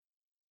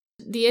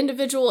the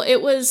individual,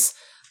 it was,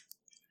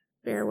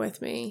 bear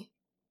with me.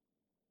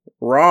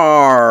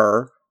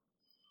 Rawr!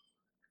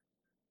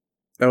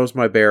 That was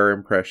my bear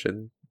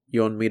impression.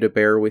 You want me to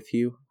bear with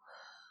you?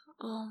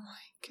 Oh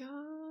my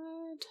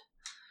god.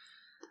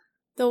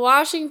 The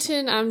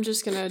Washington, I'm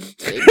just gonna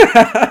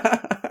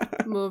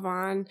move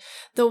on.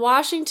 The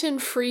Washington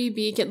Free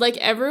Beacon, like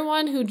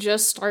everyone who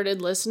just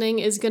started listening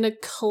is gonna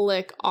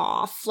click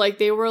off. Like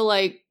they were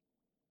like,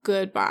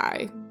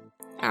 goodbye.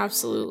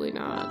 Absolutely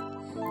not.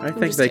 I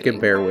think they can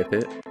bear with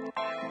it.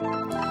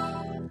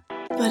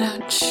 But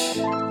ouch.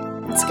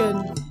 It's good.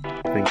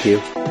 Thank you.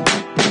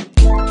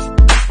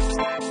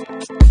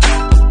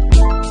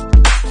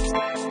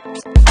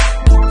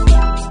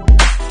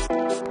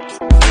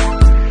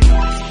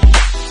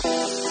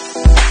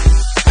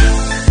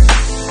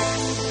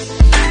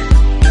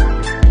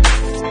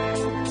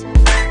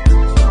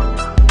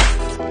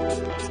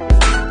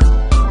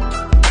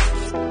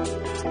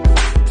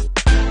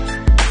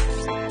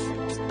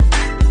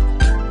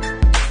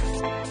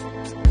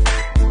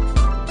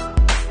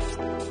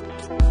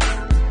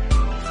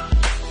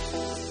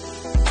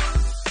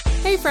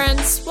 Hey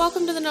friends,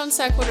 welcome to the Non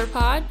Sequitur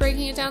Pod,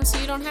 breaking it down so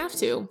you don't have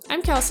to.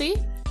 I'm Kelsey.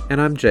 And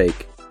I'm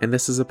Jake, and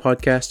this is a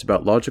podcast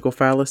about logical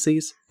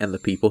fallacies and the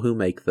people who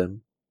make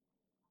them.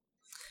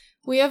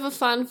 We have a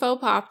fun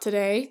faux pop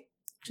today,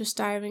 just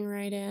diving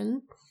right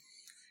in.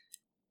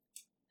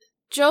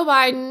 Joe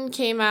Biden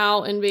came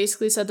out and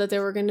basically said that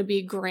there were going to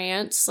be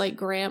grants, like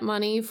grant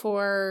money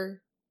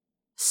for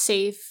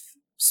safe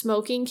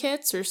smoking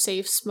kits or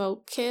safe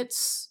smoke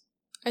kits,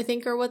 I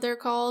think are what they're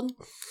called.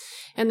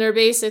 And they're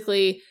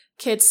basically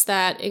kits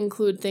that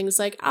include things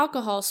like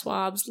alcohol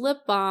swabs, lip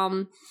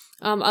balm,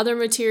 other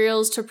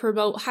materials to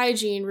promote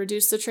hygiene,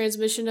 reduce the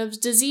transmission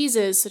of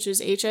diseases such as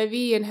HIV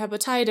and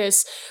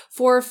hepatitis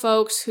for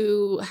folks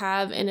who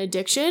have an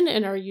addiction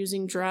and are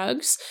using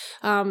drugs.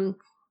 And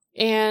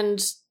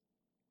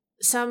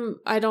some,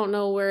 I don't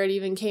know where it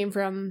even came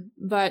from,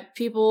 but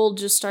people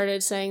just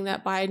started saying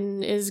that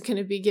Biden is going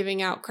to be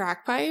giving out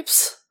crack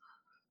pipes.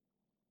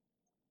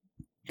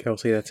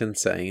 Kelsey, that's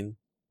insane.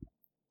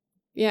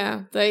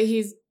 Yeah, that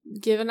he's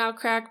giving out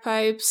crack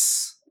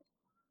pipes,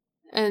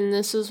 and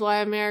this is why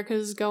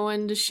America's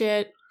going to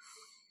shit,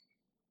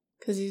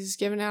 because he's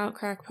giving out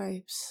crack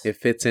pipes. It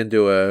fits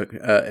into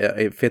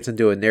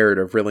a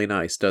narrative really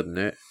nice, doesn't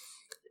it?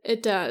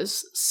 It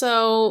does.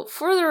 So,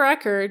 for the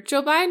record,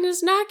 Joe Biden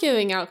is not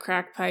giving out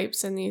crack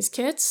pipes in these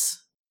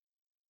kits.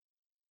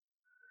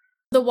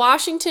 The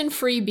Washington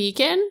Free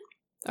Beacon,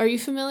 are you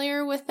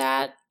familiar with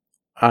that?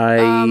 I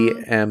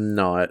am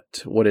not.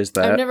 What is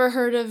that? I've never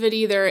heard of it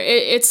either.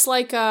 It's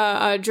like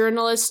a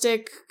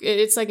journalistic,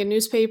 it's like a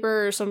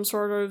newspaper or some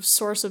sort of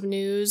source of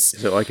news.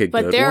 Is it like a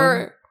good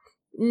one?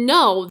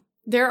 No,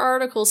 their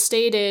article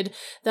stated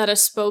that a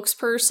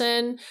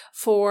spokesperson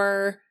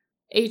for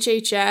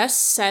HHS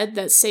said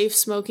that safe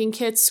smoking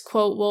kits,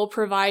 quote, will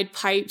provide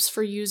pipes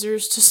for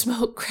users to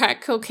smoke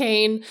crack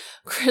cocaine,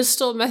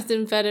 crystal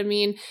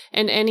methamphetamine,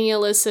 and any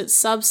illicit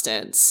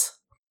substance.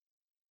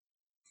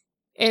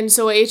 And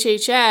so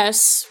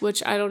HHS,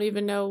 which I don't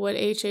even know what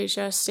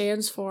HHS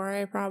stands for,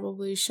 I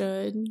probably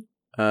should.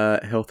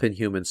 Health and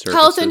Human Services.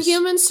 Health and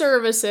Human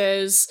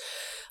Services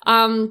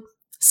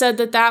said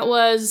that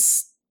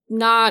was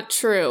not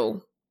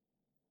true.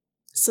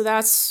 So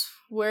that's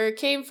where it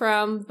came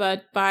from.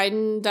 But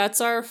Biden, that's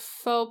our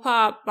faux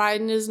pop.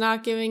 Biden is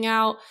not giving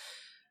out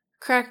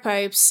crack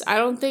pipes. I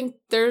don't think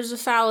there's a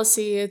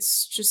fallacy.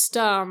 It's just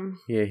dumb.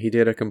 Yeah, he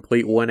did a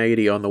complete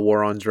 180 on the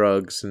war on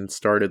drugs and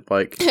started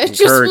like... It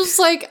just was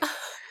like,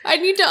 I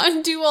need to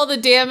undo all the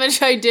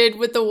damage I did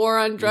with the war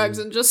on drugs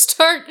and just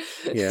start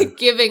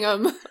giving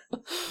them.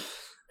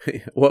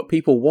 What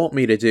people want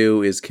me to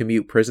do is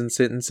commute prison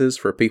sentences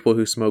for people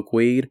who smoke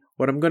weed.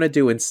 What I'm going to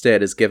do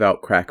instead is give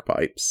out crack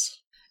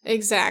pipes.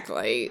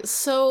 Exactly.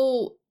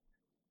 So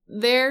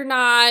they're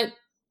not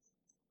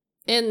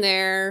in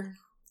there.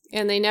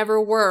 And they never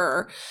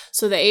were.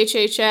 So the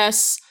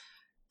HHS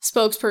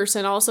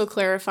spokesperson also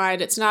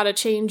clarified it's not a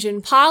change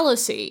in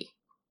policy,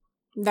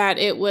 that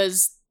it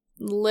was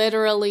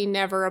literally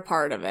never a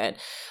part of it.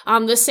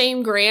 The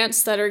same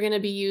grants that are going to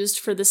be used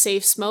for the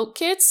safe smoke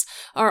kits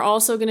are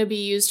also going to be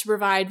used to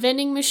provide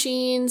vending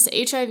machines,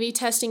 HIV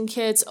testing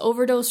kits,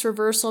 overdose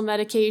reversal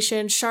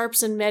medication,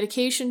 sharps and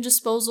medication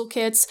disposal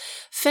kits,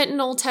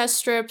 fentanyl test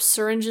strips,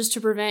 syringes to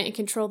prevent and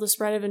control the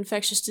spread of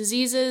infectious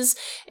diseases,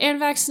 and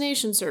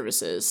vaccination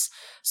services.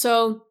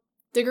 So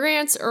the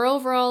grants are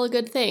overall a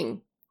good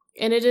thing.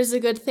 And it is a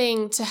good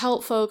thing to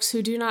help folks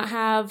who do not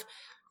have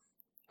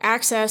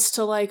access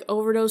to like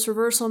overdose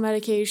reversal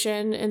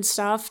medication and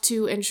stuff,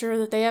 to ensure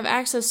that they have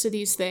access to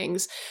these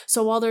things.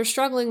 So while they're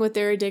struggling with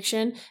their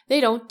addiction, they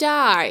don't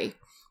die.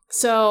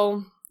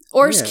 So,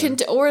 or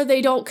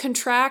they don't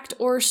contract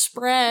or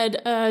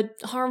spread a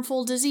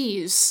harmful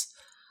disease.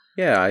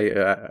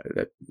 Yeah,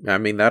 I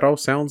mean, that all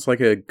sounds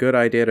like a good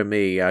idea to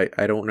me. I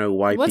don't know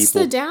why What's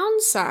the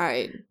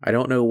downside? I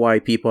don't know why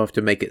people have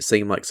to make it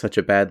seem like such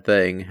a bad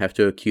thing, have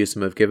to accuse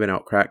him of giving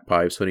out crack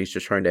pipes when he's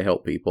just trying to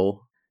help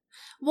people.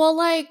 Well,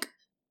 like,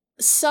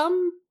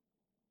 some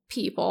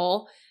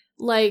people,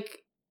 like,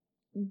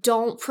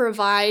 don't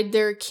provide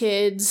their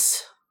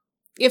kids,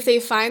 if they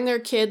find their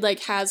kid, like,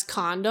 has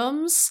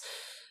condoms,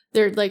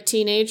 they're, like,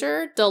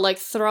 teenager, they'll, like,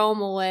 throw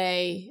them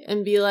away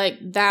and be like,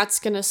 that's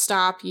gonna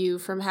stop you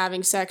from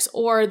having sex,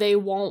 or they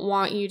won't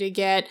want you to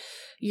get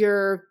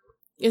your,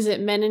 is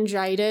it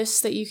meningitis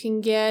that you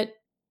can get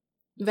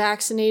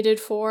vaccinated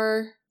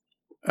for?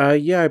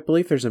 Yeah, I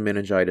believe there's a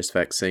meningitis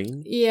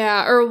vaccine.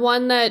 Yeah, or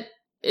one that,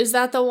 is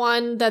that the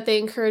one that they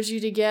encourage you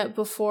to get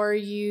before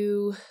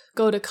you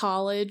go to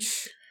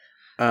college?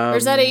 Or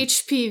is that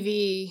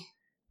HPV?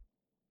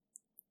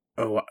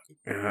 Oh,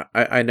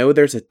 I know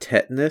there's a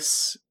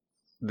tetanus.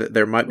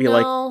 There might be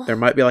No. there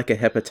might be like a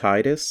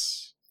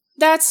hepatitis.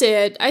 That's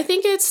it. I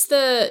think it's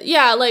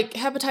like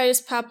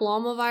hepatitis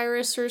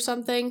papillomavirus or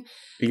something.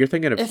 You're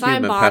thinking of If I'm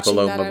human botching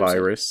that,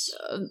 papillomavirus.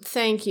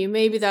 Thank you.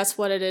 Maybe that's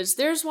what it is.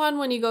 There's one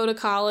when you go to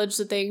college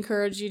that they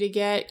encourage you to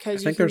get, I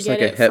because you think can there's get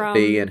like a it Hep from,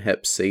 B and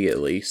Hep C at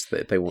least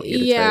that they want you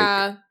to take.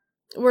 yeah,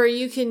 where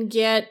you can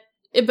get,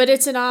 but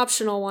it's an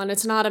optional one.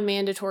 It's not a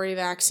mandatory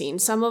vaccine.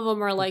 Some of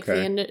them are like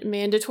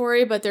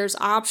mandatory, but there's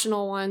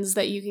optional ones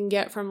that you can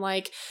get from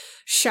like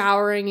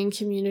showering in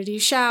community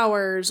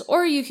showers,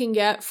 or you can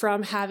get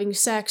from having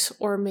sex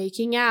or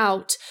making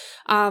out.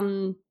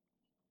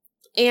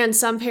 And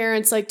some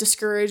parents like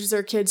discourage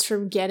their kids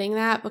from getting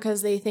that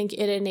because they think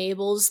it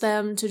enables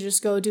them to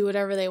just go do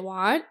whatever they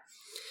want.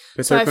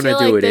 But they're going to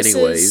do it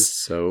anyways,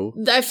 so...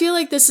 I feel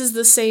like this is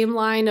the same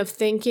line of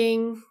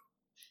thinking.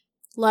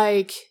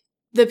 Like,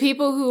 the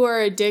people who are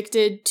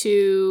addicted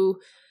to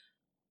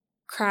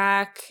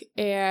crack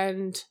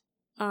and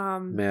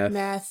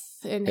meth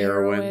and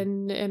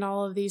heroin and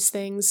all of these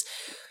things,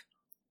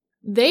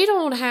 they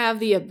don't have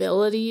the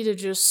ability to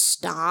just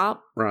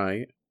stop.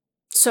 Right.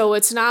 So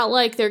it's not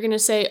like they're going to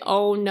say,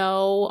 oh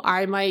no,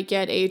 I might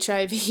get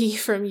HIV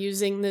from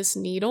using this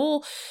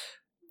needle.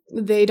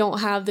 They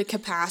don't have the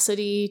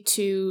capacity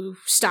to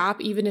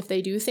stop, even if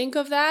they do think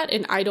of that.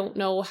 And I don't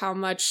know how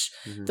much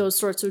those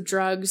sorts of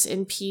drugs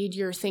impede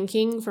your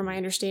thinking. From my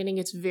understanding,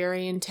 it's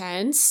very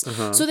intense.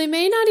 So they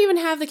may not even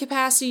have the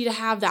capacity to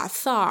have that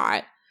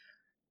thought.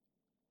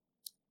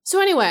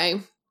 So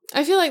anyway,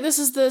 I feel like this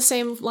is the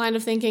same line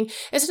of thinking.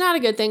 It's not a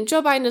good thing.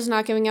 Joe Biden is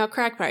not giving out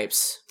crack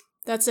pipes.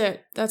 That's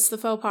it. That's the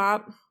faux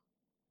pop.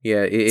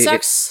 Yeah, it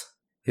sucks.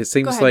 It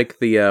seems like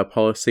the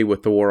policy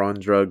with the war on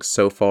drugs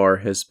so far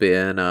has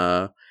been,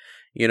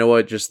 you know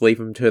what, just leave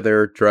them to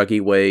their druggy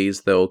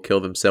ways. They'll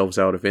kill themselves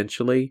out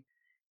eventually.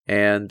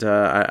 And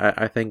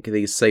I think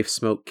these safe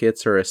smoke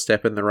kits are a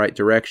step in the right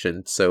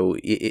direction. So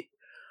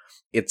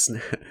it's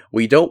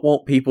we don't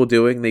want people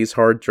doing these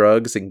hard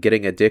drugs and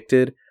getting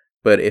addicted.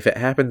 But if it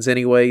happens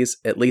anyways,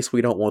 at least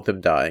we don't want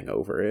them dying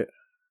over it.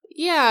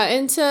 Yeah,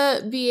 and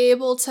to be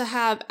able to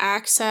have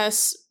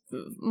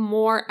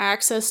more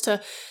access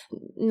to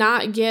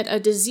not get a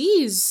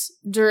disease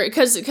during,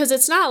 because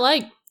it's not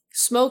like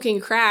smoking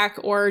crack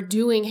or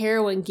doing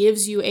heroin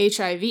gives you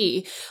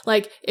HIV.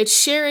 Like, it's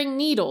sharing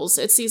needles.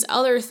 It's these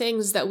other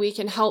things that we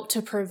can help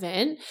to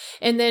prevent.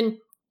 And then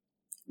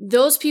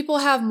those people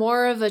have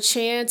more of a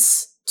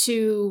chance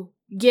to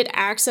get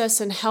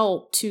access and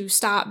help to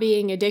stop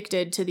being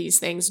addicted to these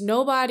things.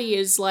 Nobody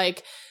is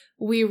like,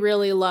 we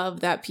really love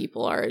that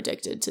people are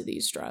addicted to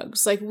these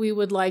drugs. Like, we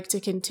would like to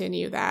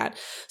continue that.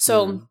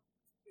 So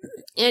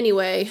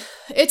anyway,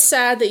 it's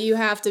sad that you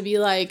have to be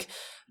like,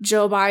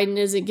 Joe Biden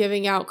isn't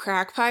giving out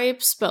crack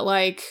pipes, but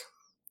like,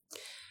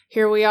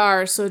 here we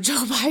are. So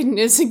Joe Biden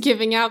isn't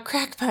giving out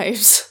crack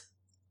pipes.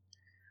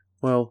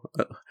 Well,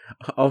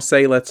 I'll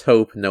say let's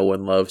hope no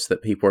one loves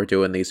that people are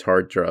doing these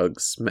hard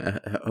drugs.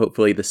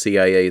 Hopefully the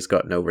CIA's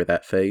gotten over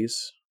that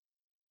phase.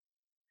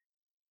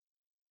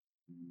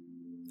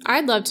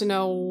 I'd love to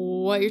know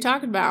what you're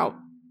talking about.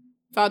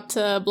 About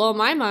to blow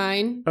my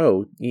mind.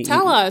 Oh,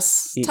 tell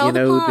us. Tell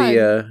the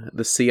pod.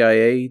 The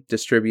CIA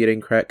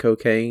distributing crack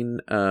cocaine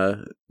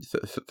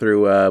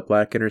through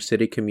black inner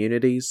city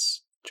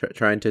communities,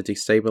 trying to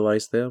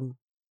destabilize them.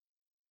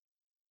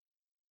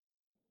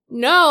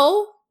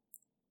 No,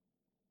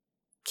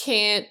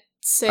 can't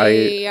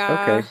say.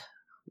 Okay.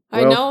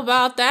 I know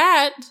about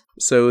that.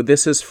 So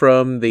this is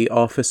from the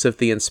Office of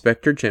the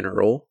Inspector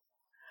General.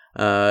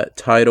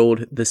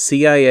 Titled The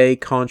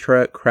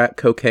CIA-Contra Crack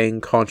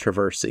Cocaine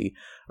Controversy,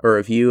 a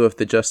review of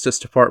the Justice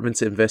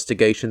Department's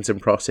investigations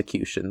and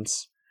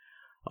prosecutions.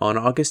 On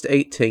August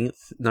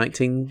 18th,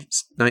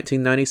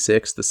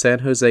 1996, the San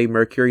Jose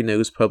Mercury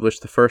News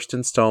published the first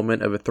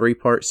installment of a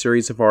 3-part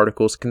series of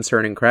articles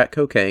concerning crack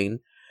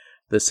cocaine,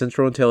 the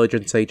Central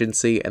Intelligence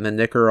Agency, and the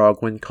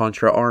Nicaraguan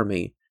Contra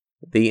Army.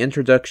 The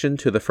introduction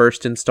to the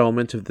first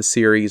installment of the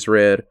series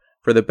read,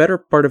 "For the better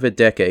part of a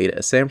decade,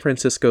 a San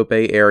Francisco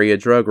Bay Area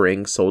drug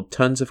ring sold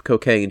tons of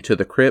cocaine to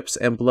the Crips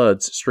and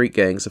Bloods street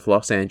gangs of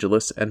Los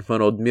Angeles and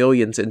funneled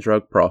millions in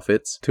drug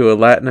profits to a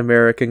Latin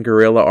American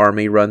guerrilla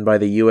army run by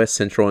the U.S.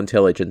 Central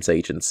Intelligence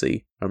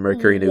Agency," a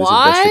Mercury News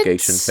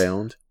investigation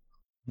found.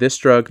 This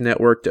drug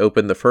network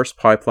opened the first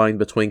pipeline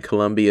between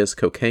Colombia's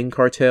cocaine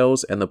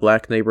cartels and the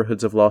black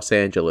neighborhoods of Los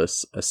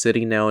Angeles, a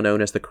city now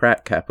known as the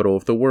crack capital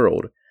of the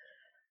world.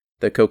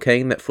 The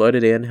cocaine that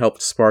flooded in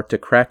helped spark a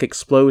crack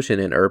explosion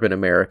in urban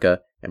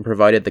America and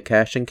provided the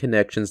cash and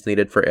connections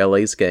needed for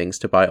LA's gangs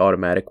to buy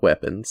automatic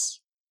weapons.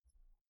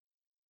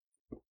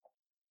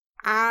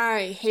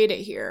 I hate it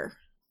here.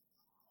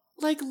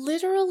 Like,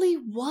 literally,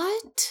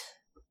 what?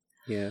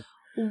 Yeah.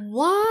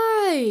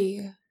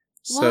 Why?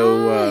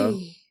 So,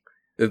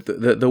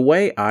 the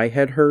way I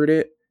had heard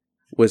it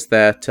was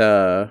that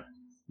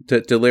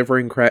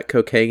delivering crack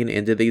cocaine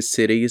into these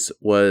cities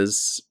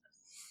was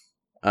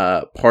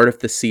part of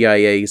the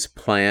CIA's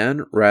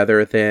plan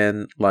rather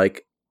than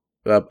like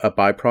a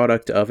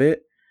byproduct of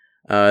it.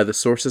 The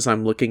sources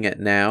I'm looking at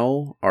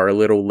now are a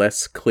little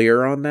less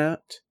clear on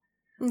that.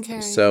 Okay.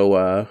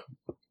 So,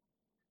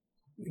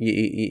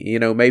 you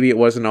know, maybe it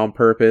wasn't on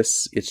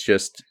purpose. It's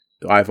just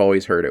I've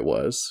always heard it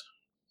was.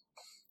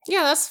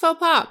 Yeah, that's faux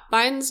pop.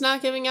 Biden's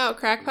not giving out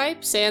crack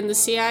pipes, and the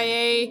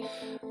CIA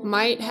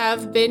might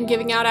have been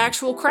giving out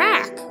actual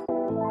crack.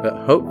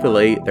 But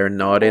hopefully, they're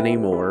not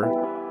anymore.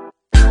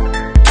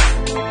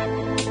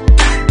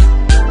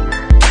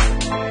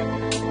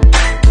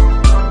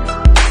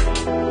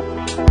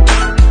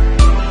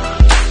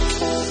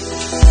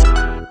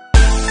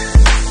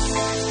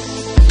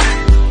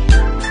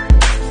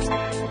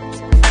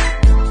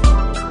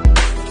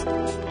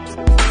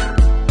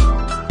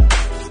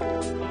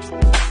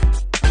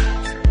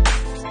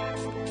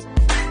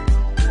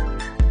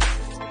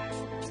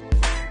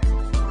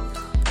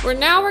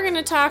 Now we're going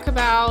to talk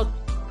about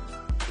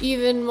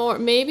even more,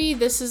 maybe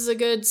this is a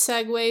good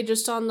segue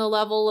just on the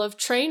level of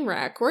train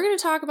wreck. We're going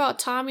to talk about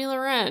Tomi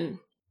Lahren.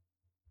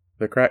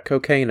 The crack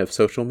cocaine of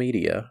social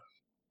media.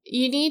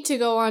 You need to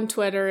go on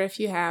Twitter if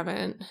you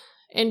haven't.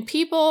 And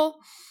people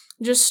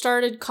just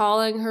started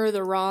calling her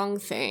the wrong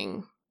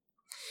thing.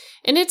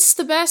 And it's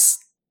the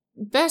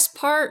best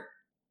part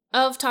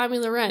of Tomi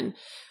Lahren.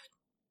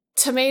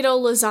 Tomato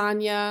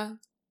lasagna,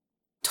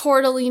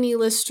 tortellini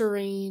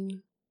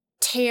Listerine,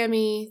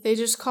 Tammy. They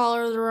just call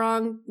her the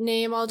wrong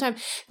name all the time.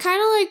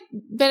 Kind of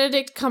like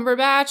Benedict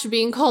Cumberbatch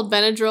being called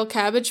Benadryl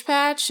Cabbage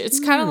Patch.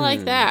 It's kind of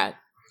like that.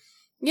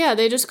 Yeah,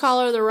 they just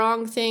call her the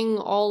wrong thing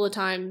all the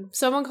time.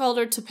 Someone called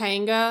her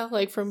Topanga,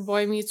 like from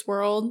Boy Meets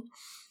World.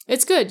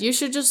 It's good. You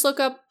should just look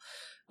up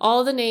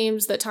all the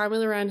names that Tomi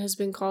Lahren has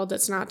been called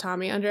that's not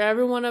Tommy. Under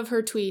every one of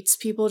her tweets,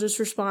 people just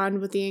respond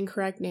with the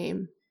incorrect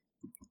name.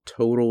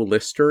 Total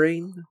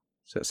Listerine?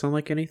 Does that sound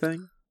like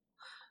anything?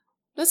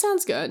 That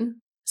sounds good.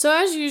 So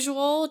as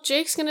usual,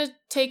 Jake's going to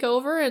take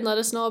over and let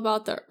us know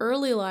about the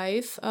early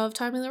life of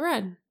Tomi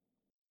Lahren.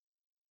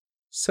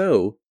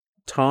 So,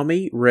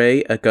 Tomi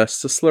Ray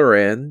Augustus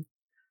Lahren,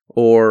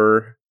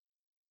 or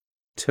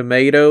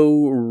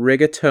Tomato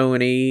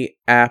Rigatoni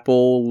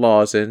Apple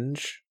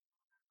Lozenge,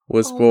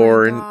 was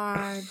born... Oh my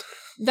god.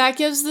 That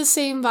gives the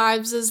same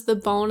vibes as the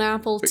bone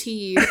apple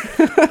teeth.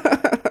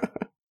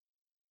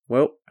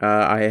 Well,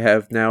 I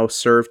have now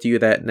served you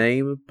that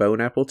name,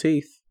 Bone Apple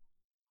Teeth.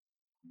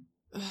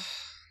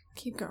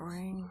 Keep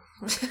going.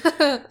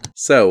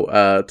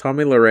 So,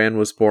 Tomi Lahren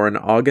was born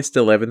August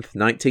 11th,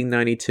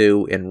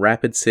 1992 in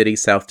Rapid City,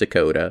 South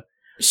Dakota.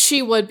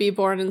 She would be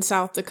born in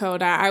South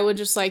Dakota. I would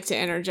just like to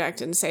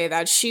interject and say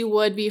that she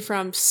would be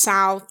from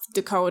South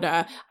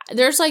Dakota.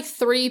 There's like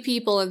 3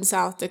 people in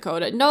South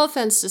Dakota. No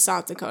offense to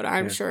South Dakota.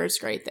 I'm sure it's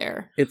great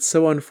there. It's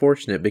so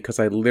unfortunate because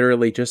I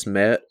literally just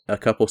met a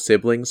couple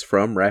siblings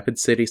from Rapid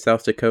City,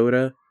 South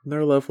Dakota.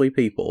 They're lovely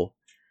people.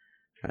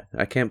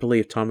 I can't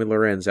believe Tomi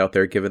Lahren's out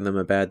there giving them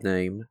a bad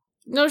name.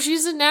 No,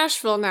 she's in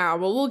Nashville now,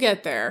 but we'll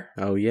get there.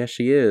 Oh, yeah,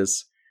 she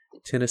is.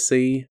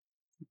 Tennessee,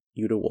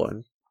 you to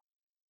one.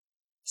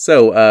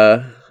 So,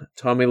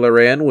 Tomi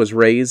Lahren was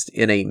raised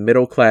in a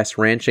middle-class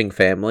ranching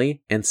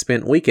family and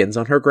spent weekends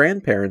on her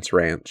grandparents'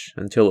 ranch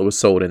until it was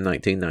sold in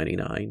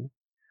 1999.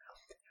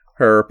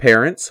 Her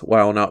parents,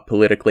 while not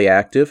politically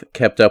active,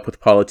 kept up with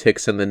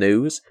politics and the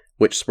news,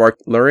 which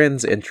sparked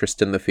Lahren's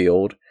interest in the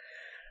field.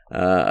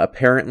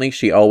 Apparently,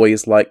 she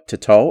always liked to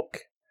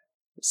talk,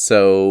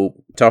 so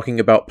talking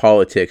about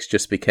politics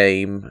just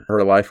became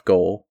her life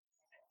goal.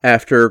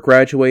 After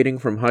graduating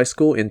from high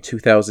school in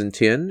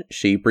 2010,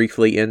 she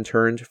briefly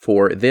interned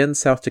for then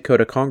South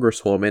Dakota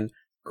Congresswoman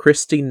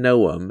Kristi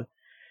Noem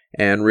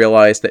and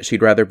realized that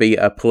she'd rather be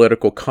a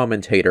political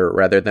commentator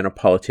rather than a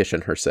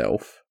politician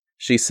herself.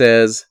 She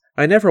says,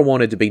 "I never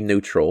wanted to be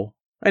neutral.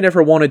 I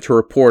never wanted to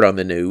report on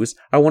the news.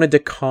 I wanted to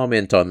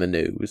comment on the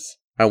news.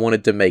 I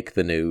wanted to make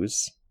the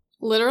news."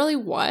 Literally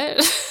what?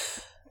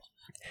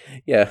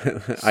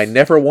 Yeah, I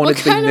never wanted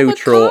to be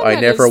neutral. I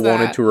never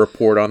wanted to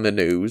report on the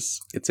news.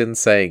 It's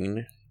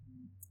insane.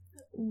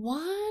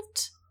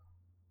 What?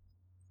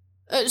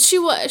 She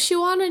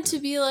wanted to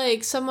be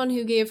like someone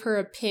who gave her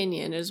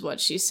opinion, is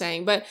what she's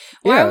saying. But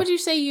why would you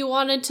say you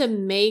wanted to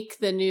make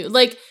the news?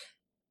 Like,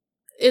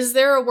 is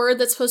there a word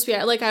that's supposed to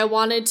be like, I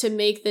wanted to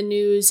make the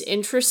news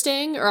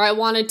interesting, or I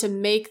wanted to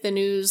make the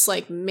news,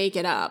 like, make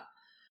it up?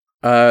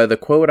 The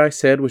quote I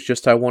said was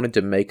just, I wanted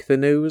to make the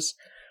news.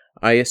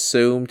 I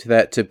assumed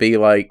that to be,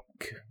 like,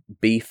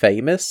 be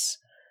famous,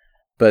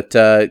 but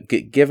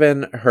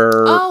given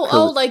her...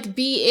 like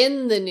be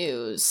in the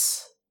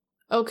news.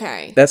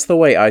 Okay. That's the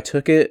way I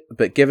took it,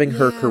 but given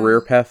her Yeah. career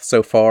path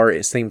so far,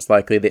 it seems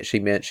likely that she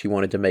meant she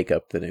wanted to make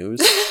up the news.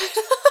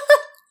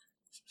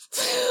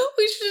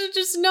 We should have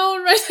just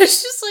known, right?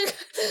 It's just like,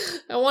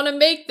 I want to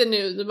make the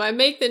news. If I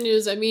make the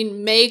news, I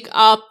mean make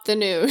up the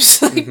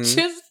news. Like,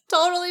 just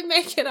totally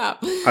make it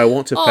up. I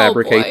want to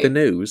fabricate the boy.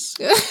 news.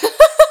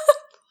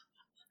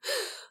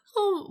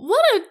 Oh,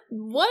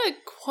 what a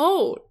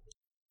quote.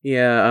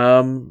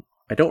 Yeah,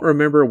 I don't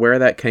remember where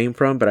that came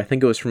from, but I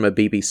think it was from a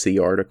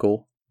BBC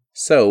article.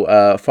 So,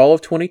 fall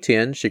of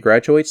 2010, she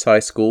graduates high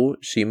school,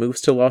 she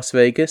moves to Las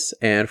Vegas,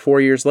 and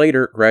 4 years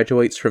later,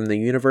 graduates from the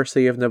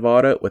University of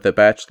Nevada with a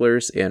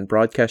bachelor's in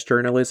broadcast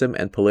journalism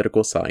and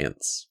political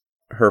science.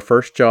 Her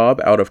first job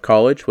out of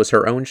college was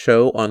her own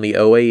show on the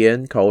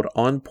OAN called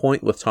On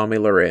Point with Tomi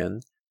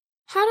Lahren.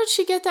 How did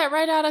she get that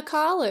right out of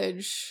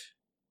college?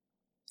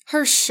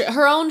 Her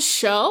own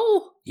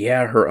show?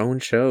 Yeah, her own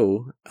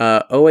show.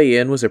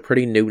 OAN was a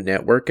pretty new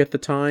network at the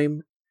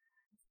time.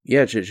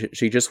 Yeah,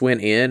 she just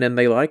went in and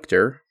they liked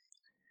her.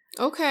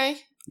 Okay.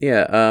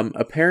 Yeah,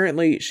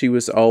 apparently she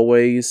was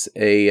always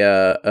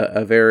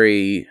a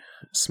very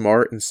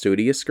smart and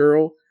studious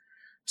girl.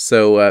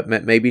 So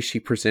maybe she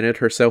presented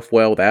herself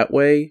well that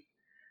way.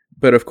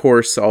 But of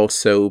course,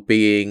 also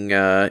being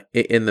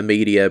in the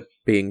media,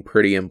 being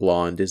pretty and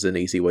blonde is an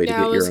easy way to get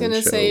your own show. Yeah, I was going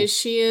to say,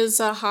 she is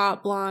a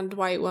hot blonde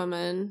white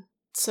woman.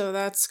 So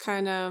that's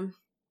kind of...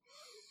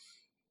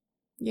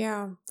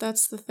 Yeah,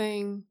 that's the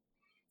thing.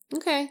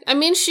 Okay. I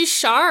mean, she's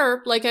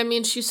sharp. Like, I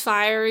mean, she's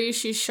fiery.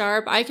 She's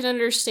sharp. I can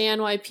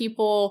understand why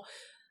people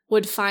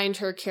would find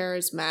her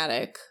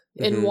charismatic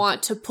and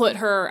want to put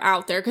her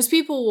out there because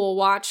people will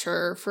watch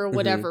her for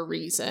whatever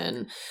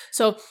reason.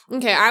 So,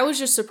 okay, I was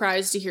just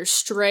surprised to hear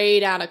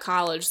straight out of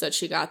college that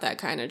she got that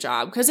kind of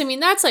job. Because, I mean,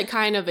 that's like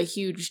kind of a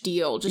huge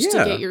deal just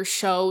to get your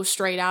show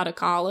straight out of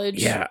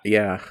college. Yeah.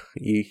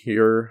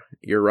 You're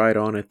right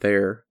on it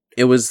there.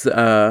 It was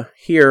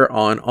here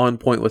on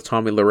Point with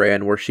Tomi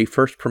Lahren where she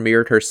first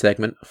premiered her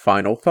segment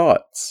Final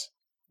Thoughts,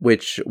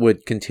 which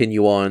would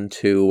continue on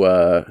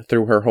to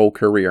through her whole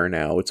career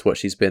now. It's what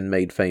she's been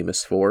made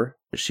famous for.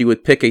 She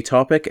would pick a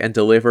topic and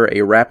deliver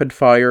a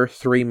rapid-fire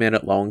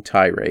 3-minute-long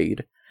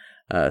tirade.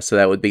 So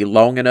that would be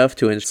long enough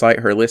to incite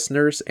her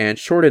listeners and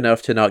short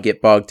enough to not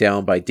get bogged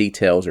down by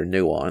details or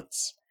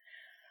nuance.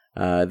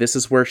 This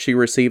is where she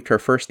received her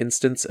first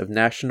instance of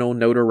national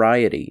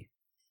notoriety.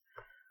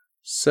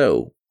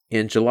 So,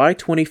 in July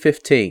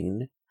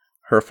 2015,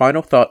 her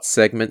Final Thoughts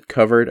segment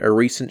covered a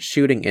recent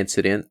shooting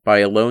incident by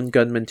a lone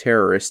gunman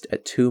terrorist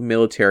at 2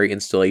 military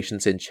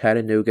installations in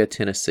Chattanooga,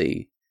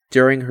 Tennessee.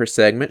 During her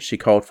segment, she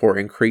called for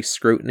increased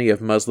scrutiny of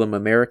Muslim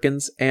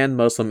Americans and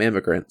Muslim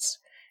immigrants,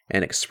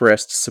 and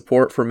expressed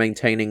support for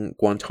maintaining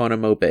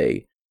Guantanamo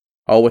Bay,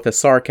 all with a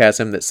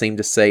sarcasm that seemed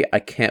to say, "I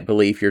can't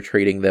believe you're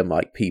treating them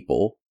like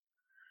people."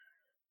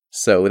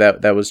 So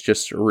that was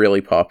just really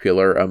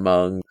popular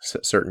among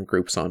certain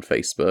groups on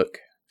Facebook.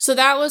 So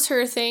that was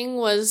her thing,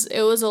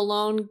 it was a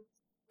lone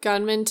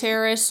gunman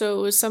terrorist, so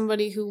it was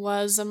somebody who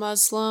was a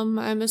Muslim,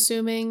 I'm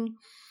assuming,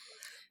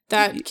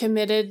 that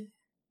committed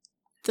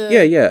the...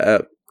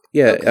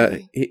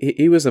 Okay.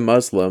 He was a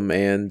Muslim,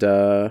 and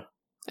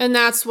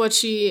that's what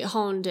she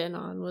honed in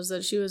on, was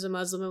that she was a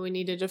Muslim and we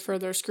needed to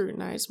further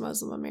scrutinize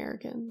Muslim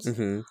Americans.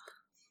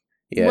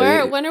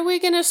 Yeah. When are we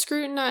going to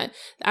scrutinize...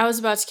 I was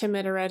about to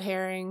commit a red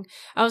herring.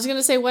 I was going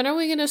to say, when are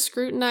we going to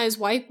scrutinize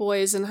white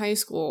boys in high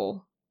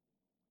school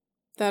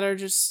that are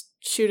just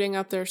shooting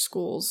up their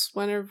schools?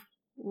 When are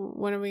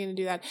we going to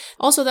do that?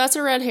 Also, that's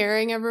a red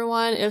herring,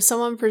 everyone. If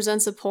someone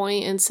presents a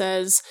point and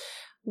says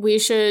we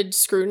should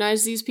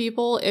scrutinize these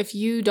people, if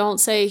you don't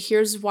say,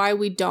 here's why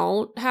we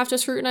don't have to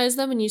scrutinize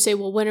them, and you say,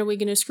 well, when are we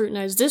going to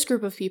scrutinize this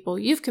group of people?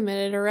 You've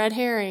committed a red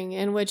herring,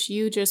 in which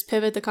you just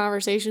pivot the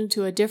conversation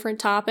to a different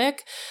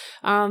topic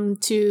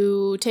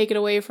to take it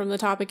away from the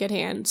topic at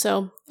hand.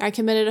 So I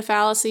committed a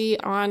fallacy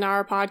on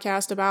our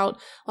podcast about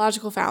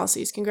logical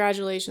fallacies.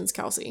 Congratulations,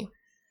 Kelsey.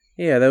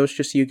 Yeah, that was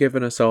just you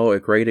giving us all a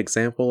great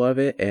example of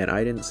it, and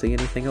I didn't see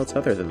anything else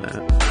other than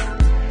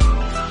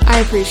that. I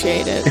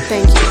appreciate it.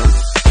 Thank you.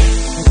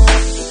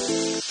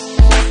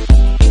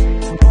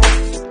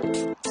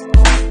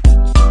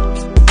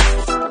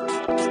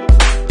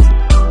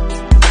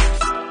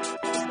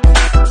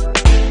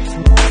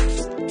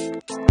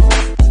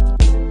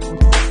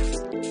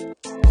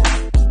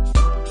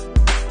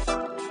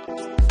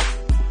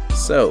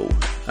 So,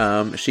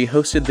 she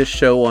hosted this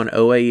show on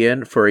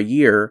OAN for a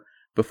year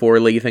before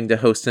leaving to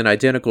host an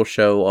identical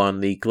show on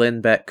the Glenn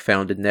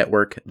Beck-founded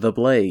network The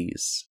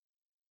Blaze.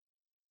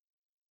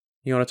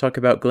 You want to talk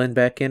about Glenn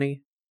Beck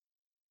any?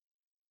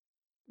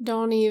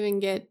 Don't even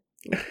get...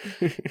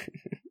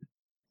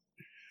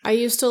 I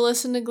used to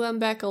listen to Glenn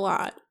Beck a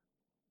lot.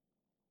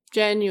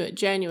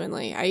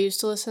 Genuinely. I used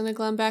to listen to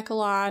Glenn Beck a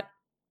lot.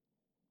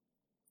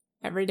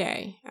 Every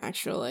day,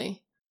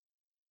 actually.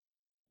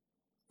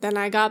 Then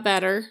I got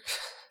better.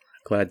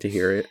 Glad to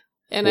hear it.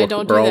 And I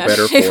don't do that. We're all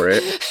better for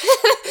it.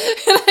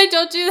 And I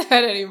don't do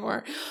that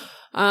anymore.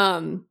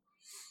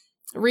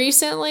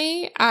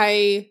 Recently,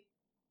 I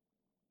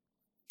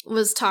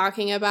was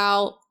talking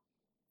about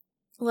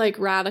like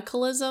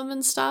radicalism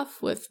and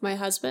stuff with my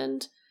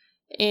husband,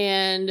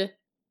 and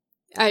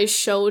I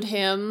showed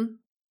him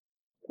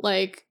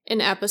like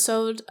an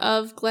episode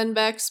of Glenn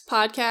Beck's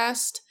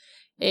podcast,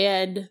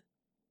 and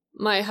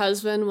my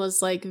husband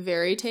was like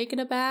very taken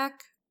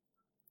aback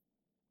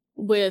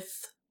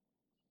with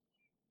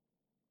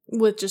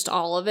just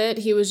all of it.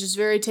 He was just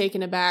very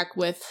taken aback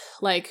with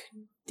like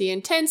the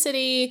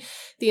intensity,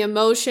 the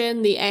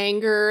emotion, the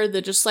anger,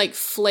 the just like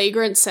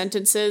flagrant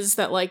sentences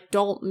that like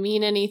don't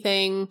mean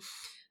anything,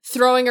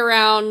 throwing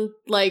around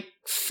like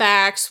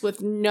facts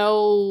with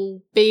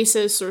no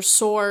basis or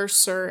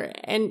source or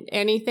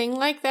anything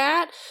like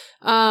that.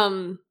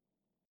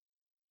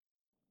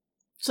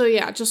 So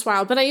yeah, just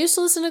wild. But I used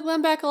to listen to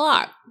Glenn Beck a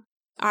lot.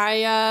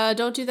 I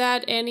don't do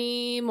that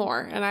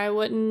anymore, and I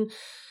wouldn't.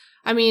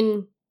 I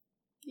mean,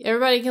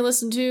 everybody can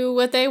listen to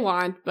what they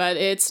want, but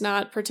it's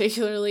not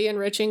particularly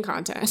enriching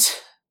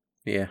content.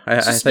 Yeah,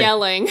 I think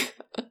yelling.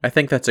 I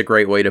think that's a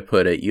great way to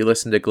put it. You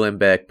listened to Glenn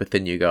Beck, but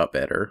then you got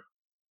better.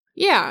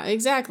 Yeah,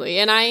 exactly.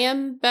 And I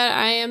am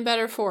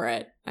better for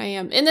it. I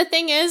am. And the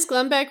thing is,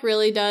 Glenn Beck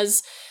really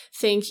does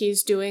think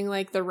he's doing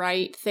like the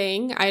right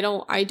thing. I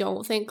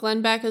don't think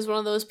Glenn Beck is one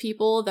of those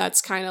people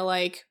that's kind of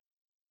like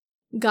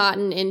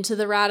gotten into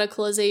the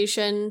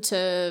radicalization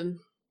to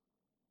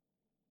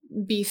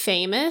be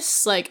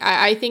famous. Like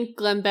I think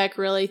Glenn Beck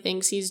really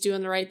thinks he's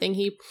doing the right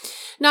thing.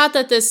 Not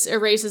that this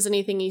erases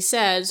anything he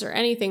says or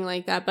anything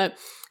like that, but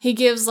he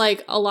gives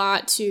like a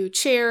lot to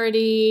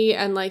charity,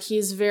 and like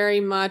he's very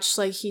much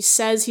like, he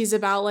says he's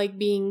about like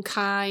being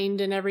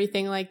kind and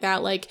everything like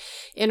that, like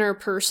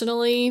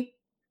interpersonally,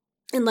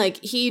 and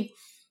like he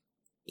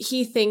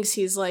thinks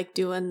he's like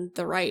doing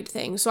the right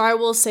thing. So I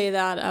will say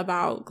that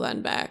about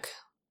Glenn Beck.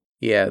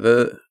 Yeah,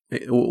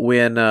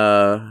 when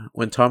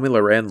Tommy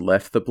Loren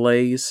left the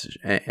Blaze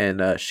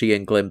and she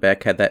and Glenn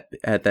Beck had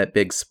that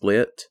big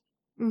split,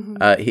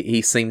 mm-hmm.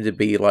 He seemed to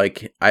be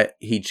like,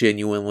 he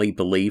genuinely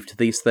believed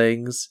these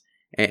things,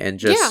 and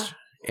just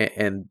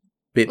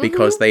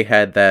because they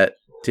had that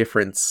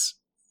difference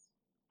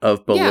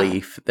of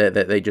belief that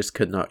they just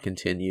could not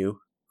continue.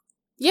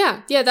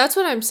 Yeah, that's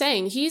what I'm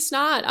saying. He's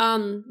not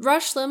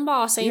Rush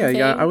Limbaugh, same thing.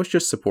 Yeah, I was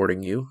just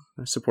supporting you.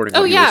 Supporting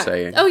what you were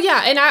saying. Oh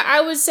yeah, and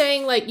I was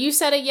saying like, you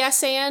said a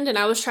yes and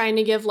I was trying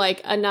to give like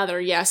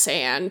another yes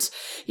and.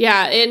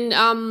 Yeah,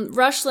 and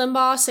Rush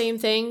Limbaugh, same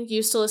thing.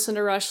 Used to listen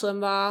to Rush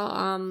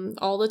Limbaugh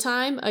all the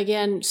time.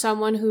 Again,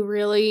 someone who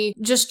really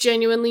just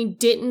genuinely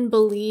didn't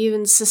believe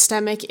in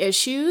systemic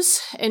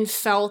issues and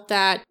felt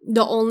that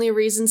the only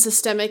reason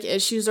systemic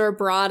issues are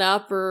brought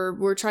up or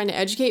we're trying to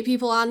educate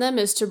people on them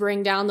is to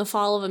bring down the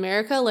fall of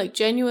America. Like,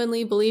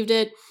 genuinely believed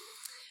it.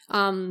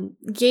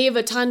 Gave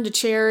a ton to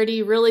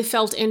charity, really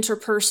felt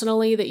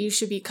interpersonally that you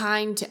should be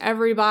kind to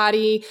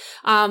everybody.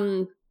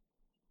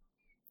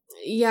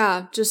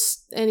 Yeah,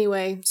 just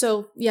anyway.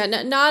 So yeah,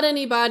 not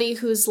anybody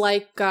who's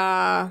like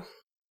a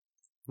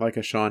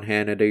Sean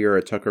Hannity or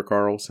a Tucker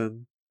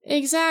Carlson.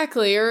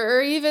 Exactly,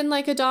 or even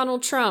like a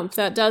Donald Trump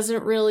that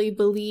doesn't really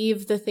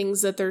believe the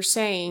things that they're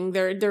saying.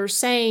 They're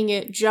saying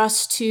it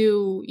just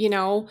to,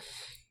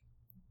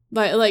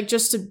 like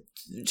just to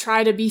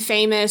try to be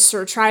famous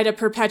or try to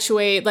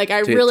perpetuate. Like, I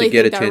really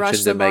think that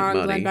Rush Limbaugh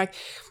and Glenn Beck.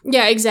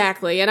 Yeah,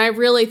 exactly. And I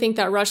really think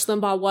that Rush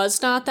Limbaugh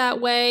was not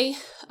that way.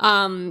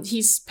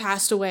 He's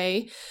passed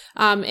away.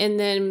 And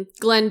then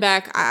Glenn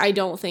Beck, I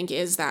don't think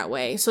is that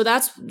way. So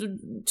that's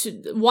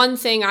one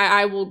thing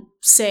I will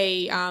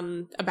say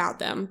about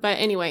them. But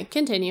anyway,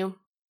 continue.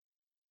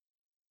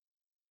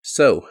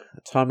 So,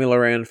 Tommy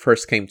Loren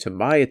first came to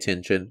my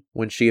attention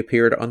when she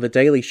appeared on The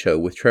Daily Show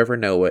with Trevor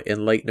Noah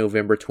in late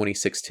November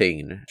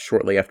 2016,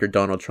 shortly after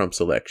Donald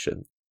Trump's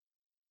election.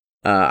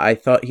 I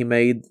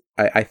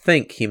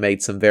think he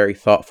made some very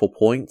thoughtful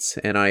points,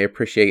 and I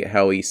appreciate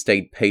how he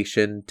stayed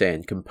patient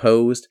and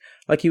composed,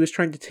 like he was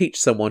trying to teach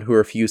someone who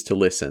refused to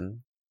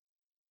listen.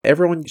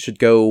 Everyone should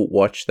go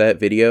watch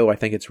that video. I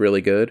think it's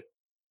really good.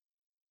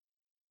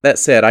 That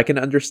said, I can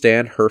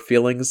understand her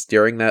feelings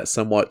during that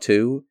somewhat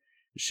too.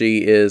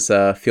 She is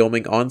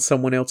filming on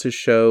someone else's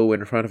show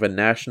in front of a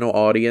national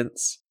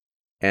audience,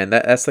 and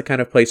that's the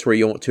kind of place where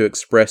you want to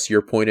express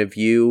your point of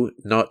view,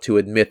 not to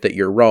admit that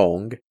you're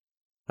wrong,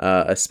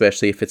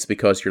 especially if it's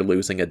because you're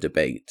losing a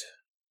debate.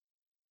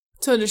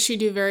 So does she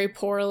do very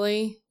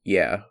poorly?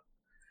 Yeah.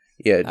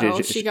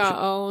 She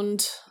got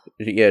owned.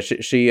 Yeah,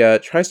 she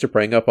tries to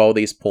bring up all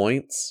these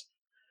points,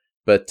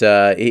 but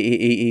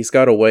he's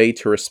got a way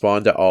to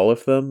respond to all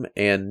of them,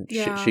 and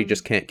she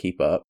just can't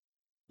keep up.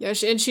 Yeah,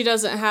 and she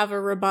doesn't have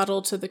a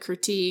rebuttal to the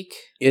critique.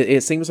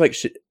 It seems like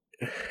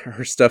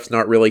her stuff's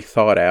not really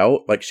thought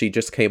out. Like, she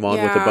just came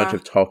on with a bunch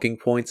of talking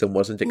points and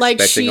wasn't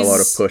expecting a lot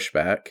of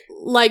pushback.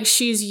 Like,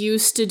 she's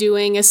used to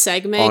doing a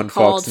segment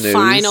called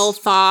Final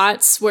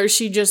Thoughts, where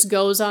she just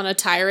goes on a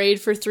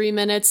tirade for 3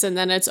 minutes and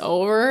then it's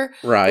over.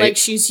 Right. Like,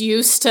 she's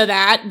used to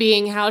that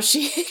being how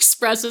she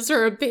expresses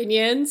her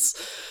opinions.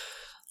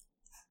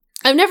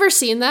 I've never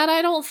seen that,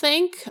 I don't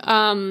think.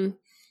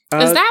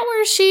 Is that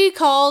where she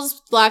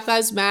calls Black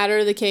Lives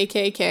Matter the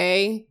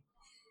KKK?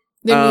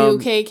 The new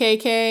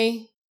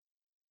KKK?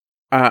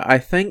 I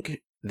think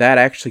that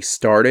actually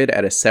started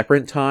at a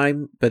separate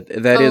time, but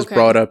that is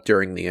brought up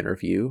during the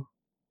interview.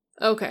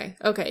 Okay.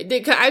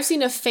 I've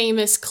seen a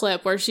famous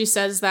clip where she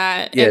says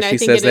that, Yeah, and she I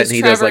think says it that is and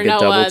he Trevor does like a Noah.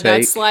 double take.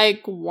 That's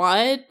like,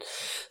 what?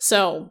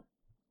 So,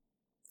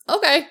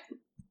 okay.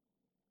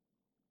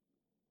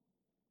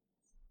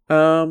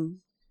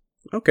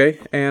 Okay,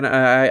 and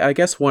I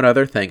guess one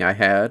other thing I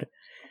had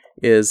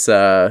is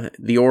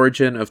the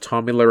origin of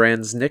Tomi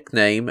Lahren's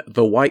nickname,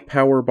 the White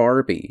Power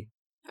Barbie.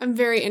 I'm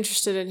very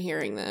interested in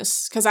hearing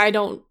this because I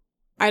don't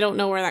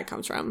know where that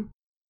comes from.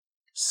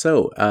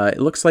 So, it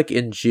looks like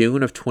in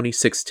June of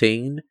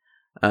 2016,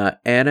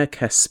 Anna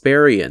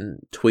Kasparian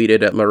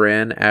tweeted at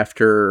Lahren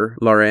after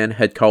Lahren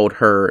had called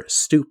her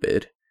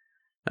stupid.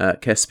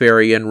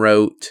 Kasparian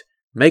wrote,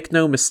 "Make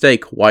no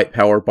mistake, White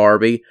Power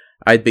Barbie,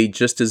 I'd be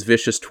just as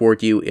vicious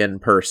toward you in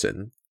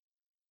person."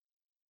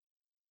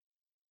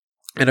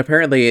 And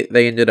apparently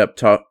they ended up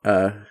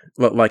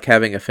like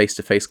having a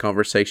face-to-face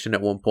conversation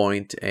at one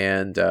point,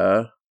 and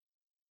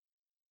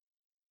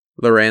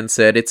Lahren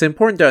said, "It's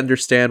important to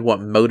understand what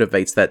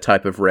motivates that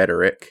type of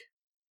rhetoric."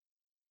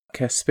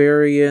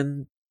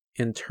 Kasparian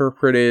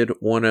interpreted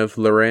one of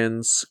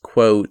Lahren's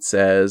quotes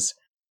as,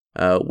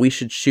 "We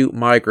should shoot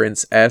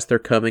migrants as they're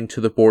coming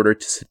to the border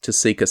to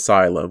seek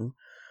asylum."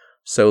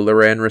 So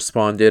Lahren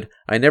responded,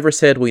 "I never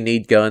said we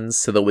need guns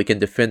so that we can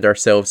defend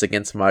ourselves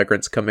against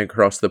migrants coming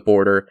across the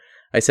border.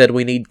 I said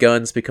we need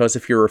guns because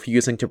if you're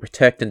refusing to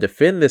protect and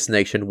defend this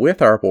nation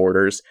with our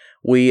borders,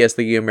 we as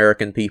the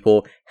American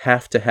people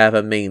have to have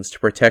a means to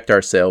protect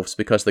ourselves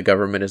because the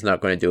government is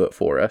not going to do it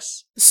for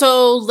us."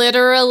 So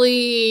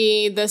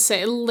literally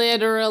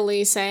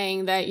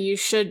saying that you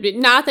should be,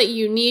 not that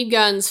you need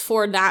guns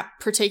for that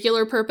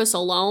particular purpose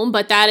alone,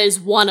 but that is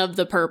one of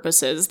the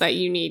purposes that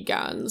you need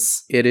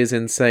guns. It is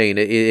insane.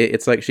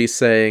 It's like she's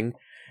saying,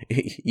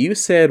 "You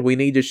said we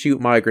need to shoot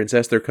migrants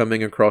as they're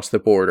coming across the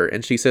border."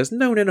 And she says,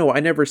 no,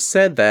 I never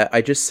said that.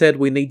 I just said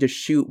we need to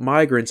shoot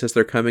migrants as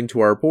they're coming to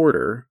our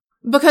border.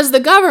 Because the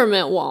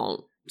government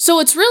won't. So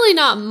it's really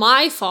not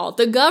my fault.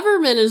 The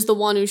government is the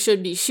one who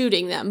should be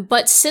shooting them.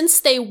 But since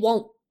they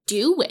won't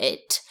do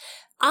it,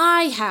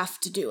 I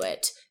have to do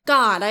it.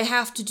 God, I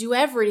have to do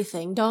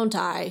everything, don't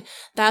I?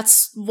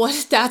 That's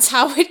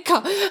how it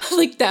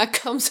that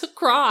comes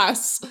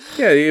across.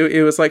 Yeah,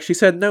 it was like she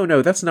said,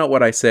 no, that's not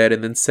what I said,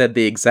 and then said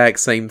the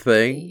exact same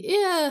thing.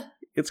 Yeah.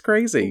 It's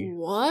crazy.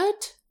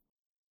 What?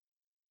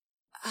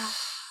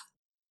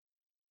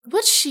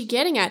 What's she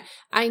getting at?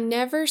 I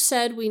never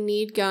said we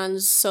need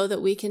guns so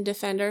that we can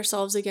defend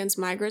ourselves against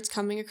migrants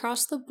coming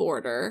across the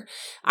border.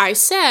 I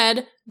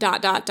said, ...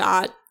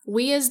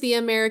 we as the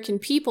American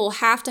people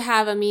have to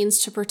have a means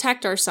to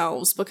protect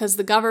ourselves because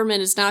the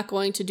government is not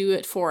going to do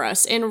it for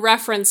us, in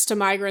reference to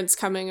migrants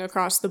coming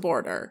across the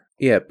border.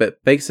 Yeah,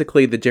 but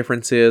basically the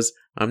difference is,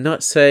 I'm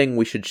not saying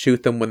we should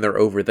shoot them when they're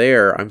over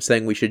there, I'm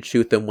saying we should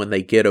shoot them when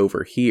they get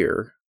over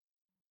here.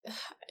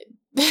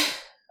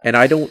 And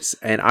I don't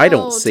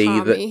see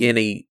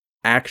any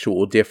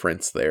actual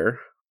difference there.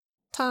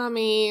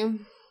 Tommy.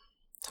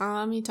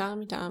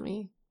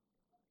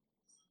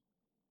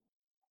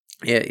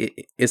 Yeah,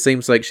 it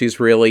seems like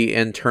she's really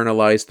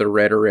internalized the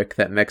rhetoric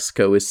that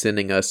Mexico is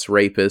sending us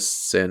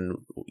rapists and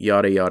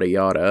yada yada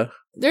yada.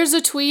 There's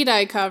a tweet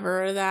I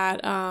cover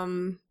that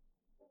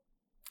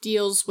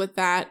deals with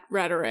that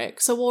rhetoric,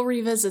 so we'll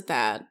revisit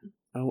that.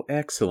 Oh,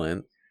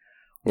 excellent.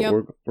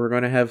 Yep. We're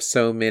going to have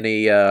so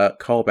many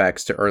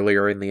callbacks to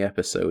earlier in the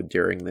episode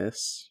during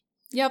this.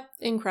 Yep,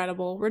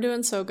 incredible. We're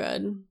doing so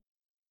good.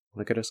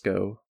 Look at us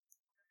go.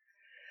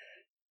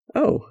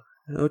 Oh,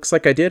 it looks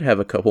like I did have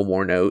a couple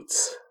more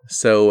notes.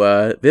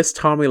 So, this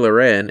Tomi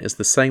Lahren is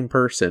the same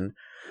person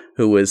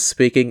who was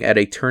speaking at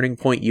a Turning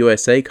Point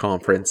USA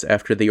conference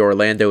after the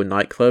Orlando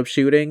nightclub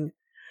shooting.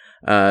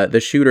 The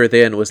shooter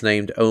then was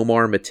named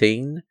Omar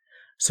Mateen.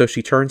 So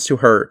she turns to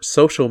her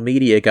social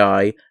media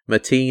guy,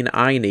 Mateen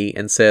Aini,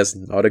 and says,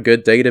 "Not a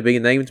good day to be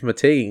named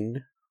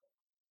Mateen."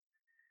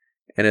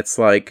 And it's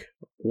like,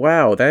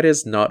 wow, that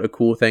is not a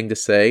cool thing to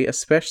say,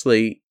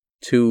 especially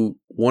to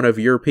one of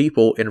your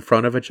people in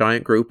front of a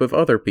giant group of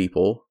other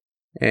people.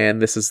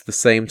 And this is the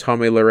same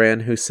Tomi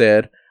Lahren who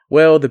said,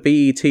 "Well, the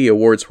BET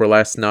Awards were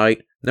last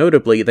night.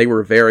 Notably, they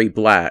were very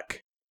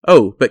black.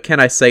 Oh, but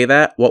can I say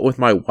that? What with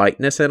my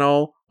whiteness and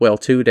all? Well,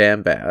 too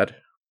damn bad."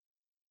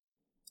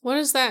 What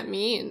does that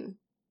mean?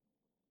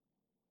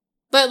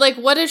 But,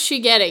 what is she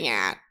getting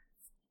at?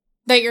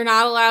 That you're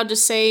not allowed to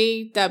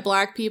say that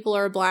black people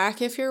are black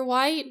if you're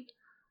white?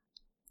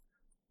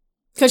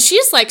 Because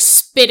she's,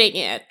 spitting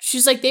it.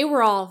 She's like, they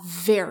were all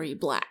very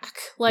black.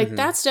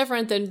 That's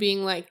different than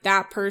being like,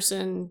 that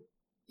person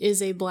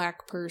is a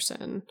black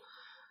person.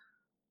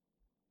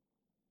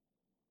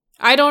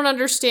 I don't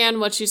understand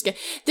what she's getting.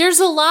 There's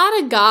a lot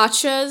of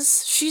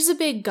gotchas. She's a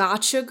big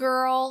gotcha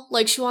girl.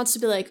 She wants to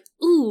be like,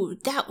 ooh,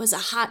 that was a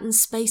hot and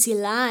spicy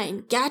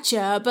line.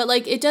 Gotcha. But,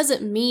 it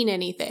doesn't mean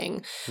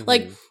anything.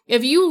 Mm-hmm.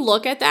 If you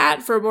look at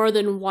that for more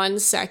than 1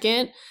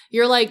 second,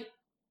 you're like,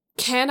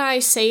 can I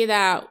say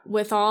that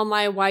with all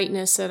my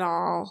whiteness and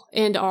all?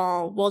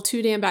 Well,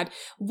 too damn bad.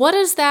 What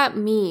does that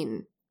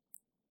mean?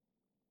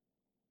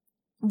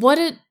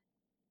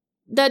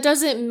 that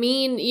doesn't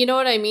mean, you know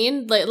what I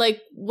mean?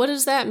 Like what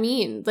does that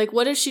mean? Like,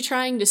 what is she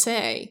trying to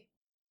say?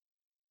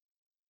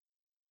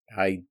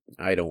 I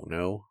don't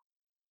know.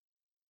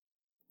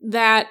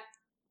 That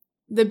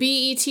the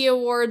BET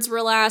Awards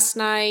were last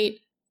night.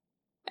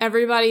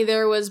 Everybody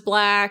there was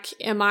black.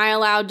 Am I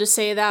allowed to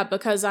say that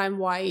because I'm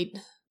white?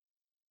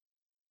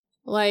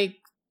 Like,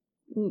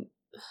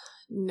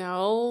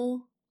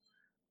 no.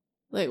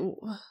 Like,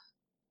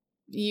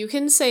 you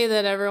can say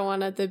that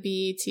everyone at the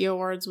BET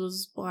Awards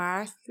was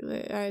black.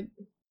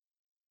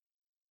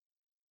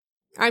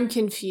 I'm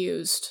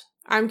confused.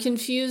 I'm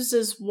confused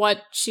as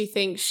what she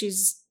thinks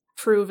she's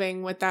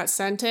proving with that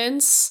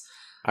sentence.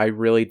 I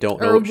really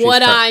don't know or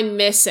what I'm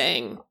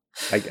missing.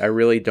 I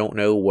really don't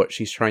know what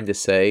she's trying to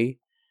say,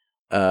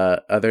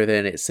 other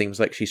than it seems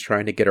like she's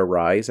trying to get a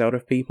rise out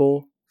of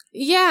people.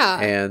 Yeah.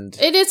 And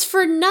it's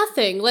for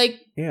nothing.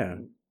 Like, yeah.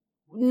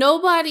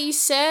 Nobody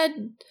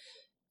said...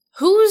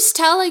 Who's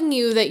telling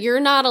you that you're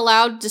not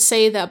allowed to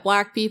say that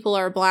black people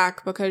are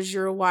black because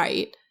you're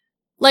white?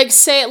 Like,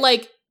 say it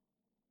like...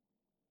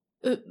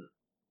 like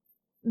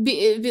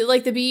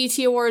the BET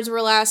Awards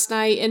were last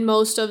night, and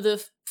most of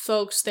the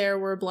folks there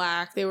were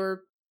black. They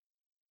were...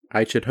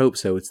 I should hope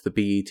so. It's the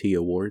BET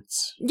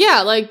Awards.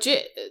 Yeah, like,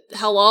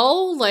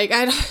 hello? Like,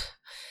 I'm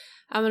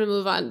gonna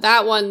move on.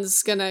 That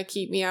one's gonna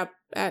keep me up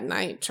at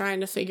night trying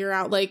to figure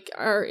out, like,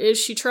 is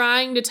she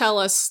trying to tell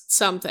us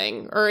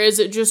something? Or is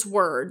it just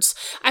words?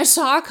 I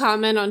saw a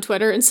comment on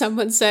Twitter and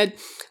someone said,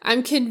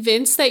 I'm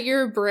convinced that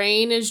your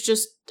brain is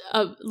just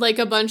like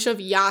a bunch of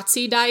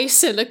Yahtzee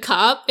dice in a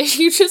cup, and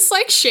you just,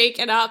 like, shake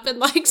it up and,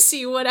 like,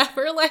 see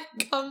whatever,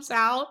 like, comes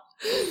out.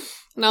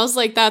 And I was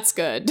like, that's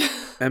good.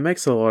 That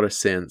makes a lot of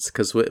sense,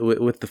 because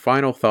with the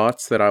final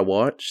thoughts that I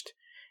watched,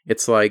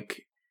 it's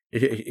like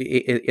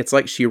it's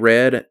like she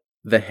read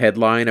the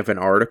headline of an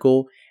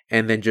article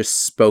and then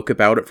just spoke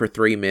about it for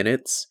 3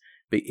 minutes.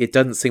 But it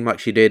doesn't seem like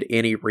she did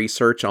any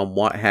research on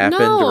what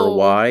happened or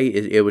why.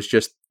 It was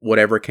just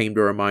whatever came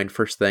to her mind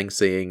first thing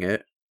seeing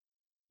it.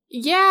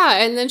 Yeah,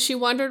 and then she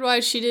wondered why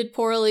she did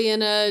poorly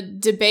in a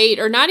debate,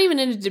 or not even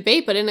in a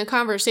debate, but in a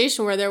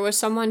conversation where there was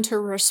someone to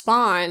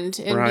respond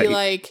and be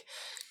like,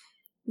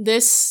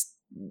 this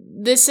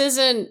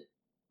isn't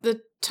the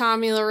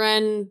Tommy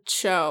Loren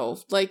show.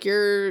 Like,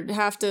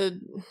 have to,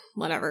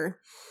 whatever.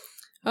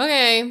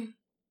 Okay.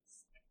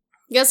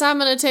 Guess I'm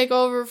gonna take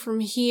over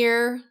from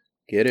here.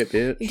 Get it,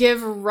 bitch.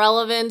 Give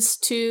relevance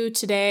to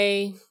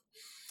today.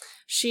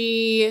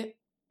 She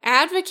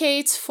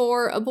advocates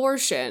for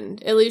abortion.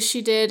 At least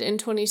she did in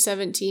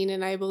 2017,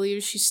 and I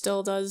believe she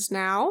still does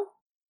now.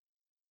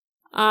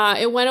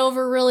 It went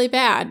over really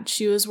bad.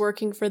 She was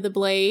working for The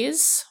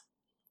Blaze.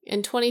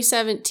 In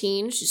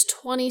 2017, she's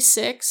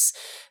 26.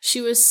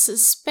 She was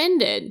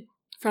suspended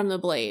from The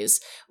Blaze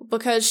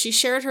because she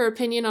shared her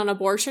opinion on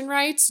abortion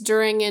rights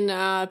during an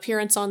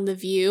appearance on The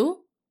View.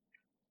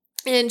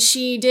 And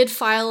she did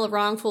file a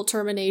wrongful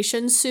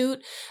termination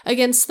suit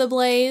against The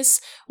Blaze,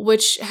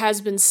 which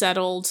has been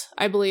settled,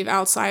 I believe,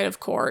 outside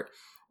of court.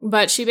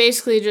 But she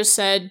basically just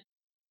said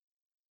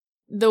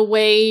the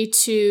way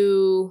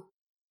to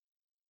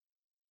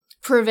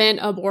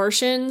prevent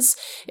abortions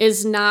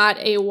is not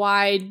a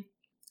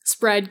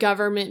widespread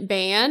government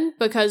ban,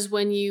 because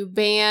when you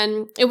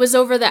ban... It was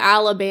over the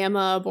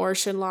Alabama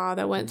abortion law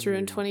that went through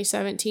in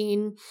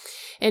 2017,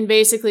 and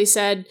basically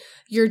said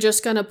you're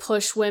just going to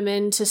push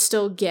women to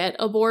still get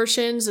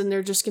abortions, and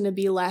they're just going to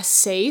be less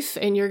safe,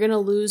 and you're going to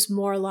lose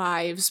more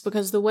lives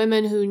because the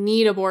women who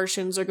need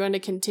abortions are going to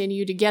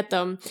continue to get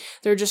them.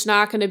 They're just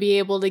not going to be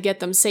able to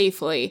get them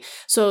safely.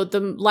 So the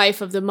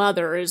life of the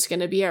mother is going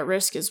to be at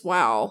risk as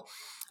well.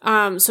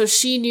 So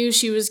she knew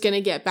she was going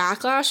to get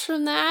backlash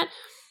from that.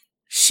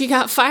 She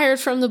got fired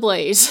from The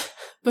Blaze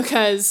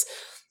because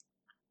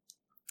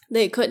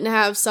they couldn't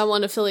have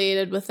someone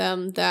affiliated with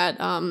them that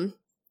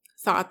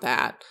thought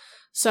that.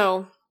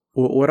 So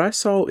what I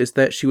saw is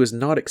that she was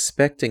not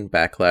expecting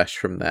backlash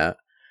from that,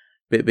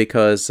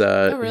 because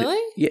oh, really?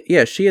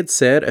 Yeah, she had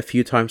said a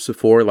few times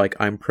before, like,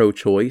 I'm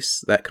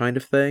pro-choice, that kind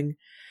of thing.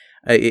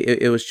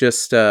 It was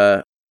just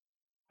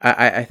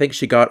I think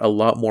she got a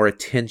lot more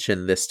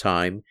attention this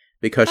time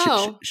because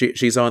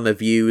she's on The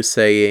View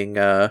saying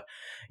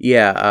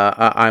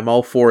I'm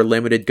all for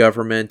limited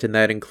government, and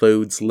that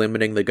includes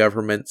limiting the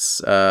government's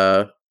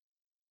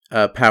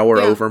power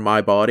over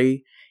my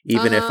body.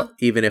 Even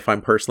if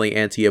I'm personally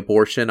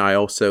anti-abortion, I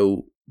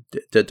also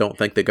don't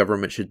think the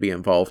government should be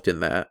involved in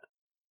that.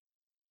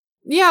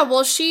 Yeah,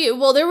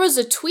 well, there was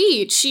a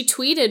tweet. She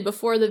tweeted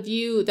before The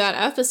View, that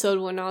episode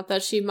went out,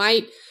 that she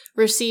might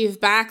receive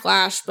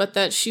backlash, but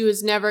that she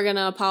was never going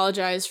to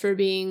apologize for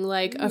being,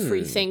 like, a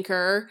free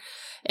thinker.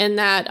 And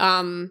that,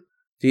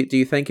 Do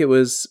you think it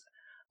was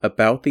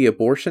about the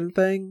abortion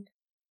thing?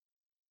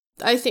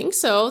 I think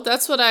so.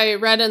 That's what I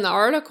read in the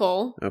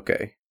article.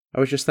 Okay. I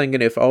was just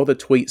thinking, if all the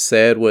tweet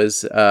said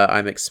was,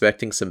 I'm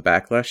expecting some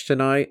backlash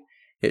tonight,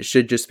 it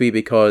should just be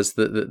because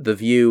the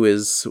View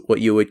is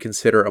what you would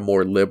consider a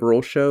more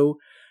liberal show,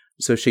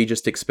 so she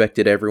just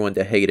expected everyone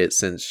to hate it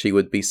since she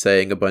would be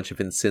saying a bunch of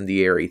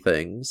incendiary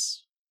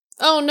things.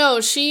 Oh, no,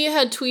 she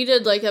had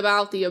tweeted, like,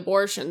 about the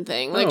abortion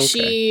thing. Like, okay.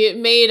 she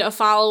made a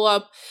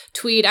follow-up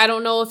tweet. I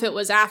don't know if it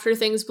was after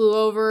things blew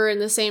over in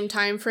the same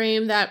time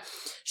frame that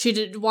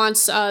she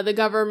wants the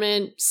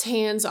government's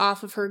hands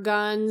off of her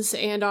guns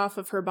and off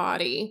of her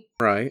body.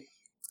 Right.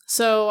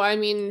 So, I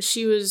mean,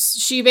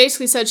 she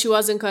basically said she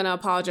wasn't going to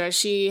apologize.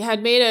 She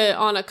had made it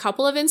on a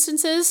couple of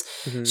instances.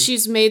 Mhm.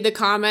 She's made the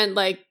comment,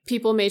 like,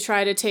 people may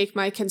try to take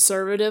my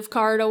conservative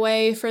card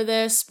away for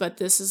this, but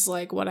this is,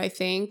 like, what I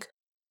think.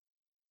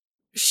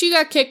 She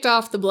got kicked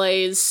off the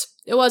Blaze.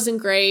 It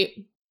wasn't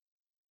great.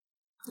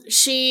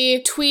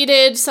 She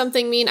tweeted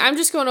something mean. I'm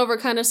just going over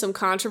kind of some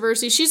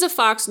controversy. She's a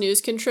Fox News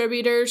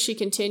contributor. She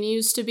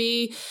continues to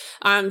be.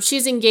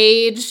 She's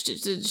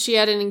engaged. She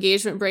had an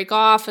engagement break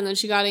off, and then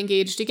she got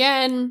engaged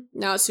again.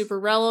 Now it's super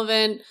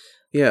relevant.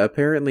 Yeah,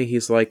 apparently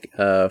he's like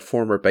a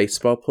former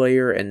baseball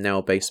player and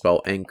now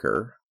baseball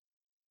anchor.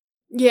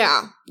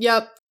 Yeah,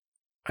 yep.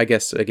 I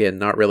guess, again,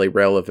 not really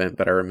relevant,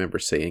 but I remember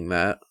seeing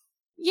that.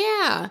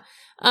 Yeah.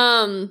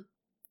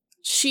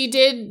 She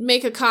did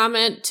make a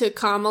comment to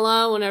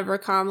Kamala whenever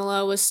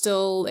Kamala was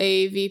still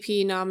a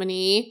VP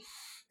nominee.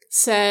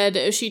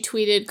 She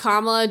tweeted,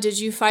 Kamala, did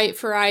you fight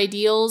for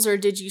ideals or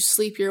did you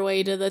sleep your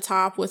way to the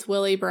top with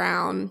Willie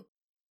Brown?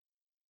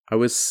 I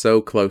was so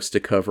close to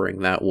covering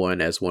that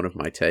one as one of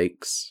my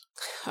takes.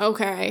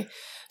 Okay.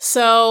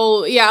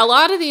 So, yeah, a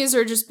lot of these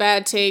are just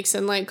bad takes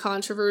and, like,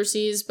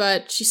 controversies,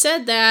 but she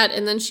said that,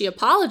 and then she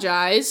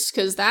apologized,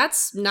 because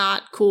that's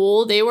not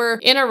cool. They were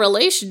in a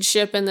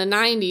relationship in the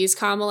 90s,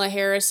 Kamala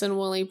Harris and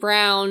Willie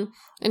Brown,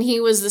 and he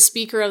was the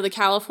Speaker of the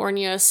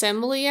California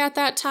Assembly at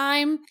that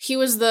time.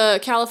 Kamala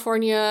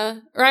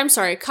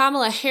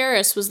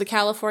Harris was the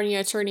California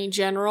Attorney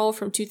General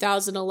from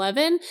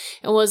 2011,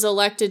 and was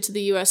elected to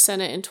the U.S.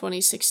 Senate in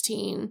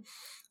 2016.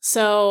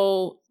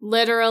 So,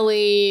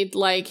 literally,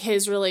 like,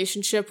 his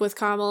relationship with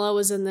Kamala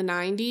was in the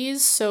 90s,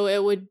 so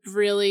it would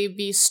really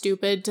be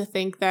stupid to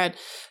think that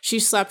she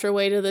slept her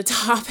way to the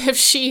top if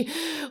she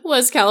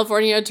was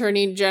California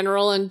Attorney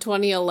General in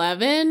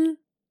 2011.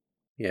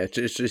 Yeah,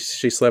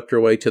 she slept her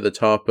way to the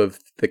top of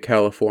the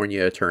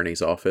California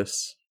Attorney's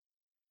office.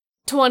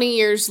 20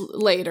 years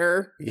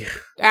later, Yeah.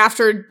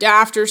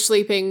 after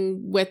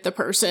sleeping with the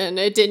person.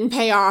 It didn't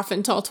pay off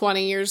until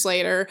 20 years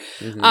later.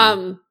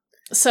 Mhm.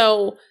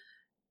 So...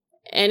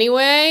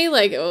 Anyway,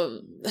 like,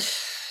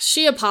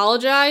 she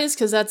apologized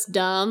because that's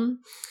dumb.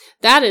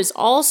 That is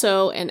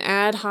also an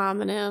ad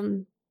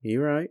hominem.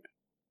 You right.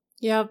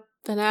 Yep.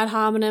 An ad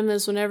hominem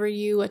is whenever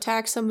you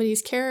attack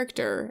somebody's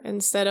character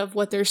instead of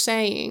what they're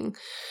saying.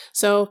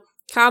 So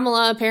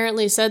Kamala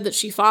apparently said that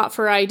she fought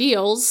for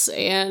ideals,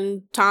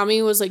 and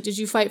Tommy was like, did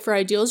you fight for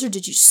ideals or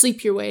did you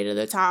sleep your way to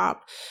the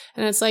top?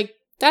 And it's like,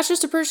 that's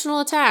just a personal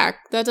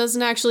attack. That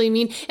doesn't actually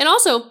mean... And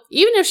also,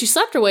 even if she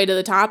slept her way to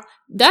the top,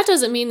 that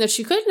doesn't mean that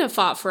she couldn't have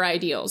fought for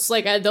ideals.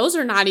 Like, those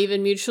are not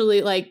even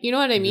mutually, like, you know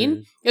what I mean?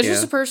 Mhm. It's Yeah.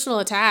 just a personal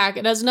attack.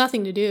 It has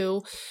nothing to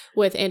do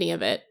with any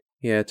of it.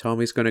 Yeah,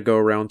 Tommy's going to go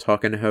around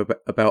talking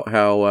about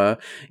how,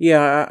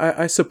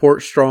 I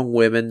support strong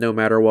women no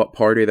matter what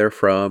party they're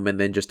from, and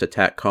then just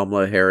attack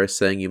Kamala Harris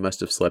saying you must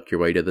have slept your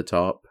way to the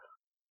top.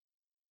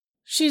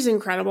 She's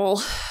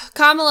incredible.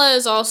 Kamala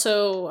is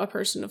also a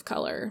person of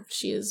color.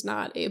 She is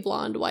not a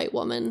blonde white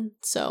woman,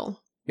 so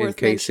In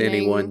case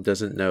anyone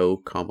doesn't know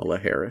Kamala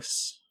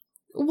Harris.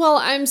 Well,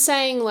 I'm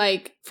saying,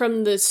 like,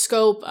 from the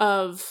scope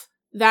of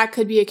that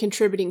could be a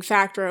contributing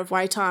factor of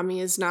why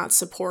Tommy is not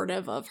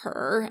supportive of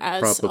her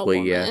as Probably, a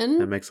woman. yeah.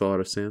 That makes a lot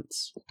of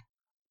sense.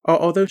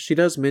 Although she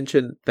does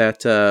mention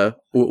that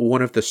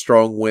one of the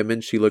strong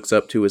women she looks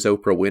up to is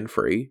Oprah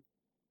Winfrey.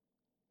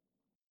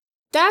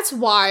 That's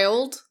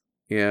wild.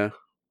 Yeah.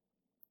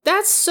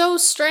 That's so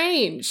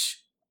strange.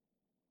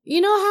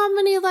 You know how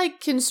many, like,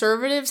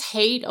 conservatives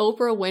hate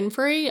Oprah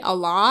Winfrey? A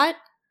lot?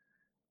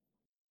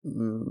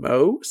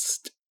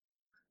 Most?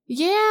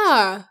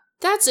 Yeah,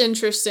 that's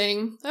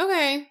interesting.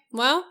 Okay,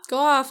 well, go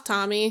off,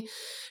 Tommy.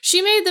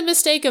 She made the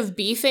mistake of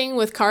beefing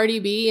with Cardi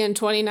B in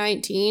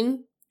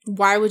 2019.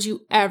 Why would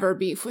you ever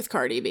beef with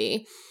Cardi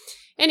B?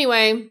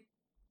 Anyway,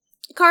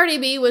 Cardi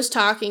B was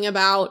talking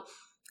about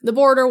the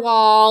border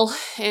wall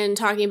and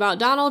talking about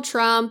Donald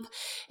Trump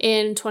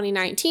in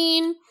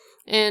 2019.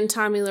 And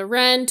Tommy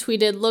Loren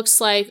tweeted,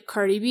 looks like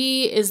Cardi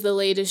B is the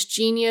latest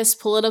genius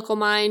political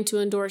mind to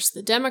endorse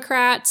the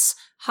Democrats.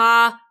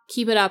 Ha,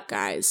 keep it up,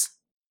 guys.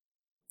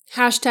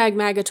 Hashtag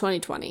MAGA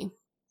 2020.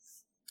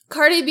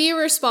 Cardi B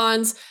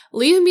responds,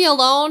 leave me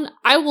alone,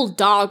 I will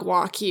dog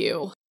walk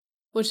you.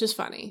 Which is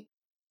funny.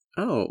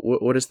 Oh,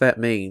 what does that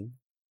mean?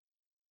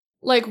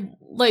 Like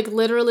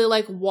literally,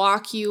 like,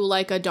 walk you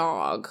like a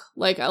dog.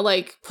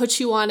 Like put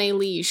you on a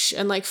leash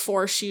and, like,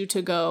 force you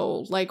to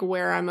go, like,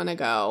 where I'm gonna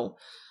go.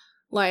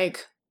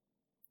 Like,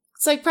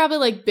 it's, like, probably,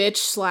 like, bitch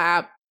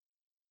slap.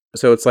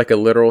 So it's like a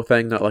literal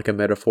thing, not like a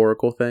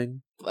metaphorical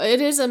thing? It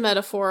is a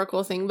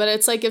metaphorical thing, but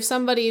it's like if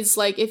somebody's,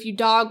 like, if you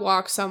dog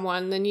walk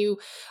someone, then you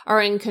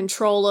are in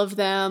control of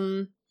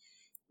them.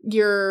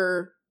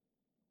 You're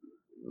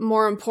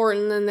more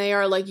important than they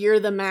are. Like, you're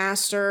the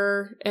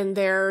master and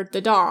they're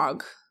the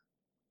dog.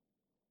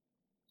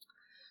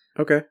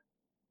 Okay.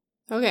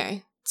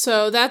 Okay.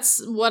 So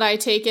that's what I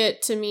take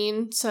it to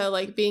mean. So,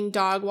 like, being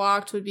dog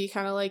walked would be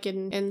kind of like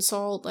an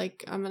insult.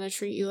 Like, I'm going to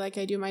treat you like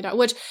I do my dog,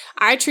 which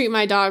I treat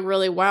my dog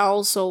really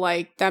well. So,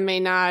 like, that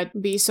may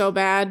not be so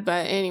bad.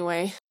 But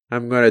anyway.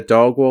 I'm going to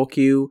dog walk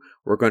you.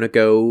 We're going to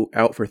go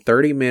out for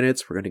 30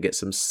 minutes. We're going to get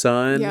some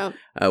sun. Yep.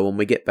 When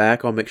we get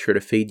back, I'll make sure to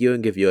feed you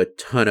and give you a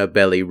ton of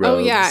belly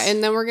rubs. Oh, yeah.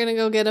 And then we're going to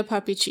go get a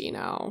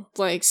puppuccino.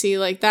 Like, see,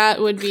 like, that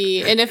would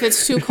be, and if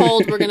it's too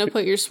cold, we're going to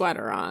put your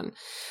sweater on.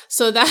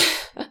 So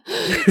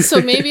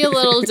so maybe a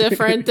little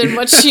different than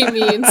what she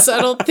means.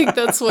 I don't think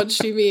that's what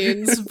she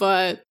means,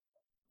 but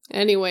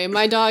anyway,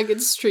 my dog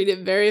gets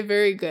treated very,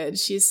 very good.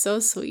 She's so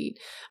sweet.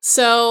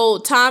 So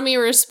Tommy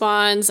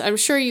responds, I'm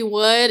sure you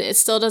would. It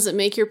still doesn't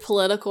make your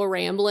political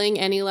rambling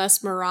any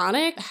less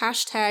moronic.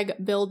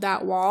 # build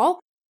that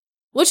wall,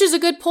 which is a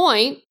good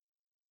point.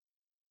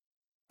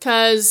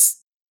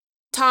 Because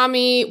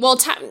Tommy,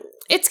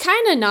 it's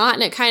kind of not,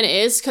 and it kind of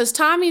is, because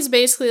Tommy's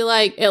basically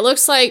like, it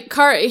looks like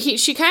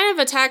she kind of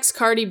attacks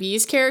Cardi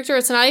B's character.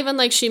 It's not even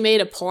like she made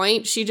a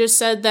point. She just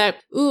said that,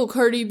 ooh,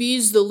 Cardi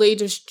B's the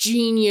latest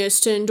genius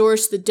to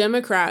endorse the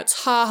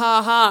Democrats. Ha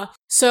ha ha.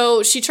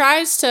 So she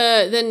tries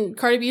to, then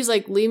Cardi B's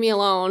like, leave me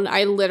alone.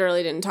 I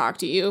literally didn't talk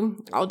to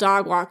you. I'll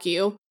dog walk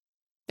you.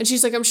 And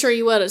she's like, I'm sure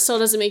you would. It still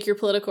doesn't make your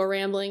political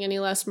rambling any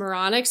less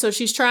moronic. So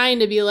she's trying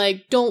to be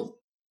like, don't,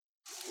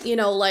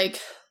 like...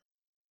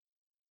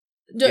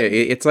 Yeah,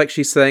 it's like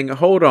she's saying,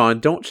 hold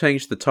on, don't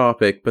change the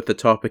topic, but the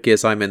topic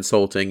is I'm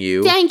insulting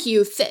you. Thank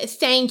you.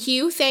 Thank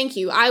you.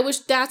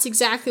 That's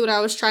exactly what I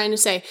was trying to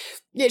say.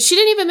 She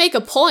didn't even make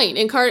a point,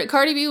 and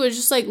Cardi B was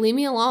just like, leave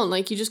me alone.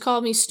 Like, you just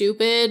called me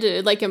stupid.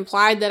 It, like,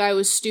 implied that I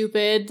was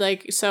stupid.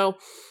 Like, so,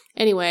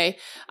 anyway.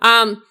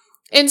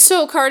 And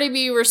so Cardi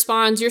B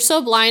responds, you're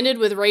so blinded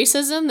with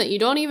racism that you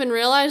don't even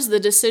realize the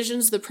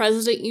decisions the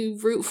president you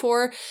root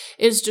for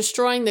is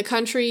destroying the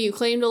country you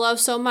claim to love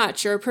so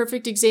much. You're a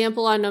perfect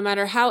example on no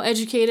matter how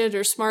educated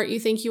or smart you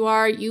think you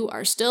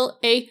are still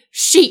a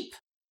sheep.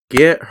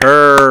 Get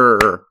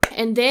her.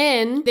 And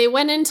then they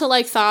went into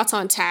like thoughts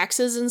on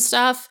taxes and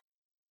stuff.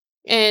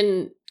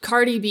 And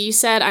Cardi B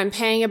said, I'm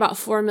paying about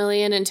 $4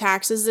 million in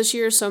taxes this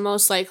year, so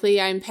most likely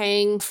I'm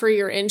paying for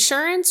your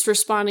insurance,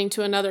 responding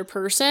to another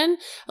person,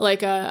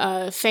 like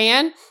a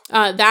fan.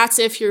 That's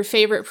if your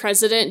favorite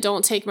president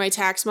don't take my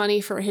tax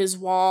money for his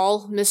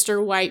wall,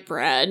 Mr.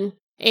 Whitebread.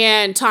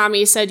 And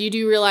Tommy said, you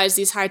do realize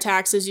these high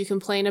taxes you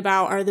complain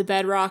about are the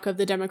bedrock of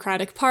the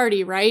Democratic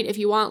Party, right? If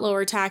you want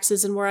lower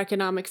taxes and more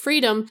economic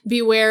freedom,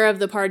 beware of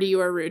the party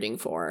you are rooting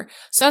for.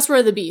 So that's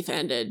where the beef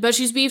ended. But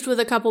she's beefed with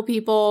a couple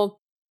people.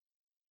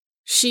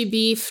 She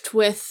beefed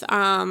with,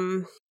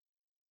 who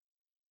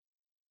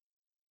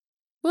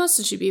else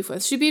did she beef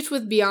with? She beefed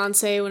with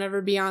Beyonce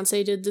whenever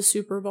Beyonce did the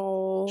Super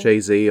Bowl.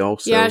 Jay-Z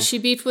also. Yeah, she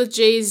beefed with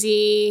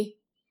Jay-Z,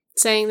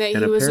 saying that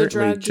he was a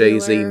drug dealer.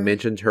 Jay-Z dealer.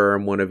 mentioned her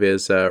in one of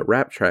his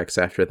rap tracks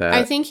after that.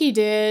 I think he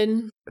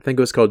did. I think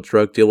it was called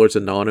Drug Dealers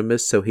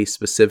Anonymous, so he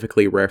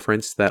specifically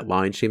referenced that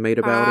line she made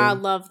about him. I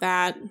love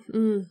that.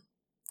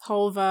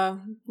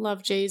 Hova.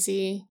 Love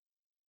Jay-Z.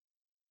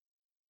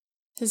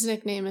 His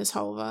nickname is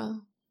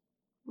Hova.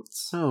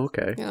 Oh,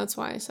 okay. Yeah, that's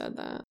why I said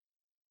that.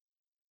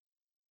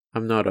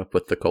 I'm not up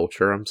with the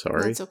culture. I'm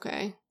sorry. That's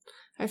okay.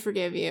 I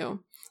forgive you.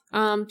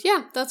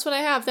 Yeah, that's what I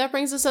have. That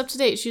brings us up to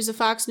date. She's a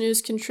Fox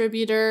News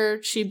contributor.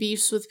 She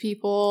beefs with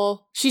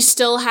people. She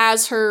still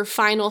has her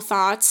final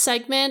thoughts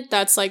segment.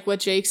 That's like what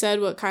Jake said,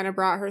 what kind of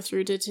brought her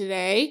through to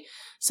today.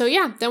 So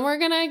yeah, then we're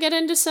going to get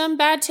into some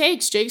bad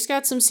takes. Jake's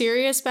got some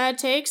serious bad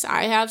takes.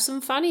 I have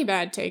some funny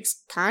bad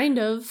takes, kind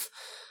of.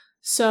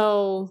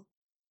 So...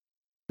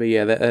 But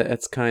yeah,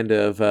 that's kind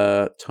of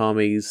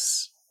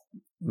Tommy's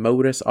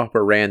modus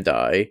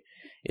operandi.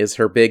 Is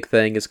her big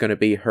thing is going to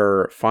be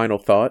her final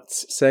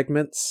thoughts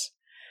segments.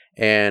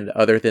 And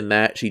other than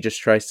that, she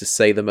just tries to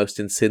say the most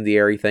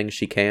incendiary things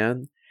she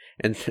can.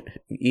 And,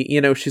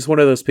 she's one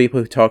of those people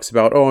who talks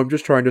about, oh, I'm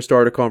just trying to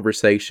start a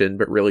conversation,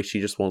 but really she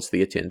just wants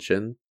the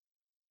attention.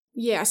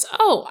 Yes.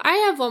 Oh, I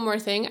have one more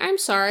thing. I'm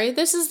sorry.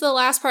 This is the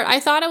last part. I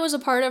thought it was a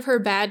part of her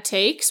bad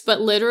takes,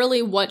 but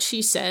literally what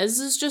she says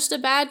is just a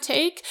bad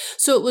take.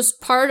 So it was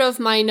part of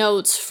my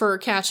notes for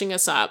catching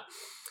us up.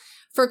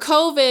 For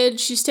COVID,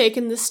 she's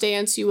taken the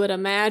stance you would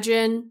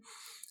imagine.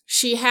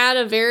 She had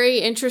a very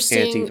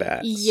interesting... Anti-vax.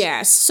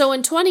 Yes. So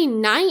in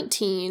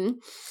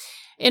 2019,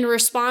 in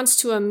response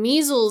to a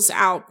measles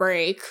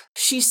outbreak,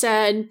 she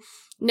said...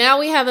 Now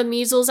we have a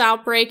measles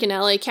outbreak in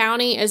LA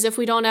County as if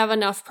we don't have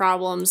enough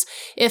problems.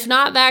 If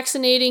not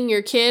vaccinating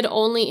your kid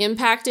only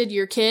impacted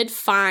your kid,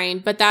 fine,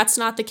 but that's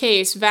not the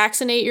case.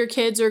 Vaccinate your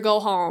kids or go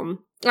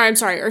home.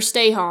 Or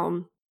stay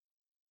home.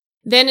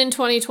 Then in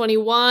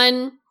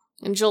 2021,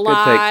 in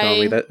July...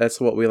 Good take, Tommy. That's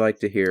what we like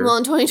to hear. Well,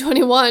 in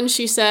 2021,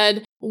 she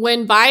said,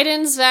 when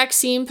Biden's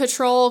vaccine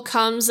patrol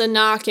comes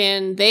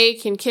a-knockin', they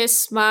can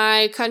kiss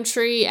my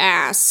country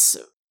ass.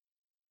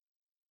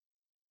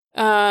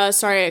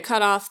 Sorry, I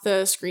cut off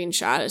the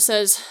screenshot. It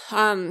says,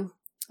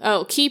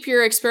 keep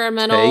your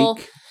experimental...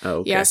 Take? Oh,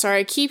 okay. Yeah,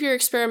 sorry. Keep your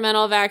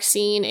experimental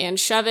vaccine and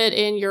shove it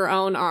in your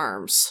own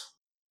arms.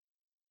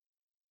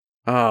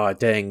 Ah,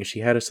 dang, she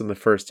had us in the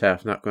first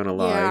half, not gonna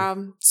lie. Yeah.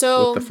 With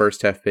So, the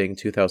first half being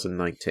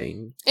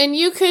 2019. and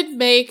you could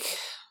make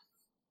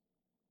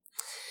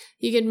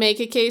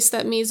a case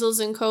that measles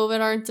and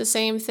COVID aren't the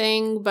same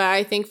thing, but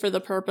I think for the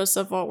purpose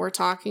of what we're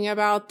talking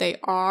about, they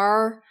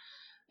are.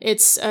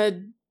 It's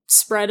a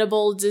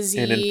spreadable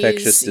disease. An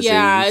infectious disease.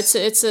 Yeah,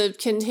 it's a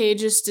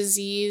contagious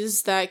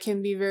disease that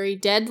can be very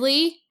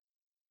deadly.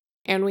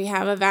 And we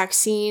have a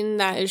vaccine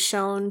that is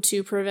shown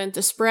to prevent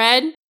the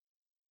spread.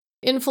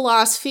 In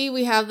philosophy,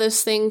 we have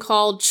this thing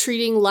called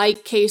treating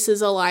like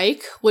cases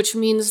alike, which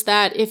means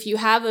that if you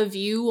have a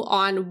view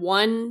on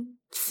one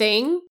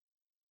thing,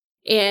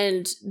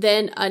 and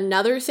then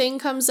another thing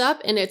comes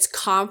up and it's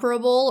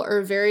comparable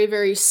or very,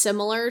 very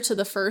similar to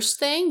the first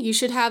thing, you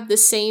should have the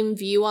same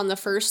view on the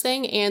first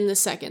thing and the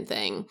second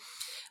thing.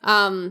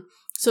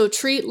 So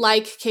treat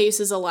like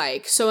cases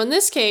alike. So in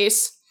this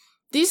case,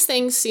 these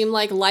things seem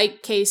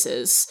like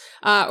cases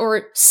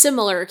or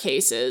similar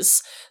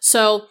cases.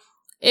 So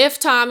if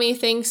Tommy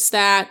thinks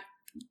that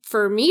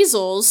for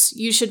measles,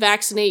 you should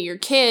vaccinate your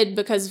kid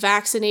because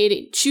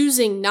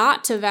choosing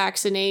not to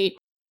vaccinate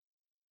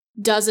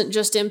doesn't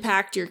just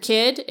impact your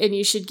kid and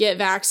you should get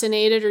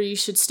vaccinated or you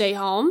should stay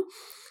home,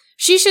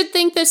 she should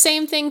think the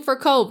same thing for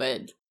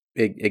COVID.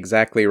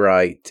 Exactly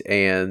right.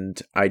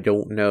 And I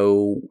don't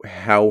know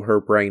how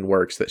her brain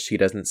works that she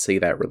doesn't see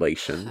that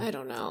relation. I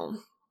don't know.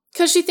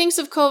 Because she thinks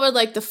of COVID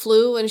like the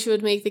flu, and she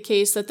would make the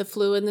case that the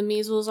flu and the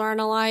measles aren't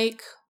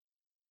alike.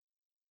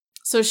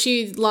 So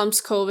she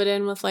lumps COVID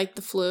in with like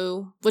the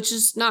flu, which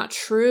is not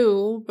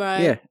true,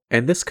 but... Yeah,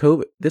 and this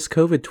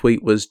COVID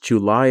tweet was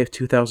July of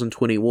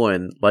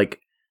 2021.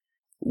 Like,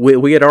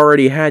 we had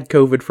already had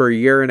COVID for a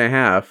year and a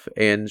half,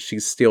 and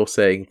she's still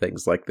saying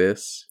things like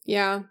this.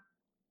 Yeah.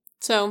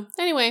 So,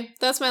 anyway,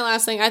 that's my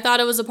last thing. I thought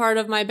it was a part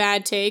of my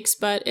bad takes,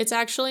 but it's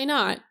actually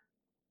not.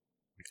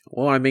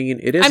 Well, I mean,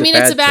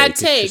 it's a bad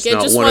take. It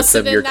just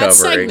wasn't in that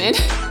segment.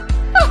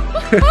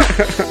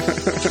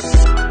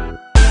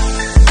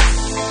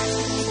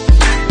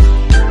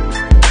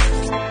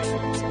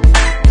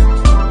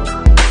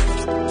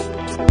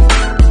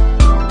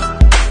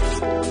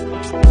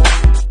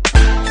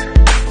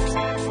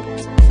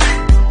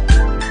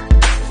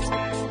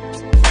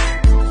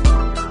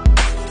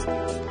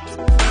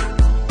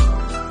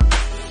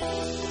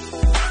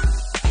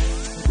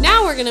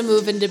 Now we're going to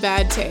move into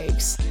bad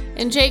takes.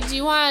 And Jake,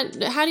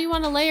 how do you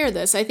want to layer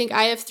this? I think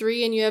I have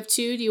 3 and you have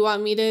 2. Do you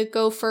want me to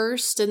go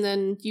first and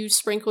then you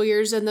sprinkle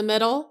yours in the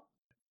middle?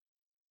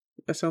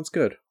 That sounds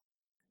good.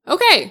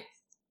 Okay.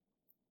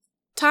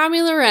 Tomi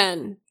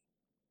Lahren,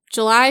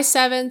 July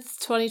 7th,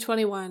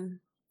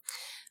 2021.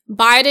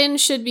 Biden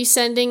should be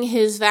sending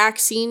his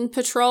vaccine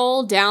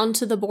patrol down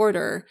to the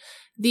border.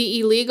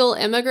 The illegal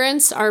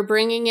immigrants are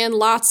bringing in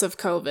lots of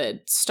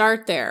COVID.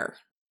 Start there.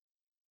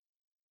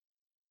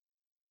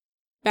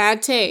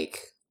 Bad take.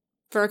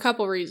 For a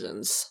couple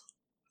reasons.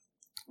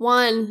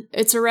 1,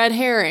 it's a red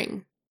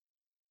herring.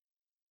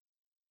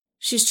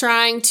 She's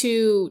trying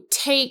to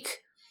take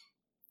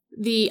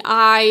the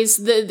eyes,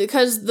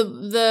 because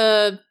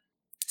the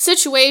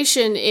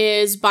situation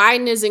is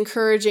Biden is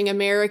encouraging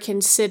American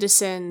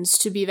citizens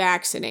to be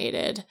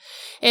vaccinated.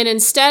 And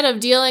instead of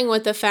dealing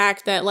with the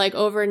fact that like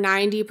over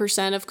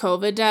 90% of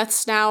COVID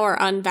deaths now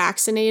are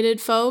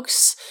unvaccinated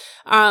folks,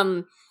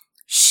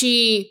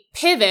 she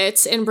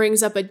pivots and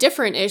brings up a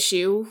different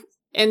issue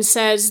and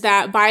says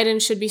that Biden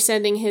should be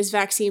sending his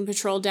vaccine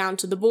patrol down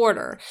to the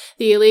border.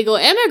 The illegal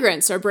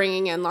immigrants are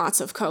bringing in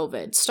lots of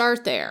COVID.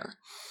 Start there.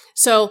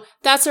 So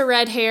that's a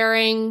red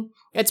herring.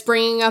 It's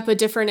bringing up a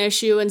different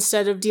issue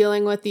instead of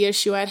dealing with the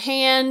issue at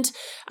hand.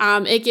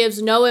 It gives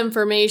no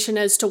information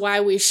as to why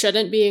we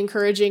shouldn't be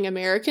encouraging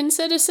American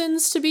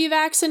citizens to be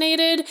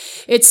vaccinated.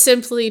 It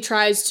simply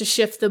tries to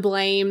shift the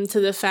blame to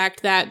the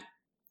fact that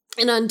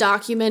an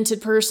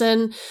undocumented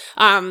person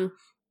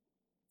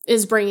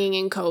is bringing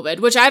in COVID,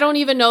 which I don't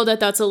even know that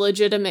that's a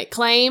legitimate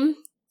claim.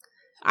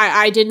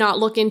 I did not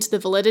look into the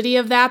validity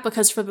of that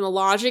because from the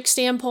logic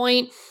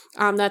standpoint,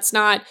 that's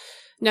not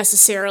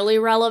necessarily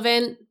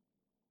relevant.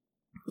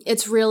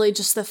 It's really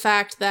just the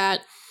fact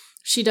that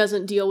she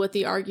doesn't deal with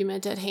the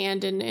argument at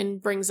hand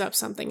and brings up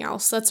something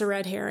else. That's a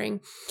red herring.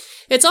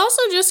 It's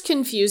also just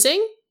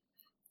confusing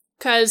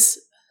because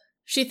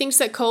she thinks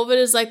that COVID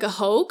is like a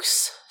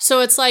hoax. So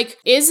it's like,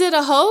 is it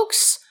a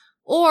hoax?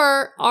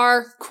 Or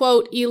are,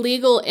 quote,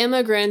 illegal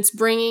immigrants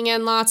bringing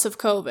in lots of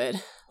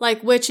COVID?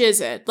 Like, which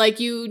is it? Like,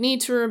 you need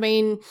to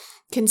remain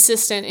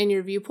consistent in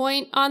your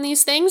viewpoint on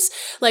these things.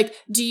 Like,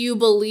 do you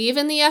believe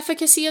in the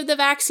efficacy of the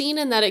vaccine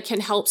and that it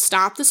can help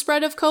stop the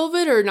spread of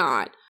COVID or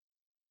not?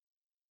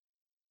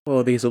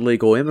 Well, these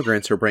illegal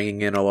immigrants are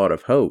bringing in a lot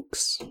of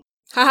hoax.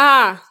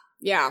 Haha.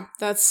 Yeah,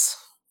 that's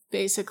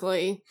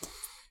basically...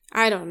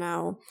 I don't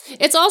know.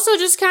 It's also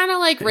just kind of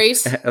like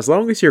race. As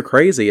long as you're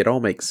crazy, it all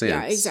makes sense.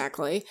 Yeah,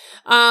 exactly.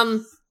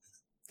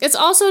 It's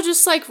also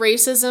just like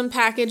racism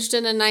packaged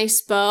in a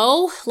nice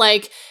bow.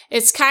 Like,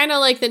 it's kind of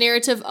like the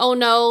narrative, oh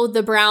no,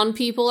 the brown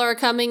people are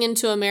coming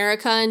into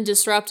America and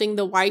disrupting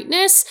the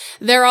whiteness.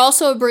 They're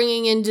also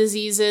bringing in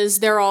diseases.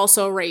 They're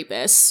also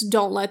rapists.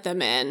 Don't let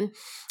them in.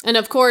 And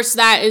of course,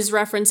 that is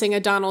referencing a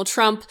Donald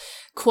Trump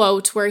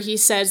quote where he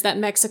says that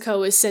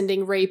Mexico is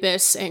sending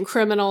rapists and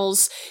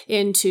criminals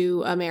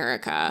into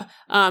America,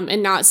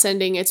 and not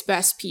sending its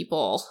best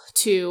people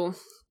to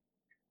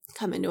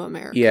come into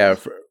America. Yeah,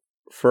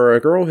 for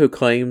a girl who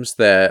claims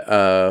that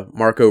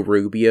Marco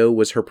Rubio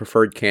was her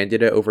preferred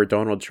candidate over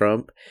Donald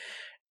Trump,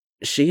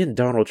 she and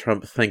Donald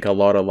Trump think a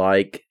lot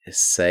alike,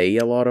 say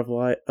a lot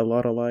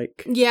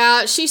alike.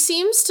 Yeah, she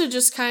seems to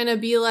just kind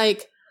of be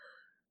like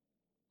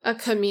a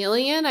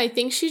chameleon. I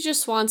think she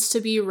just wants to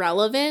be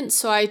relevant,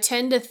 so I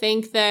tend to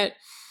think that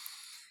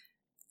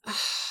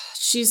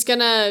she's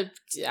gonna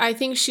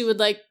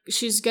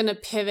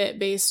pivot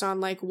based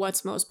on like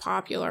what's most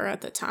popular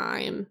at the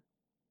time.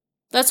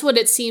 That's what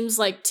it seems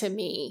like to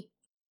me.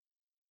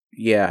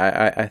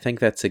 Yeah, I think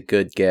that's a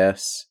good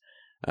guess.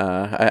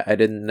 I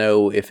didn't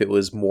know if it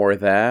was more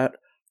that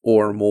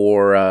or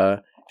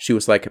more she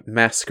was like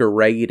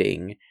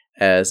masquerading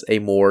as a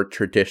more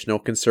traditional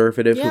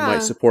conservative who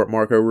might support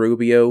Marco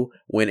Rubio,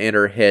 when in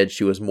her head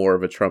she was more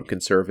of a Trump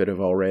conservative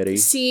already.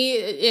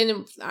 See,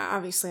 and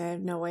obviously I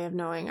have no way of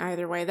knowing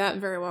either way. That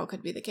very well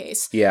could be the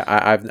case. Yeah,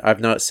 I've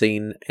not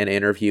seen an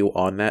interview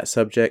on that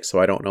subject, so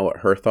I don't know what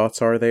her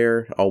thoughts are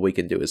there. All we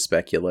can do is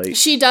speculate.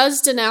 She does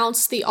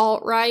denounce the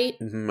alt-right.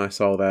 I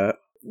saw that.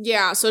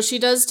 Yeah, so she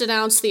does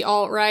denounce the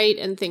alt-right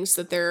and thinks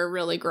that they're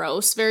really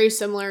gross. Very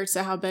similar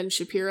to how Ben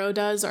Shapiro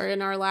does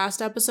in our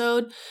last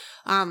episode.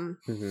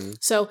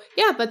 So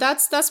yeah, but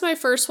that's my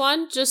first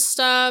one. Just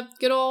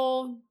good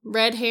old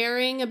red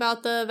herring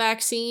about the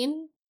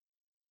vaccine.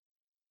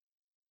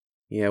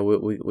 Yeah,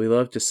 we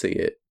love to see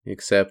it,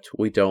 except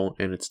we don't,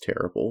 and it's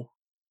terrible.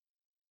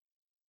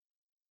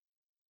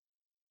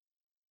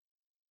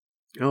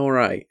 All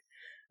right,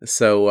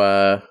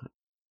 so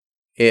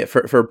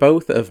for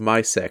both of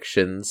my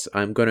sections,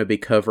 I'm going to be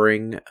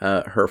covering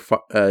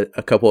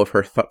a couple of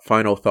her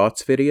final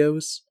thoughts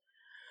videos.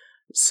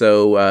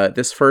 So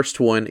this first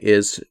one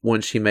is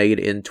one she made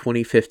in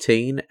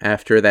 2015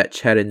 after that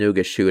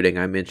Chattanooga shooting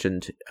I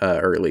mentioned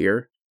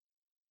earlier.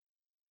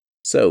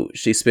 So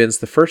she spends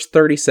the first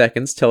 30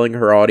 seconds telling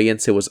her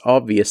audience it was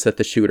obvious that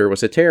the shooter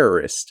was a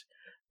terrorist,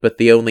 but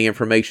the only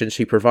information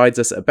she provides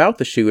us about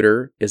the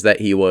shooter is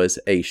that he was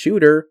a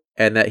shooter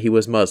and that he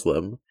was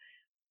Muslim.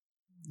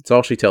 That's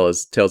all she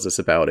tells us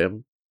about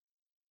him.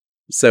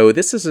 So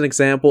this is an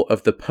example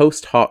of the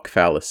post hoc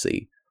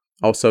fallacy,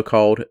 also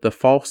called the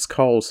false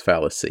cause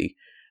fallacy,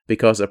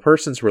 because a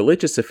person's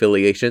religious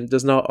affiliation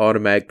does not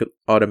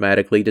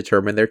automatically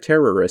determine their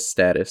terrorist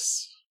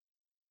status.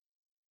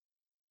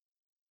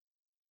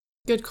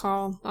 Good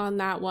call on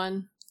that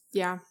one.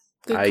 Yeah,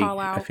 good call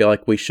out. I feel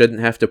like we shouldn't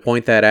have to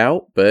point that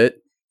out, but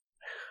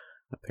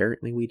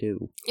apparently we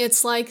do.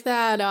 It's like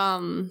that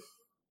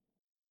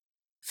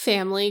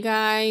Family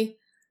Guy,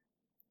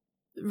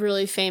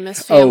 really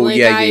famous Family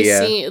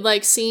Guy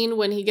scene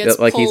when he gets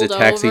like pulled he's a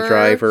taxi over.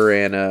 driver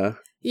and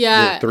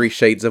yeah, 3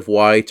 shades of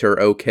white are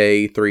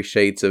okay, 3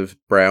 shades of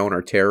brown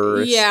are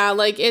terrorists. Yeah,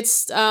 like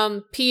it's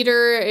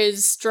Peter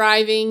is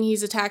driving,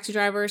 he's a taxi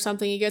driver or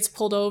something, he gets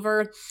pulled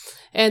over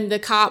and the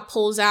cop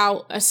pulls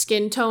out a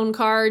skin tone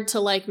card to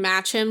like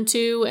match him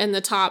to, and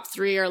the top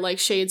 3 are like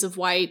shades of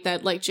white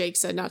that, like Jake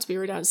said, not to be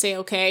redundant, say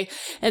okay,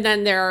 and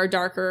then there are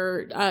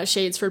darker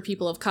shades for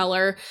people of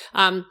color,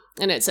 and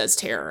it says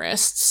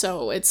terrorist.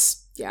 So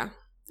it's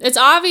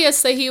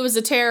obvious that he was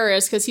a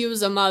terrorist because he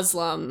was a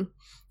Muslim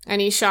and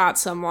he shot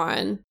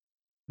someone.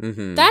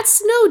 Mm-hmm.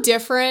 That's no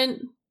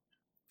different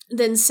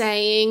than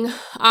saying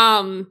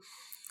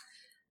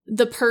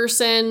the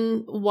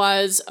person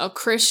was a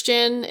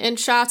Christian and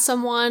shot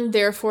someone,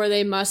 therefore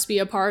they must be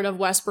a part of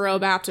Westboro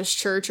Baptist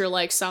Church, or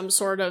like some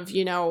sort of,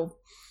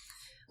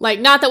 like,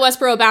 not that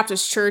Westboro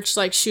Baptist Church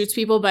like shoots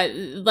people, but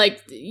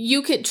like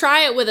you could try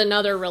it with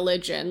another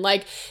religion.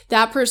 Like,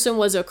 that person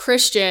was a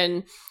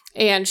Christian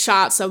and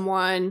shot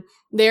someone,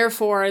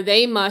 therefore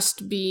they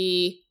must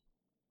be,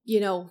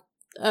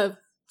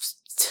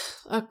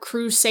 a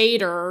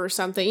crusader or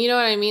something. You know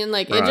what I mean?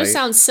 Like, It just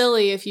sounds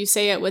silly if you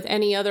say it with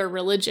any other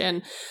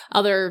religion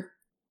other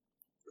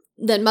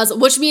than Muslim,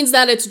 which means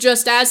that it's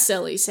just as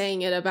silly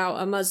saying it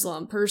about a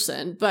Muslim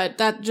person. But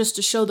that just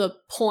to show the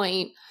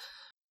point.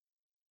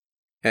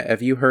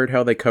 Have you heard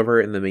how they cover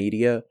it in the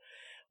media?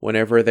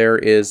 Whenever there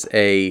is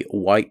a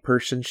white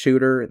person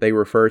shooter, they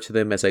refer to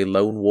them as a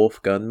lone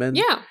wolf gunman.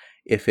 Yeah.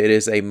 If it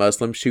is a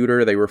Muslim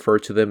shooter, they refer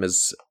to them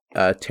as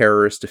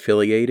terrorist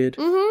affiliated.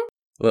 Mm-hmm.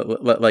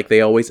 Like,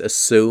 they always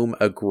assume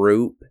a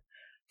group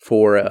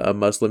for a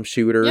Muslim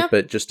shooter,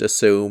 but just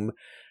assume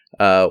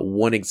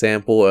one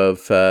example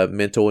of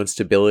mental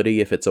instability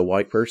if it's a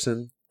white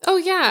person. Oh,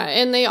 yeah.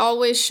 And they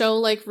always show,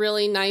 like,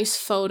 really nice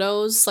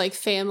photos, like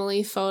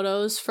family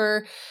photos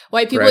for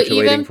white people.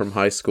 Graduating even from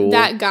high school.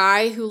 That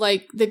guy who,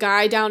 like, the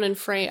guy down in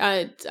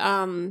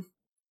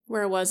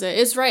Where was it?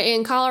 It's right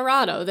in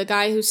Colorado. The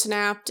guy who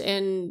snapped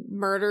and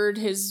murdered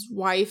his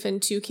wife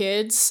and 2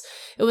 kids.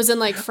 It was in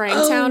like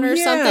Franktown or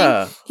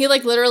something. He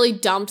like literally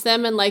dumped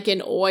them in like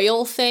an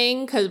oil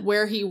thing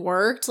where he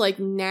worked, like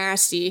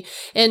nasty,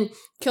 and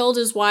killed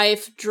his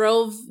wife,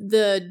 drove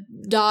the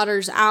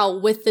daughters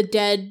out with the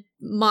dead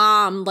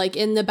mom like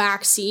in the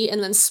back seat,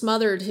 and then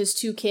smothered his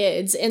 2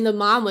 kids. And the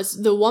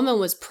woman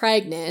was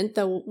pregnant,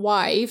 the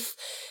wife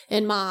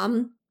and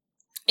mom.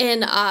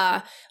 And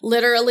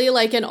literally,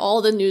 like in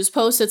all the news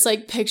posts, it's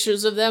like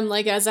pictures of them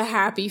like as a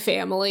happy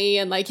family,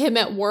 and like him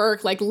at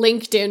work, like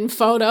LinkedIn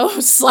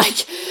photos,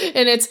 like,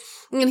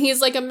 and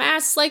he's like a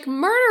mass like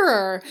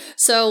murderer.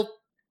 So,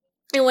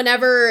 and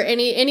whenever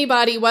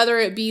anybody, whether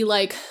it be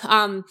like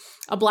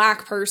a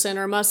black person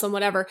or Muslim,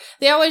 whatever,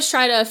 they always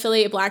try to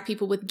affiliate black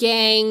people with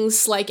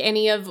gangs. Like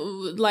any of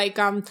like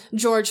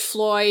George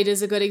Floyd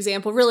is a good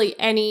example. Really,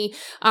 any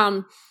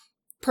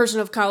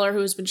person of color who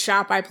has been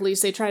shot by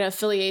police, they try to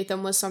affiliate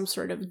them with some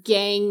sort of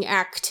gang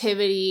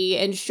activity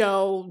and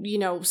show, you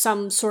know,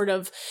 some sort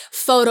of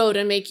photo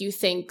to make you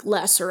think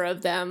lesser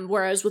of them.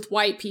 Whereas with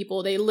white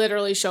people, they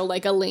literally show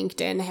like a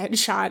LinkedIn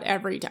headshot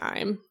every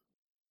time.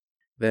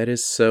 That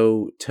is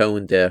so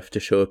tone deaf to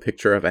show a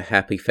picture of a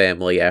happy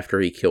family after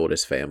he killed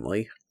his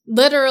family.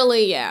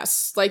 Literally,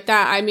 yes. Like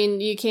that. I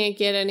mean, you can't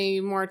get any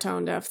more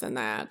tone deaf than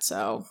that.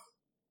 So,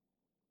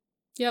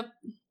 yep,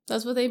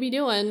 that's what they be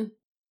doing.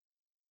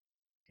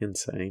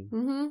 Insane.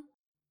 Mm-hmm.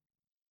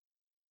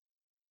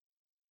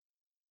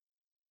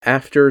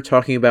 After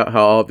talking about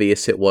how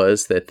obvious it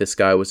was that this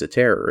guy was a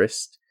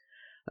terrorist,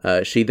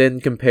 she then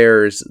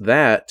compares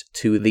that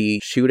to the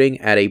shooting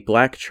at a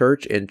black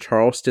church in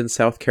Charleston,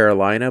 South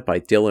Carolina by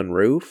Dylan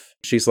Roof.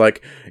 She's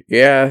like,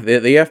 yeah, the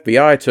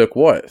FBI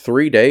took,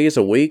 3 days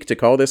a week to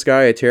call this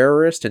guy a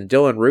terrorist, and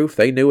Dylan Roof,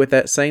 they knew it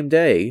that same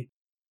day.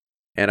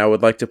 And I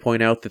would like to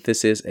point out that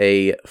this is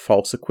a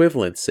false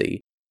equivalency,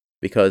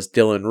 because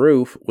Dylan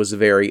Roof was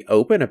very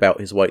open about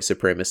his white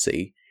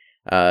supremacy.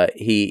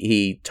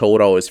 He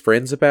told all his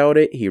friends about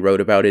it, he wrote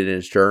about it in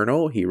his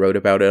journal, he wrote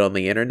about it on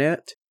the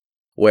internet.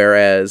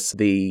 Whereas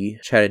the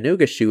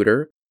Chattanooga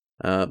shooter,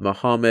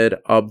 Muhammad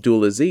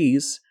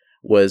Abdulaziz,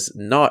 was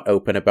not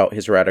open about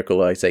his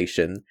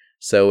radicalization,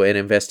 so an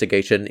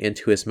investigation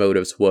into his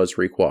motives was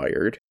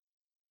required.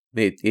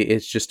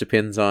 It just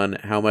depends on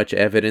how much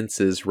evidence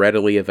is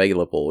readily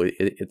available.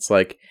 It's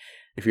like,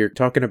 if you're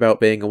talking about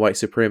being a white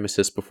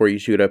supremacist before you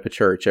shoot up a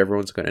church,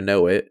 everyone's going to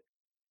know it.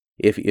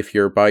 If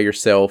you're by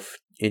yourself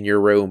in your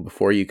room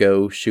before you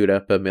go shoot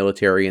up a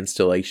military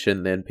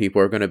installation, then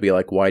people are going to be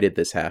like, why did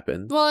this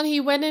happen? Well, and he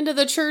went into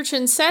the church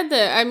and said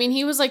that. I mean,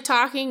 he was like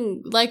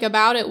talking like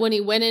about it when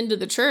he went into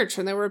the church,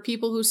 and there were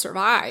people who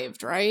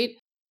survived, right?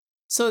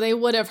 So they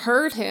would have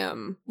heard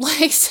him.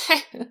 Like,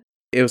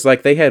 it was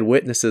like they had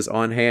witnesses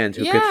on hand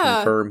who could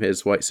confirm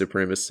his white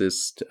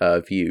supremacist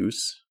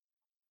views.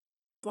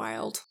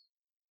 Wild.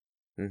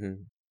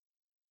 Mm-hmm.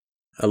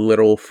 A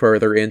little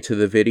further into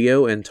the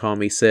video, and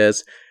Tommy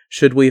says,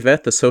 should we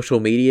vet the social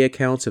media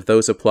accounts of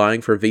those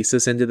applying for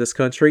visas into this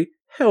country?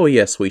 Hell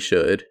yes, we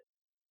should.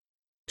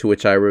 To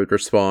which I would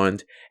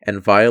respond,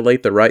 and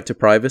violate the right to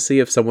privacy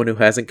of someone who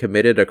hasn't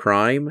committed a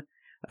crime?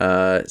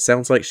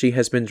 Sounds like she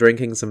has been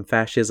drinking some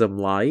fascism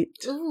light.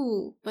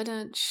 Ooh, but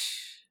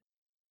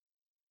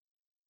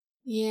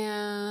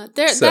yeah,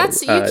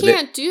 that's you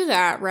can't do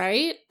that,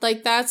 right?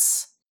 Like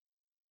that's.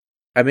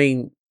 I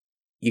mean,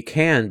 you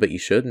can, but you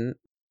shouldn't.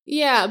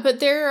 Yeah,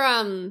 but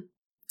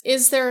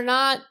is there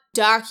not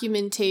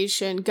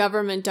documentation,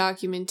 government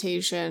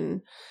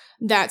documentation,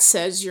 that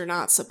says you're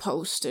not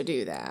supposed to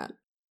do that?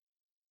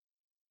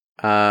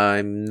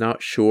 I'm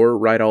not sure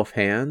right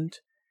offhand.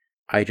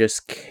 I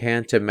just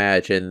can't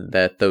imagine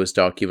that those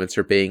documents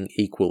are being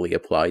equally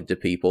applied to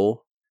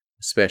people,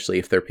 especially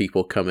if they're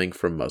people coming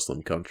from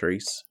Muslim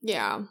countries.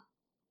 Yeah.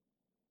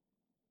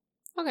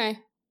 Okay.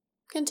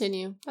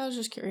 Continue. I was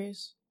just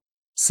curious.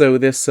 So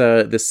this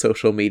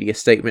social media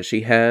statement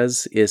she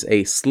has is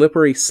a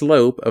slippery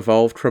slope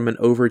evolved from an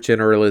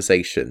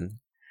overgeneralization.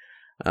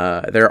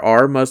 There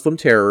are Muslim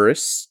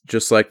terrorists,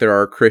 just like there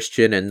are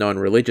Christian and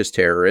non-religious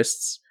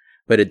terrorists,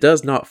 but it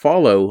does not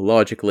follow,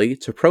 logically,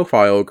 to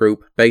profile a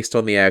group based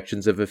on the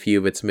actions of a few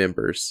of its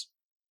members.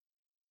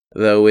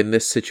 Though in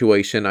this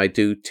situation I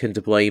do tend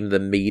to blame the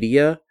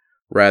media,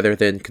 rather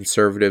than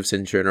conservatives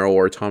in general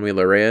or Tomi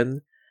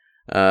Lahren,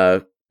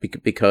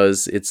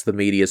 because it's the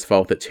media's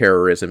fault that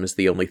terrorism is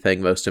the only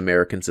thing most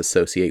Americans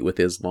associate with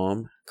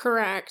Islam.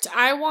 Correct.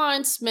 I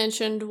once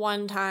mentioned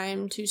one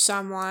time to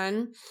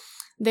someone,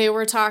 they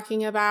were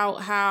talking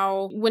about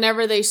how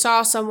whenever they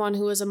saw someone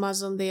who was a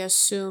Muslim, they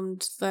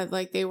assumed that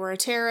like they were a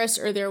terrorist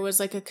or there was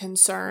like a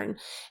concern.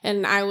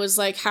 And I was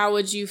like, how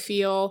would you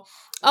feel?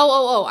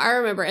 Oh, I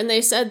remember. And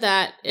they said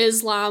that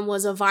Islam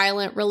was a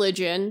violent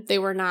religion. They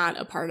were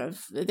not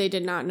they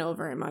did not know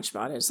very much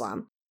about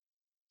Islam.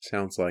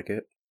 Sounds like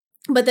it.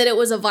 But that it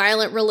was a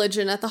violent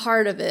religion at the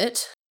heart of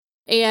it.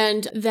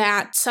 And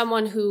that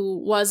someone who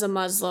was a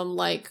Muslim,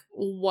 like,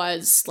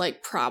 was,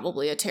 like,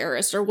 probably a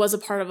terrorist or was a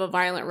part of a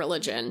violent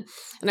religion.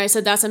 And I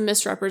said, that's a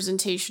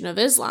misrepresentation of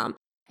Islam.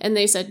 And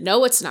they said,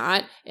 no, it's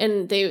not.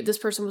 And this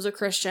person was a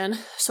Christian.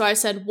 So I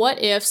said, what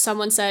if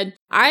someone said,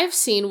 I've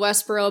seen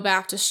Westboro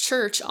Baptist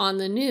Church on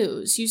the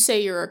news. You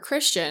say you're a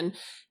Christian.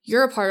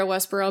 You're a part of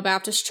Westboro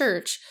Baptist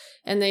Church.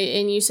 And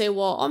you say,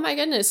 well, oh my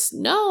goodness,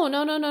 no,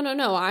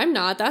 I'm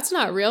not. That's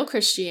not real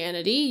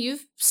Christianity.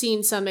 You've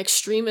seen some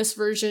extremist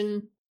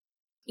version,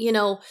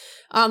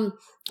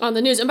 on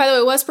the news. And by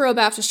the way, Westboro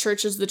Baptist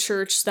Church is the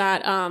church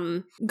that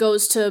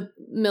goes to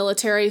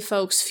military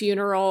folks'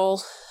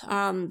 funeral,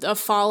 of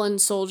fallen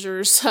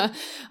soldiers'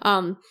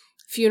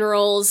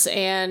 funerals,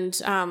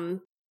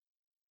 and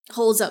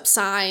holds up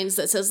signs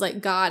that says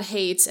like God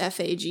hates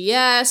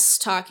FAGS,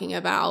 talking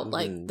about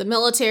like the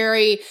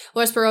military.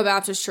 Westboro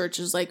Baptist Church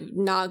is like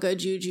not good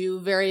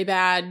juju, very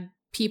bad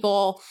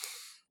people.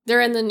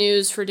 They're in the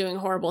news for doing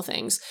horrible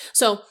things.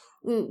 So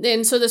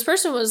this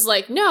person was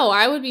like, no,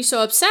 I would be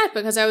so upset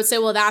because I would say,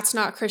 well, that's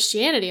not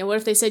Christianity. And what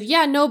if they said,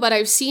 yeah, no, but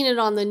I've seen it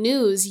on the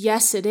news.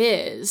 Yes, it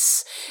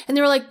is. And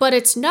they were like, but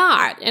it's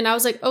not. And I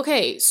was like,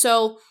 okay,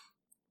 so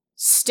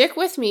stick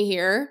with me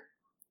here.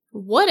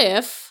 What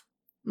if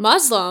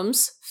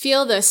Muslims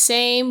feel the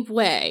same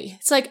way?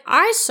 It's like,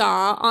 I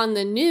saw on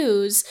the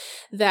news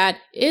that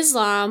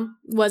Islam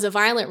was a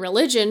violent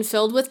religion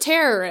filled with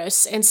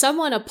terrorists, and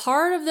someone a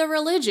part of the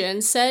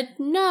religion said,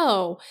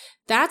 no,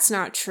 that's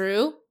not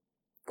true.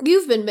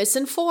 You've been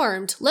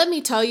misinformed. Let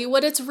me tell you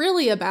what it's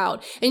really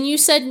about. And you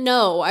said,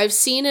 no, I've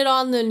seen it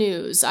on the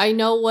news. I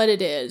know what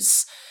it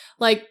is.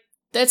 Like,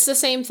 that's the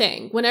same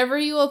thing. Whenever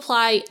you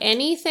apply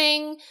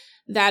anything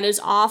that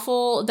is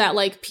awful, that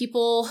like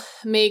people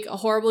make a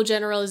horrible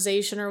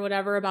generalization or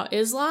whatever about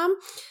Islam,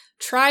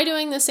 try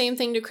doing the same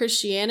thing to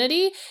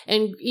Christianity.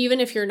 And even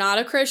if you're not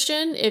a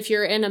Christian, if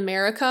you're in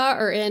America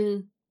or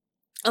in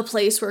a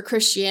place where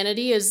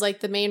Christianity is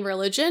like the main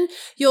religion,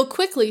 you'll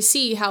quickly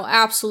see how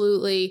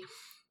absolutely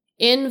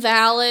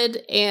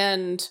invalid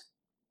and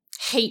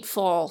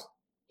hateful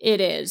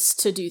it is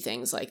to do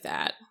things like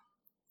that.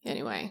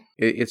 Anyway,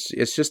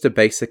 it's just a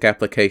basic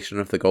application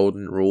of the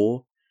golden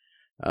rule.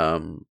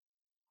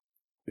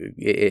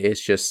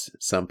 It's just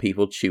some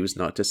people choose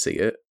not to see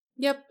it.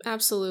 Yep,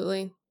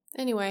 absolutely.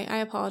 Anyway, I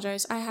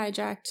apologize. I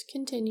hijacked.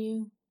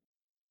 Continue.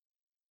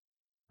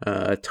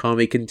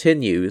 Tommy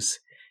continues.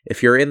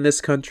 If you're in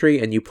this country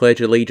and you pledge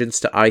allegiance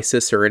to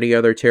ISIS or any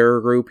other terror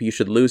group, you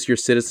should lose your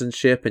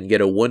citizenship and get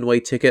a one-way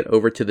ticket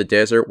over to the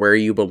desert where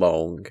you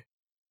belong.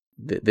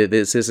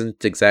 This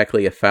isn't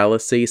exactly a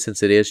fallacy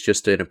since it is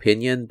just an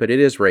opinion, but it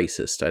is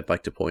racist, I'd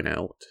like to point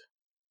out.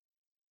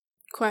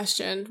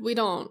 Question.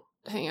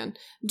 Hang on.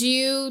 Do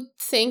you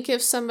think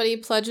if somebody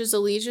pledges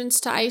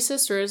allegiance to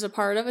ISIS or is a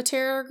part of a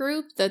terror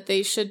group that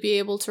they should be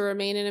able to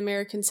remain an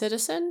American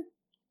citizen?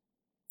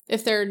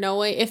 If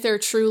they're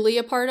truly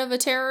a part of a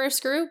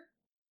terrorist group?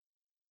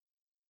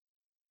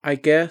 I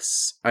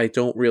guess I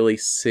don't really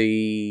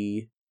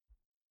see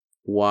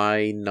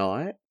why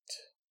not.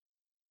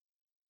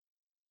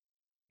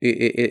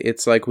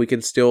 It's like we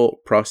can still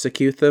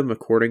prosecute them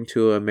according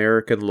to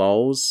American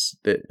laws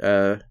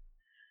that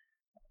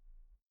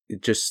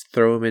just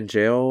throw them in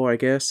jail, I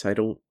guess. I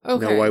don't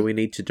know why we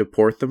need to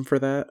deport them for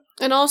that.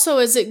 And also,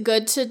 is it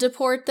good to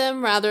deport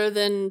them rather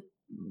than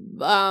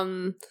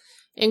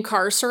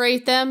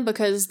incarcerate them?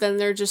 Because then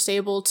they're just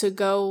able to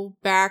go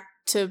back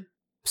to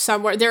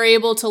somewhere. They're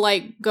able to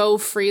like go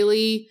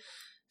freely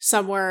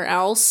somewhere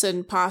else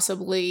and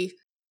possibly...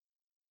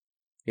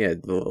 Yeah,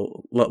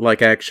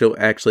 like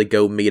actually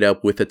go meet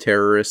up with a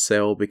terrorist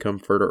cell, become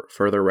further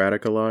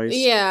radicalized.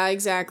 Yeah,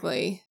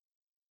 exactly.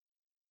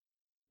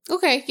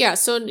 Okay, yeah,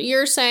 so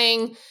you're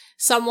saying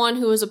someone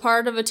who is a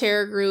part of a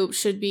terror group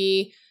should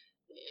be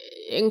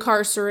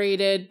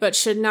incarcerated, but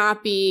should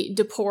not be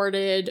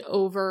deported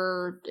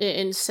over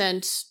and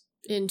sent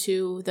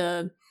into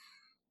the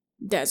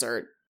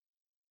desert.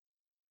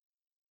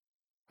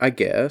 I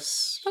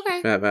guess.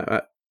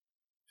 Okay.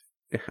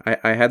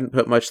 I hadn't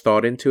put much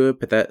thought into it,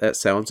 but that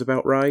sounds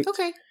about right.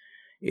 Okay.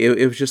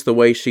 It was just the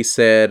way she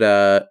said,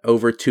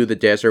 over to the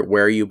desert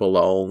where you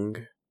belong.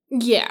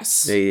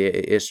 Yes.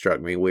 It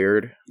struck me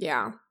weird.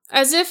 Yeah.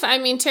 As if,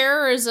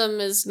 terrorism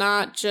is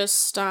not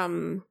just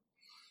in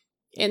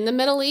the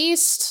Middle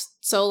East.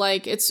 So,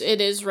 like, it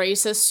is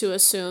racist to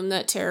assume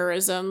that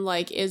terrorism,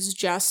 like, is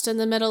just in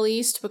the Middle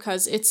East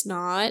because it's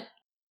not.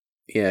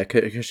 Yeah,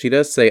 because she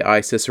does say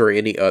ISIS or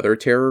any other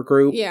terror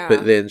group, yeah.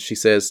 But then she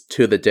says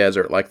to the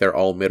desert like they're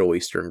all Middle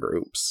Eastern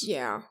groups.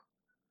 Yeah.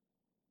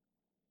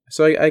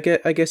 So I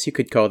guess you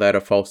could call that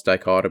a false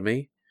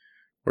dichotomy,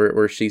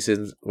 where she's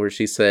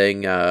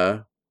saying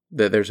that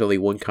there's only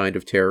one kind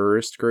of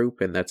terrorist group,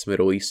 and that's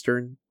Middle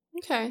Eastern.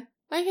 Okay,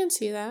 I can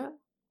see that.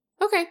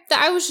 Okay,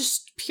 I was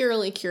just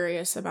purely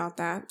curious about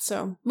that,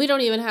 so we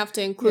don't even have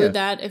to include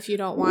that if you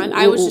don't want.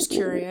 I was just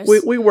curious.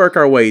 We work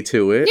our way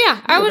to it.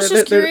 Yeah, I was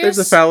just curious. There's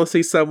a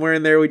fallacy somewhere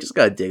in there. We just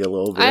gotta dig a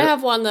little bit. I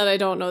have one that I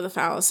don't know the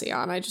fallacy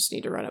on. I just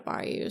need to run it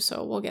by you,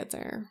 so we'll get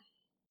there.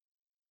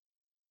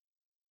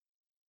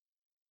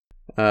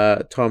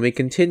 Tommy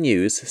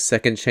continues,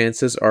 second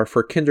chances are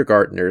for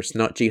kindergartners,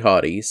 not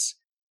jihadis.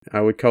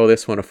 I would call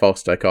this one a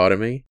false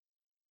dichotomy.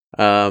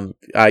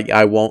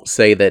 I won't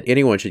say that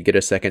anyone should get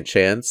a second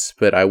chance,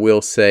 but I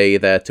will say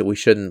that we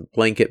shouldn't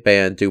blanket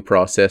ban due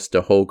process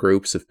to whole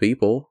groups of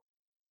people.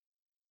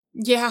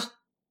 Yeah.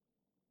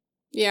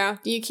 Yeah,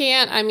 you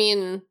can't, I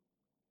mean,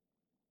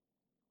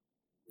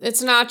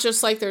 it's not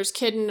just like there's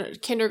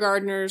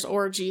kindergartners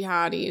or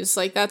jihadis.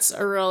 Like, that's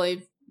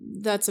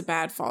a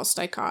bad false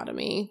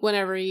dichotomy.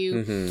 Whenever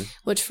you,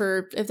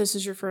 if this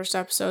is your first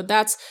episode,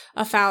 that's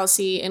a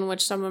fallacy in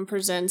which someone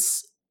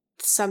presents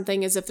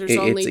something as if there's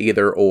only... It's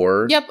either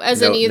or. Yep,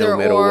 as an either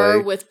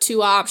or with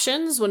two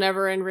options,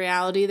 whenever in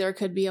reality there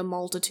could be a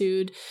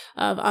multitude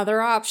of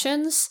other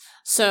options.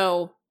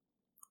 So,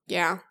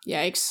 yeah,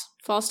 yikes.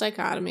 False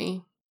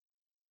dichotomy.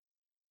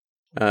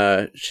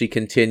 She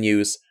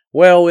continues,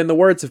 well, in the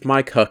words of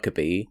Mike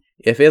Huckabee,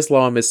 if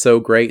Islam is so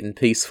great and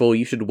peaceful,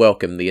 you should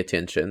welcome the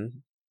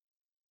attention.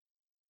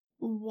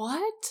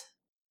 What?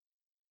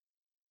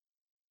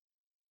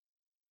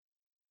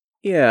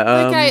 Yeah,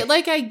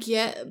 I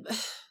get...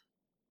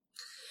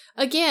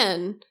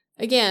 Again,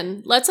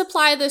 let's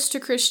apply this to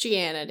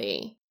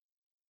Christianity.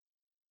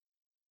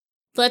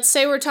 Let's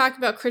say we're talking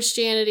about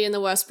Christianity in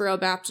the Westboro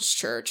Baptist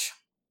Church.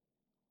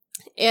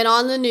 And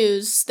on the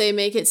news, they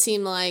make it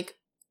seem like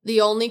the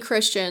only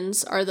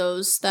Christians are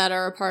those that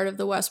are a part of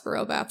the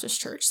Westboro Baptist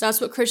Church. That's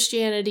what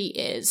Christianity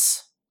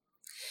is.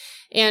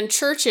 And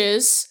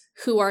churches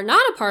who are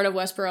not a part of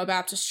Westboro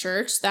Baptist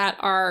Church, that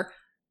are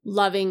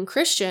loving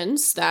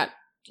Christians, that,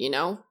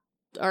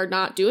 are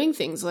not doing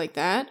things like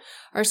that,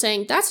 are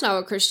saying, that's not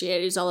what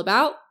Christianity is all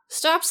about.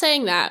 Stop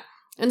saying that.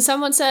 And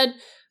someone said,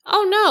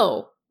 oh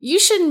no, you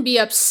shouldn't be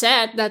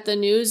upset that the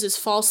news is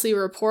falsely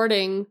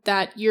reporting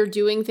that you're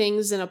doing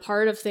things and a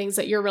part of things,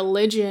 that your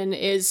religion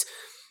is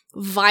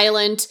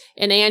violent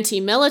and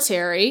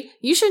anti-military.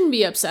 You shouldn't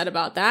be upset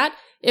about that.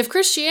 If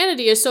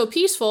Christianity is so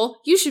peaceful,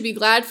 you should be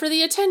glad for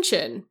the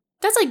attention.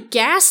 That's like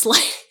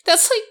gaslighting.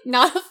 That's like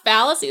not a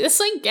fallacy. That's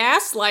like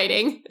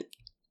gaslighting.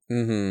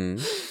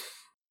 Mm-hmm.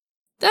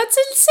 That's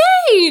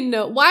insane.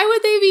 Why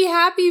would they be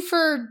happy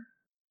for...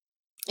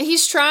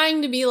 He's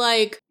trying to be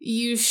like,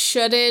 you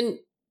shouldn't...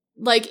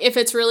 Like, if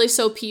it's really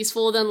so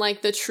peaceful, then,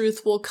 like, the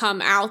truth will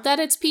come out that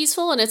it's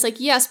peaceful. And it's like,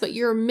 yes, but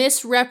you're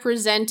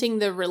misrepresenting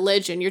the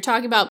religion. You're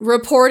talking about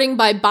reporting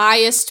by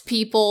biased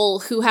people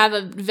who have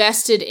a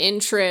vested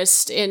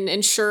interest in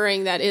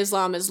ensuring that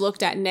Islam is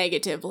looked at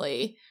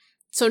negatively.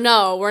 So,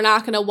 no, we're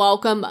not going to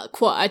welcome,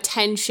 quote,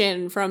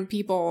 attention from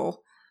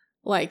people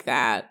like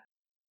that.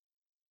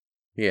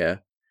 Yeah.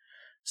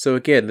 So,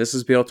 again, this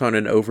is built on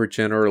an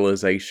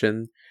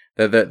overgeneralization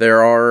that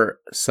there are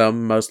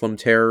some Muslim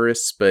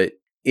terrorists, but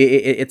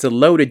it's a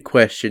loaded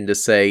question to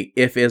say,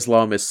 if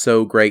Islam is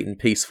so great and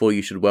peaceful,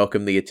 you should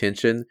welcome the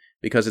attention,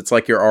 because it's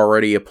like you're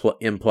already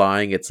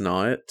implying it's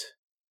not.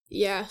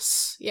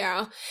 Yes,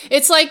 yeah.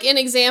 It's like an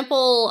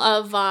example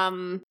of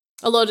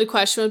a loaded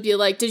question would be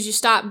like, did you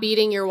stop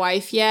beating your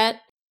wife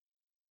yet?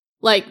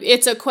 Like,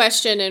 it's a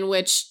question in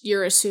which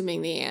you're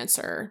assuming the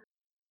answer.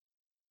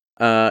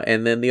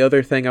 And then the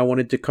other thing I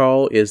wanted to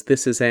call is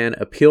this is an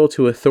appeal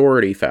to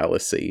authority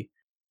fallacy.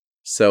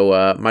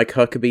 So, Mike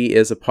Huckabee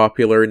is a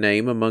popular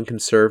name among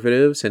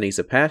conservatives, and he's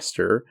a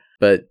pastor,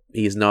 but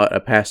he's not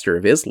a pastor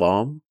of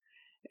Islam.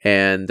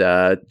 And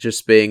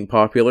just being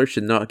popular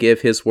should not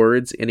give his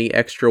words any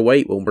extra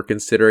weight when we're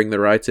considering the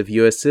rights of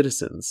U.S.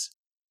 citizens.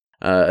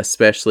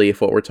 Especially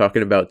if what we're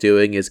talking about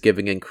doing is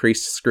giving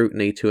increased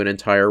scrutiny to an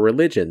entire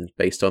religion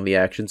based on the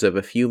actions of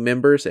a few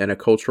members and a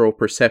cultural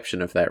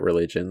perception of that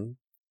religion.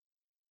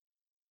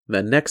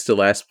 The next to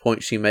last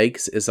point she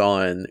makes is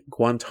on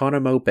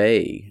Guantanamo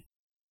Bay.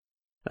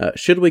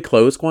 Should we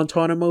close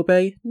Guantanamo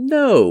Bay?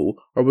 No.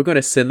 Are we going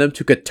to send them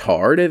to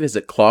Qatar to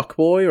visit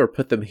Clockboy, or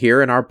put them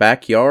here in our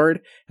backyard?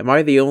 Am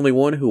I the only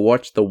one who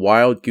watched the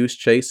wild goose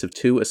chase of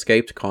 2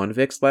 escaped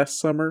convicts last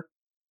summer?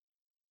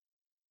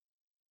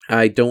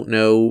 I don't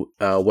know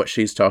what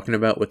she's talking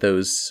about with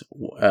those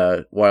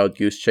wild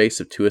goose chase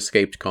of 2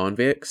 escaped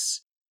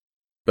convicts.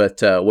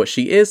 But what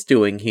she is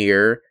doing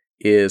here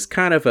is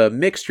kind of a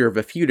mixture of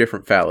a few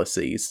different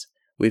fallacies.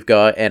 We've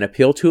got an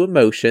appeal to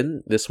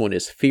emotion. This one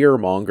is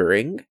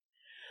fear-mongering,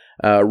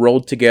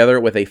 rolled together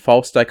with a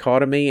false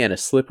dichotomy and a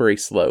slippery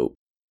slope.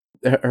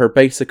 Her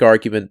basic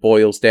argument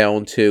boils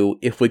down to,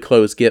 if we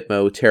close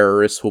Gitmo,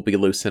 terrorists will be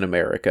loose in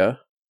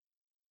America.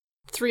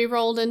 3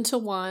 rolled into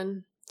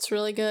 1. It's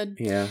really good.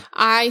 Yeah.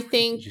 I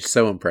think... She's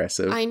so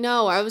impressive. I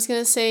know. I was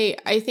going to say,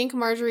 I think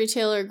Marjorie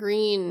Taylor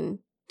Greene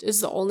is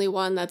the only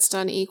one that's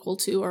done equal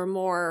to or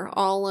more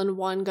all in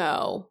one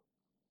go.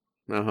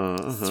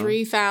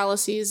 3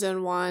 fallacies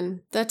in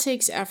 1. That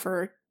takes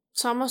effort.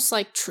 It's almost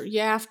like you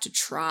have to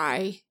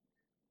try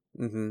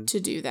to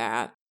do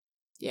that.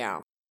 Yeah.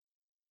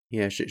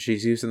 Yeah,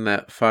 she's using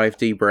that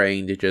 5D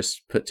brain to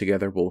just put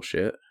together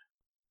bullshit.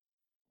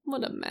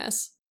 What a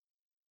mess.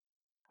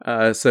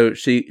 So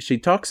she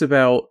talks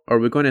about, are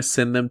we going to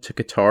send them to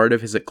Qatar to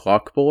visit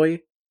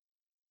Clockboy?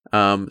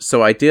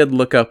 So I did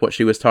look up what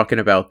she was talking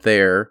about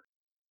there.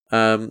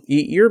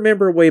 You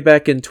remember way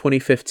back in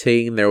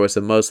 2015, there was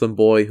a Muslim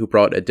boy who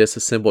brought a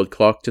disassembled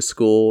clock to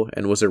school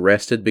and was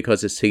arrested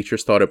because his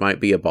teachers thought it might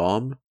be a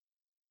bomb?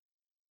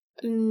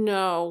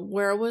 No.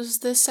 Where was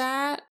this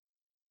at?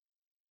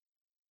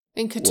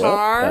 In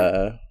Qatar?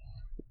 Well,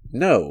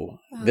 no.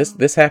 Oh.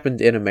 This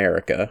happened in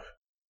America.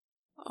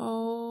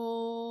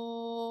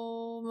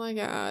 Oh my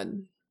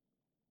god.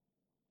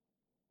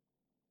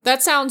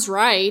 That sounds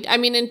right. I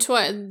mean,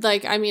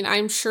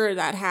 I'm sure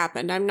that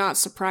happened. I'm not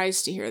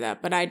surprised to hear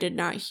that, but I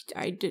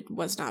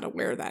was not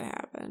aware that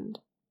happened.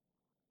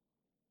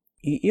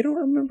 You don't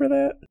remember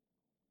that?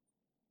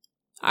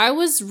 I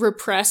was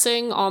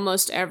repressing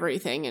almost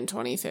everything in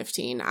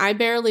 2015. I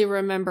barely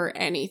remember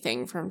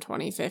anything from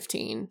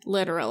 2015,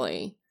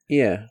 literally.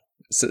 Yeah.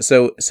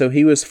 So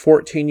he was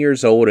 14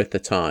 years old at the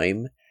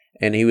time,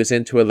 and he was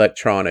into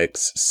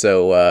electronics.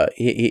 So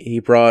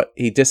he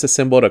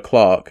disassembled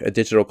a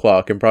digital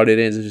clock, and brought it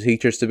in to the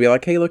teachers to be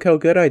like, "Hey, look how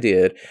good I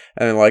did!"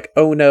 And they're like,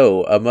 "Oh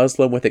no, a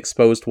Muslim with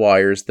exposed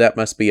wires. That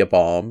must be a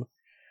bomb."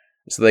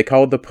 So they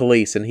called the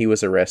police, and he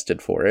was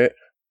arrested for it.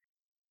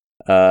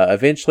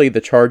 Eventually, the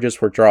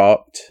charges were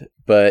dropped,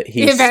 but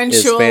his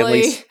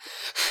family,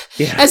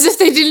 yeah, as if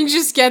they didn't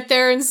just get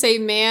there and say,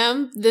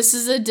 "Ma'am, this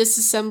is a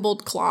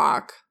disassembled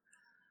clock."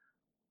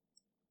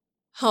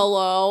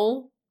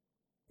 Hello.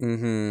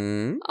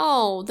 Mm-hmm.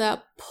 Oh,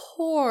 that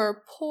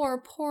poor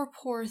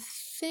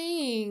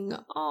thing.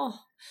 Oh,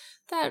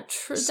 that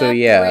breaks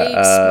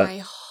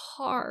my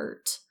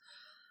heart.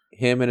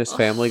 Him and his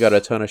family got a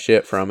ton of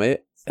shit from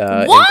it,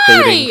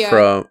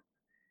 Why?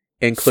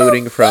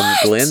 including from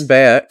Glenn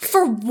Beck,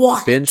 for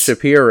what? Ben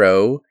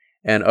Shapiro,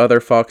 and other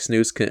Fox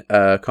News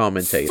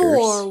commentators.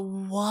 For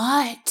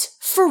what?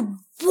 For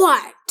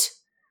what?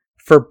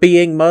 For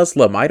being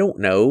Muslim. I don't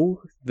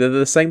know. They're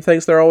the same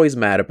things they're always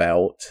mad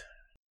about.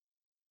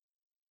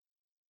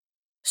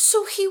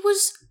 So he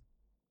was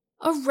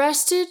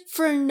arrested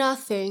for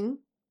nothing,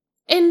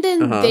 and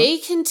then they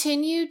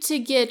continued to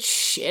get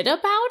shit about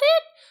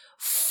it?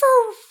 For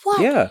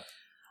what? Yeah.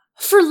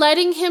 For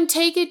letting him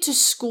take it to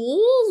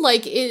school?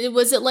 Like,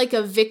 was it like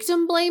a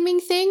victim blaming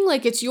thing?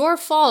 Like, it's your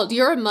fault.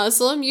 You're a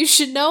Muslim. You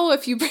should know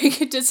if you bring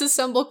a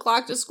disassembled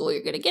clock to school,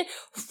 you're gonna get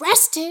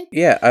arrested.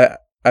 Yeah,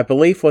 I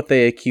believe what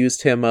they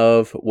accused him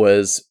of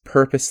was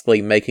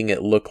purposely making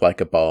it look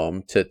like a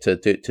bomb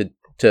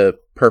to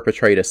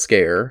perpetrate a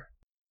scare.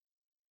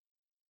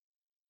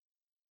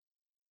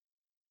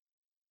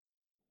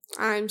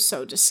 I'm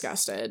so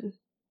disgusted.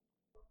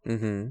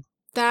 Mm-hmm.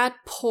 That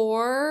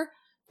poor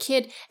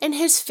kid and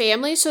his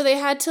family, so they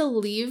had to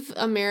leave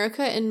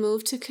America and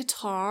move to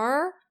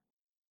Qatar?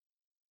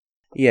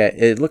 Yeah,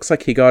 it looks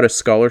like he got a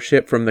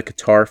scholarship from the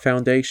Qatar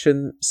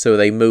Foundation, so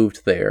they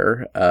moved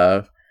there,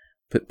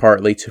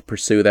 partly to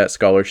pursue that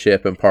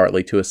scholarship and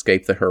partly to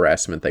escape the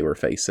harassment they were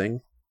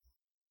facing.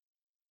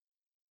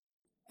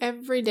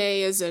 Every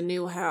day is a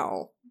new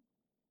hell.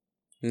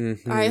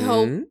 Mm-hmm. I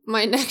hope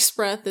my next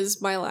breath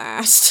is my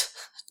last.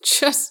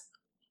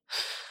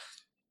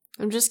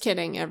 I'm just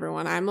kidding,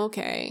 everyone. I'm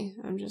okay.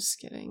 I'm just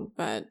kidding,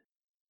 but...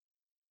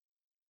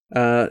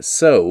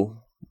 So,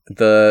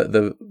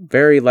 the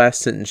very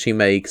last sentence she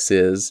makes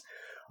is,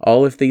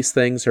 all of these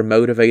things are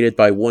motivated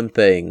by one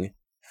thing,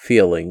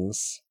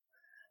 feelings.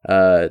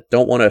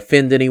 Don't want to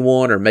offend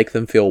anyone or make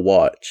them feel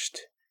watched.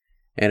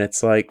 And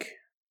it's like,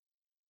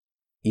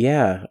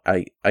 yeah,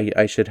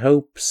 I should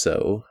hope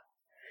so.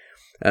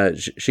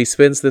 She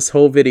spends this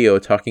whole video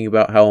talking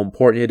about how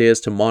important it is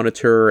to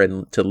monitor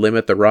and to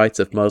limit the rights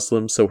of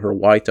Muslims so her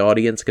white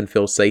audience can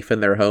feel safe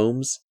in their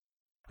homes.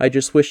 I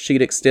just wish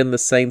she'd extend the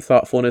same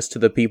thoughtfulness to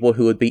the people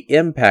who would be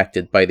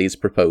impacted by these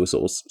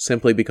proposals,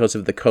 simply because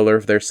of the color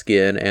of their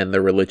skin and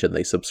the religion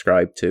they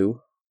subscribe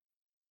to.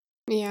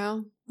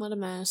 Yeah, what a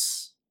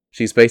mess.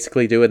 She's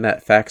basically doing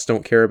that facts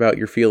don't care about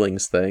your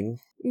feelings thing.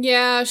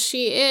 Yeah,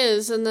 she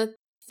is, and the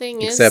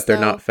thing is, except they're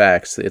not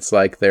facts. It's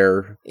like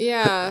they're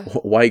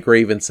white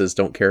grievances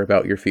don't care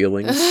about your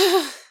feelings.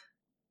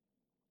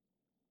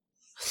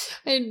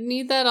 I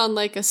need that on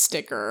like a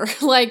sticker,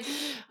 like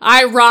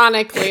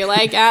ironically,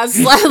 like as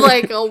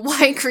like a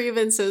white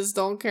grievances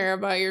don't care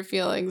about your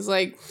feelings.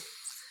 Like,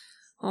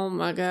 oh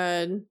my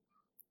god,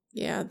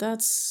 yeah,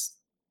 that's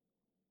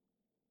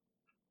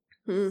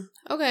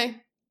okay.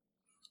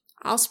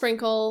 I'll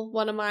sprinkle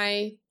one of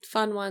my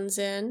fun ones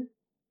in.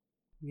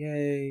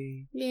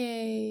 Yay!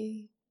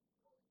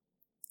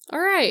 All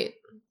right,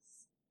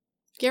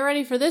 get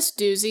ready for this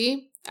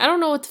doozy. I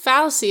don't know what the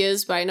fallacy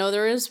is, but I know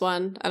there is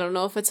one. I don't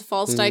know if it's a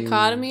false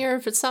dichotomy or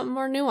if it's something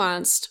more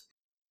nuanced.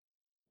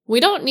 We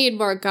don't need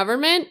more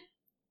government.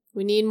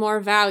 We need more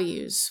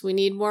values. We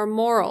need more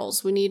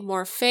morals. We need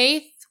more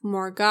faith,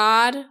 more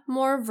God,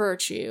 more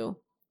virtue.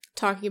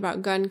 Talking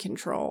about gun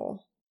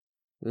control.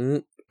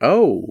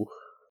 Oh.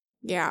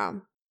 Yeah.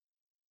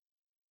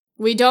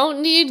 We don't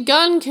need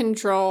gun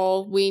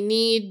control. We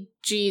need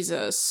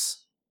Jesus.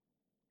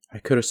 I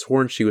could have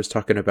sworn she was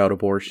talking about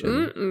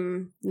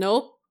abortion.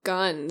 Nope.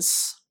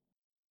 Guns.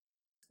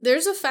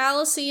 There's a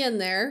fallacy in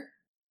there.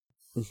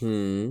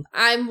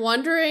 I'm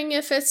wondering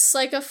if it's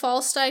like a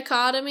false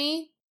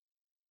dichotomy.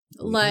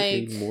 We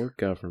need more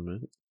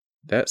government.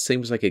 That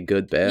seems like a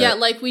good bet. Yeah,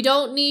 like we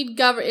don't need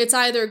government. It's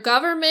either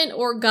government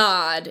or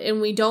God, and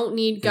we don't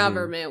need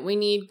government. We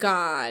need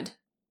God.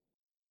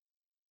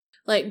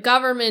 Like,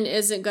 government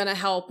isn't going to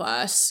help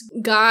us.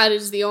 God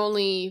is the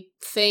only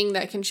thing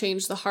that can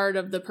change the heart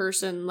of the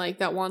person, like,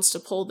 that wants to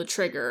pull the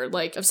trigger.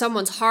 Like, if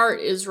someone's heart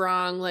is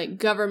wrong, like,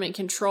 government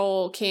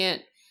control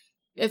can't,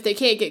 if they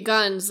can't get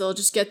guns, they'll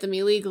just get them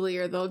illegally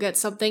or they'll get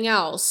something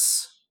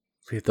else.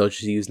 They'll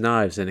just use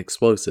knives and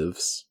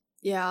explosives.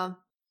 Yeah.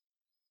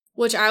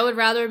 Which I would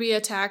rather be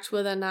attacked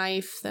with a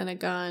knife than a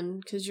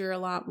gun, because you're a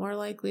lot more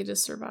likely to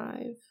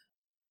survive.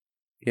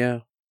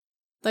 Yeah.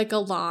 Like, a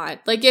lot.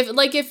 Like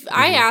if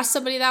I asked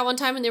somebody that one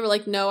time and they were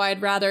like, no,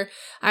 I'd rather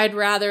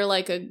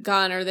like a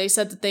gun, or they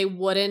said that they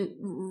wouldn't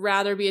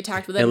rather be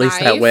attacked with a knife. At least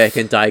that way I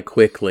can die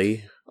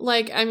quickly.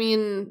 Like, I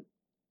mean,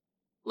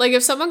 like,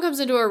 if someone comes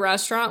into a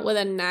restaurant with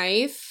a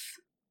knife,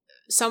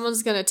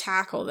 someone's gonna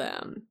tackle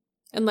them.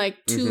 And,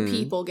 like, two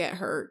people get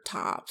hurt,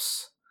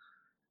 tops.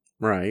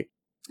 Right.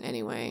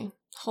 Anyway,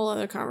 whole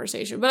other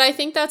conversation. But I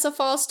think that's a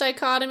false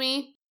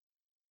dichotomy.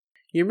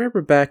 You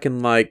remember back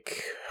in,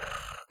 like,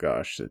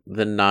 gosh,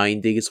 the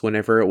 90s,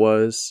 whenever it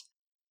was?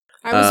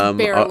 I was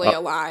barely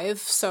alive,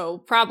 so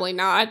probably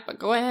not, but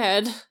go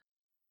ahead.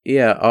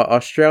 Yeah,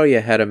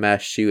 Australia had a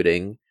mass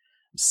shooting,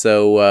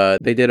 so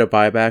they did a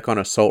buyback on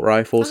assault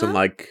rifles and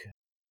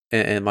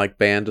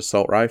banned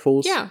assault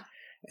rifles. Yeah.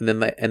 And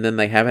then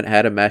they haven't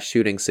had a mass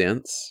shooting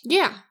since.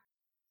 Yeah.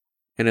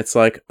 And it's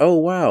like, oh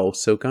wow,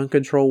 so gun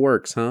control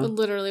works, huh? It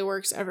literally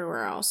works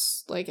everywhere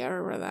else. Like,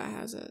 everywhere that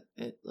has it.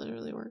 It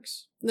literally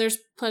works. There's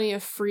plenty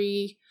of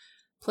free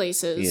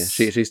places.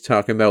 Yeah, she's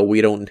talking about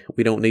we don't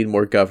need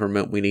more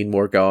government, we need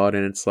more God,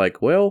 and it's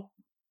like, well,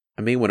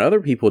 I mean, when other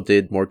people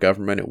did more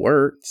government, it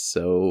worked,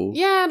 so...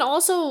 Yeah, and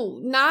also,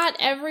 not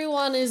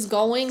everyone is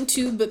going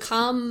to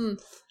become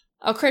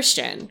a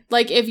Christian.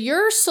 Like, if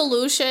your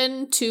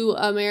solution to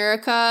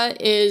America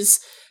is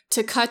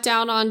to cut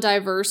down on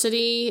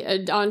diversity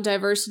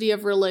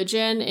of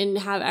religion and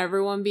have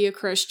everyone be a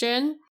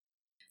Christian,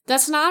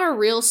 that's not a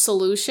real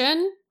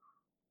solution,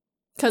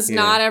 because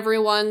not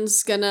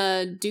everyone's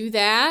gonna do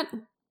that.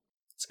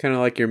 It's kind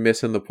of like you're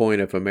missing the point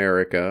of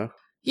America.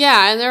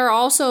 Yeah, and there are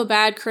also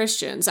bad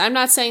Christians. I'm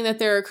not saying that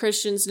there are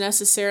Christians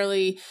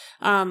necessarily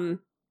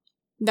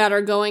that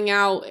are going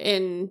out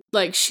and,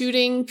 like,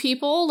 shooting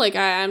people. Like,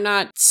 I'm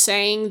not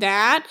saying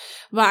that,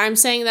 but I'm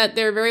saying that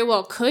there very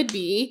well could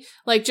be.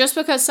 Like, just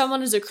because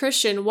someone is a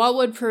Christian, what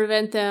would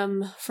prevent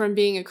them from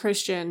being a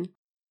Christian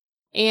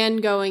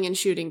and going and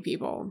shooting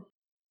people?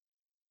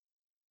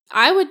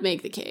 I would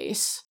make the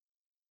case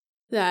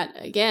that,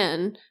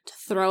 again, to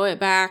throw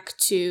it back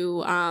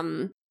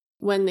to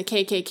when the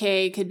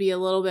KKK could be a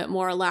little bit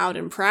more loud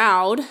and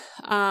proud,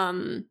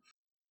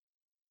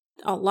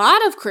 a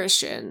lot of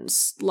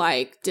Christians,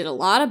 like, did a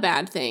lot of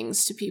bad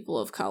things to people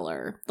of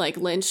color, like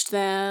lynched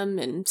them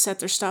and set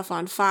their stuff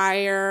on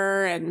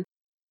fire. And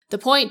the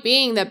point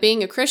being that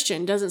being a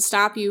Christian doesn't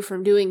stop you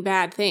from doing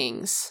bad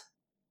things.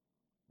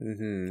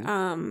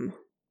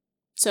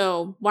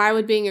 So why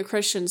would being a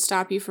Christian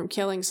stop you from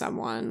killing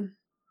someone?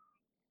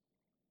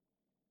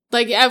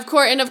 Like, of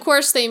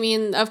course she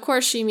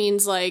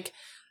means, like,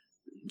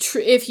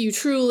 if you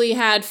truly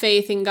had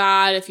faith in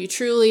God, if you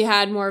truly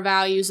had more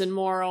values and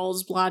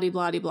morals,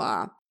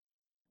 blah-de-blah-de-blah.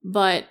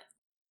 But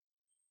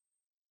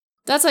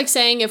that's like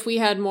saying if we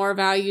had more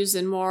values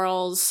and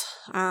morals,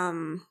 I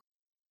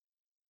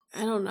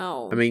don't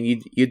know. I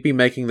mean, you'd be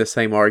making the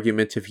same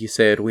argument if you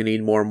said we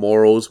need more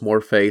morals,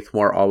 more faith,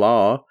 more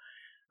Allah.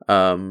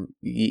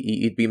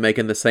 You'd be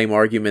making the same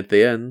argument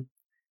then.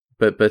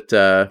 But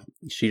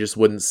she just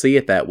wouldn't see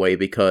it that way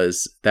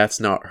because that's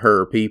not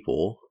her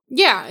people.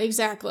 Yeah,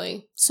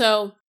 exactly.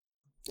 So,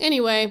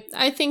 anyway,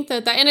 I think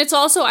that, and it's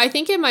also, I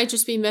think it might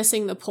just be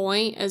missing the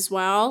point as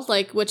well,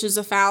 like, which is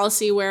a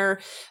fallacy where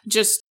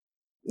just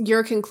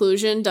your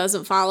conclusion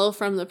doesn't follow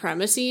from the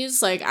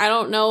premises. Like, I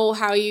don't know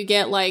how you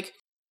get, like,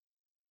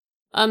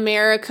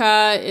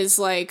 America is,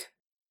 like,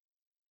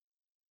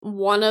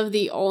 one of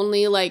the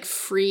only, like,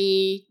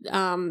 free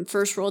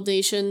first world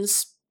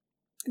nations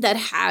that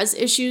has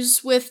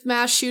issues with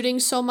mass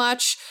shootings so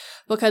much,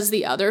 because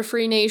the other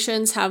free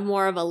nations have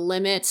more of a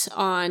limit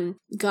on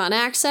gun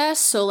access.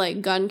 So,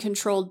 like, gun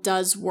control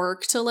does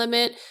work to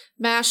limit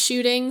mass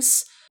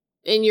shootings.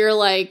 And you're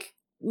like,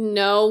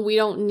 no, we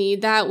don't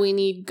need that. We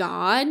need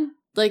God.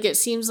 Like, it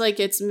seems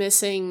like it's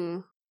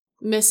missing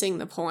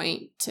the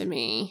point to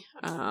me.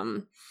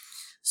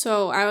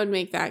 So I would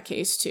make that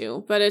case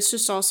too. But it's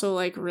just also,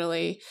 like,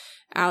 really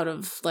out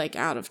of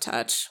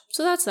touch.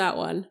 So that's that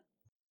one.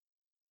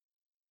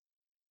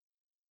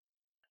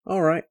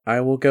 Alright,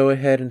 I will go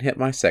ahead and hit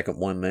my second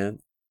one then.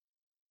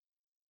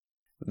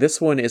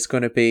 This one is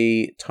going to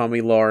be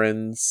Tomi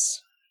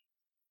Lahren's,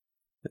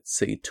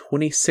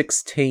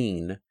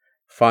 2016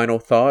 final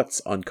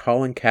thoughts on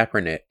Colin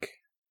Kaepernick.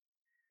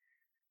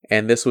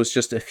 And this was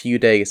just a few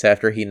days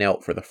after he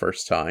knelt for the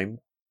first time.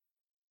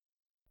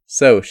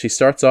 So, she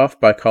starts off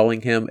by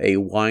calling him a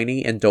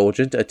whiny,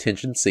 indulgent,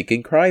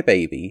 attention-seeking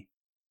crybaby.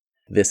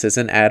 This is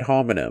an ad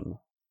hominem.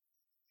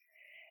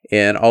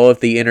 In all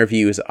of the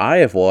interviews I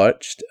have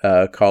watched,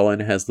 Colin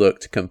has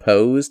looked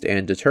composed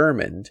and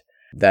determined.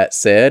 That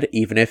said,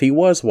 even if he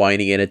was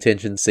whiny and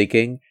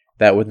attention-seeking,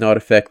 that would not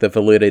affect the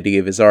validity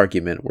of his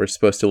argument. We're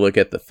supposed to look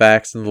at the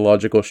facts and the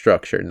logical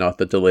structure, not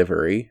the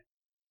delivery.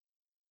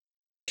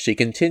 She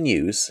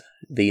continues,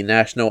 the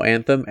national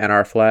anthem and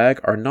our flag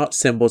are not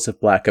symbols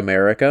of Black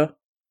America,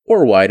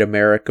 or white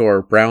America,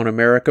 or brown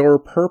America, or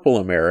purple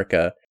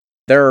America.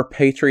 There are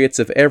patriots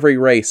of every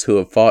race who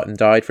have fought and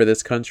died for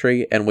this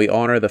country, and we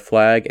honor the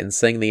flag and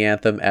sing the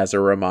anthem as a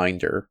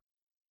reminder.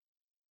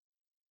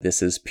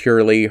 This is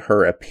purely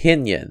her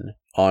opinion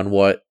on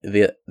what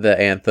the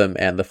anthem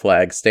and the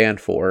flag stand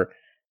for,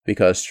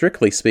 because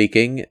strictly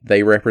speaking,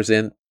 they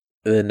represent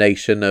the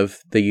nation of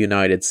the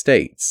United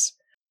States.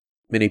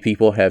 Many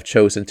people have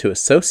chosen to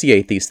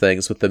associate these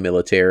things with the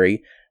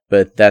military,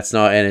 but that's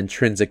not an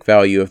intrinsic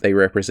value if they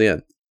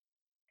represent.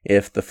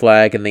 If the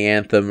flag and the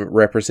anthem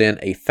represent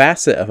a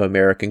facet of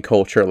American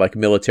culture like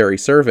military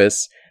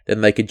service,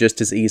 then they could just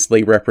as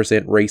easily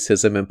represent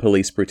racism and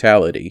police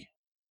brutality.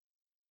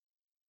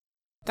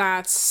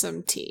 That's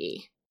some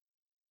tea.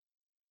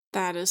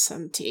 That is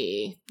some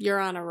tea. You're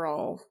on a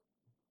roll.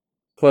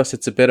 Plus,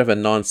 it's a bit of a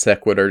non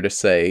sequitur to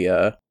say,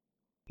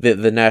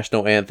 the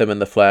national anthem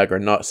and the flag are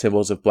not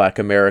symbols of Black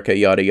America,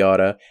 yada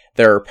yada.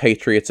 There are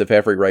patriots of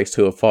every race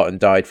who have fought and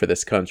died for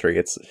this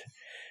country.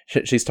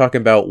 She's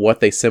talking about what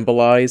they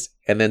symbolize,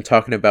 and then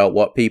talking about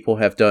what people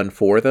have done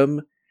for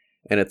them,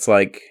 and it's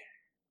like,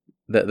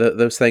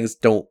 those things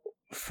don't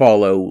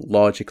follow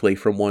logically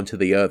from one to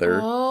the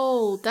other.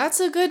 Oh, that's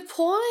a good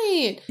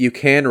point. You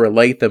can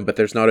relate them, but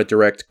there's not a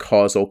direct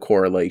causal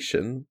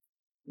correlation.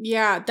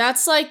 Yeah,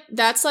 that's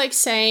like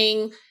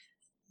saying,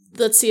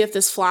 let's see if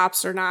this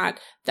flops or not.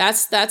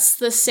 That's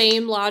the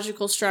same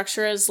logical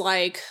structure as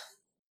like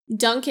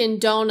Dunkin'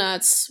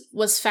 Donuts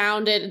was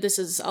founded. This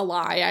is a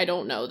lie. I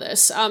don't know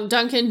this.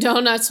 Dunkin'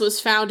 Donuts was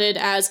founded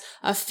as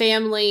a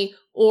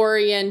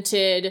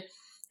family-oriented,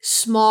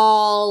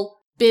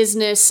 small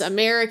business,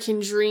 American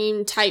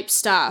dream type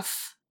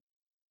stuff.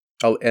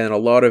 Oh, and a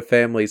lot of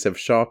families have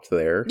shopped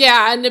there.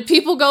 Yeah, and the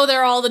people go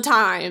there all the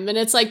time. And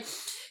it's like,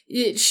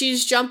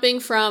 she's jumping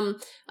from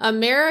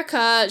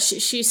America.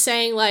 She's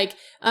saying like,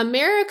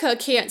 America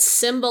can't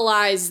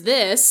symbolize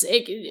this.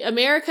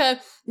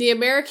 The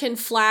American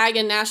flag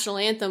and national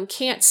anthem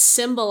can't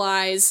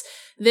symbolize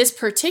this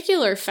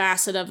particular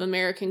facet of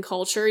American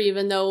culture,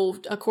 even though,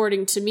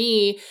 according to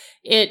me,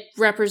 it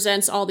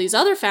represents all these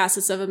other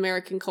facets of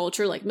American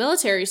culture, like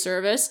military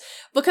service,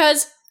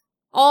 because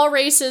all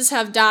races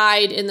have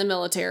died in the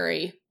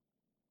military.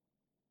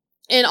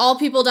 And all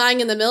people dying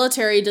in the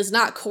military does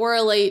not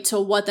correlate to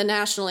what the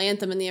national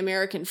anthem and the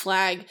American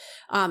flag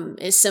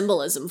is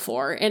symbolism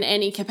for in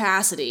any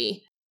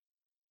capacity.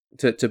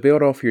 To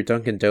build off your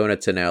Dunkin'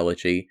 Donuts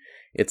analogy,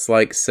 it's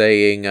like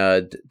saying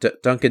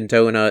Dunkin'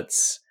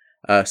 Donuts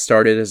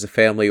started as a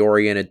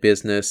family-oriented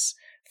business,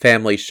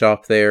 families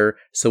shop there,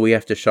 so we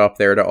have to shop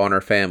there to honor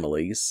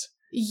families.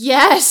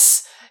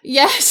 Yes!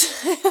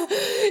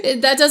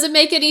 That doesn't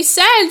make any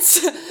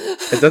sense!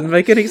 It doesn't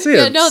make any sense.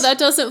 Yeah, no, that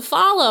doesn't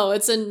follow.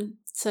 It's a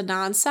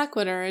non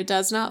sequitur. It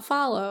does not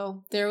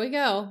follow. There we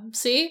go.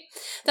 See?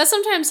 That's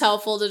sometimes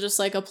helpful to just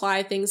like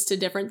apply things to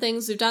different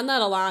things. We've done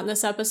that a lot in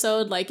this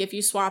episode. Like if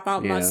you swap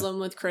out Muslim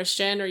with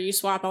Christian, or you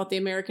swap out the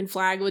American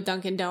flag with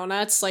Dunkin'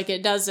 Donuts, like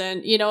it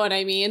doesn't, you know what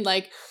I mean?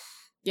 Like,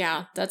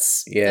 yeah,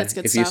 that's good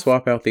stuff. If you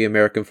swap out the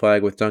American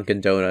flag with Dunkin'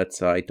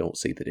 Donuts, I don't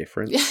see the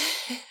difference.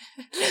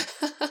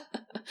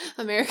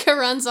 America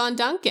runs on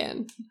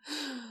Dunkin'.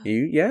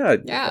 Yeah.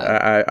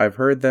 I've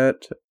heard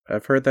that.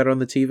 I've heard that on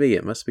the TV.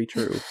 It must be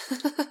true.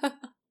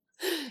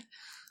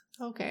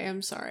 Okay,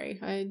 I'm sorry.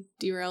 I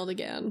derailed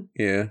again.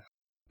 Yeah.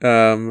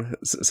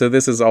 So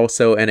this is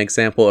also an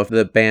example of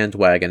the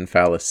bandwagon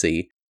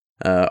fallacy.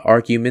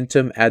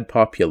 Argumentum ad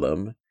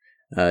populum.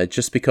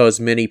 Just because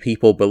many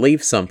people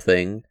believe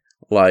something,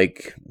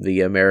 like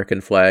the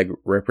American flag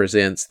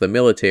represents the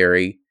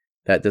military,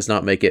 that does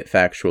not make it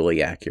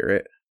factually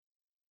accurate.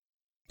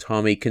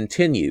 Tommy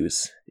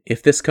continues,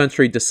 if this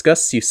country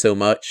disgusts you so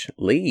much,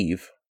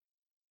 leave.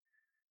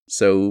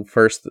 So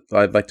first,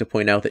 I'd like to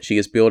point out that she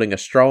is building a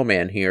straw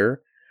man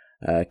here.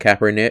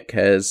 Kaepernick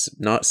has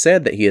not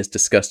said that he is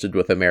disgusted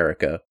with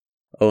America,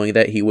 only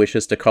that he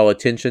wishes to call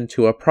attention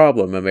to a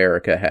problem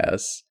America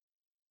has.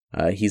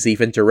 He's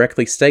even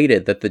directly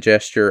stated that the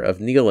gesture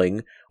of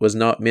kneeling was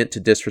not meant to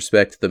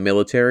disrespect the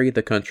military,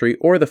 the country,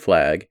 or the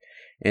flag,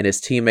 and his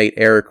teammate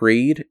Eric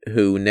Reed,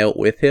 who knelt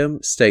with him,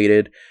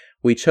 stated,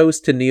 we chose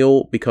to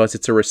kneel because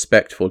it's a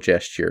respectful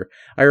gesture.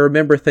 I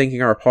remember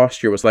thinking our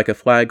posture was like a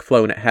flag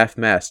flown at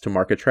half-mast to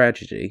mark a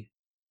tragedy.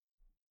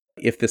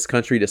 If this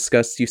country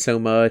disgusts you so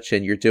much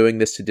and you're doing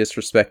this to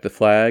disrespect the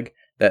flag,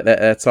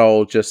 that's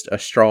all just a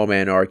straw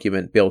man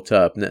argument built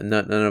up.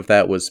 None of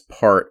that was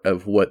part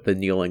of what the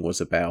kneeling was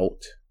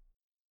about.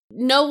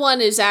 No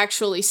one is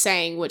actually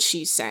saying what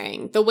she's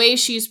saying. The way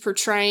she's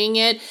portraying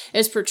it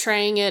is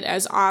portraying it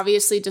as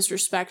obviously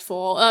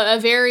disrespectful, a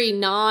very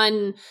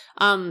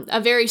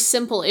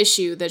simple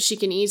issue that she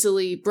can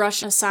easily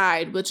brush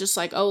aside with just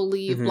like, oh,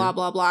 leave, blah,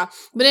 blah, blah.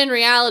 But in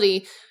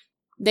reality,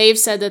 they've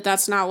said that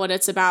that's not what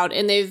it's about.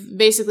 And they've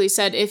basically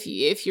said, if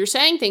you're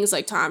saying things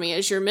like Tommy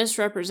is, you're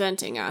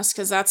misrepresenting us,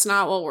 because that's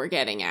not what we're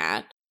getting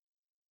at.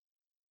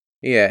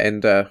 Yeah,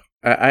 and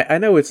I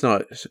know it's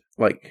not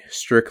like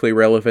strictly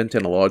relevant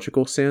in a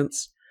logical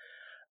sense,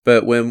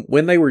 but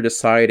when they were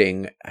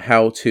deciding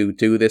how to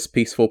do this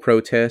peaceful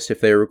protest, if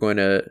they were going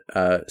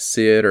to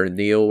sit or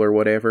kneel or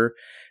whatever,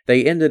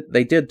 they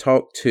did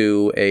talk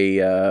to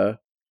a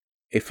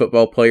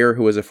football player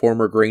who was a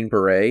former Green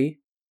Beret.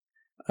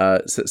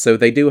 So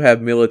they do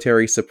have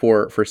military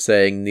support for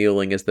saying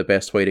kneeling is the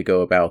best way to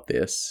go about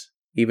this,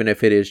 even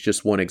if it is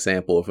just one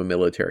example of a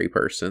military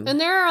person. And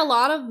there are a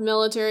lot of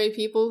military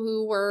people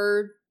who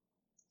were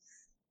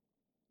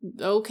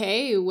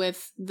okay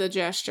with the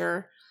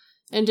gesture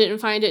and didn't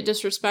find it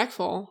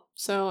disrespectful.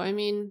 So, I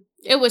mean,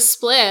 it was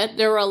split.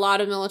 There were a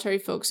lot of military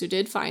folks who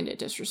did find it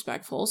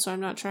disrespectful, so I'm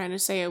not trying to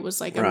say it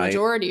was like a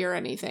majority or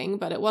anything,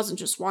 but it wasn't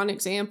just one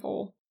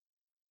example.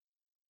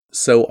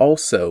 So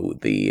also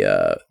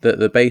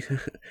the base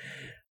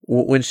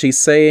when she's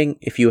saying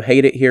if you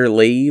hate it here,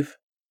 leave,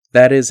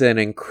 that is an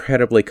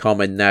incredibly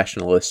common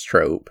nationalist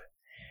trope.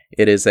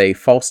 It is a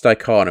false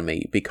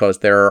dichotomy because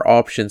there are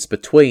options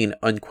between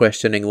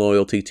unquestioning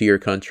loyalty to your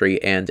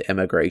country and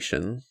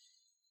emigration.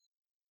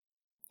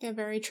 Yeah,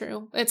 very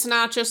true. It's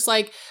not just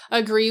like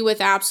agree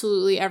with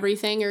absolutely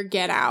everything or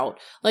get out.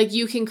 Like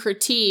you can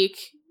critique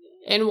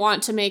and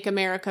want to make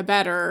America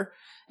better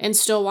and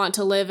still want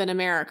to live in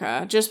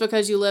America. Just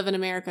because you live in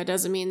America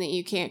doesn't mean that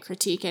you can't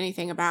critique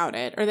anything about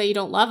it or that you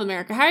don't love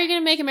America. How are you going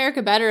to make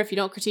America better if you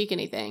don't critique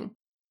anything?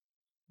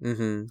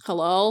 Mm-hmm.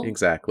 Hello?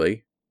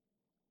 Exactly.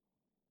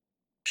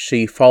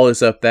 She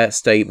follows up that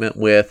statement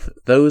with,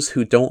 those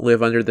who don't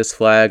live under this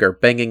flag are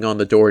banging on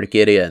the door to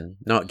get in,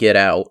 not get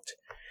out.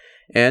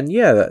 And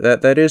yeah,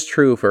 that is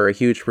true for a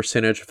huge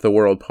percentage of the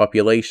world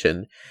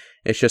population.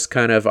 It's just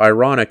kind of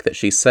ironic that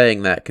she's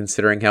saying that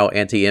considering how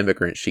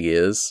anti-immigrant she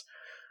is.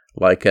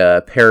 Like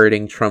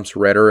parroting Trump's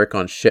rhetoric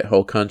on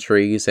shithole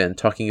countries and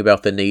talking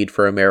about the need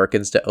for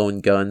Americans to own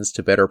guns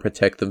to better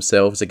protect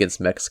themselves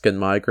against Mexican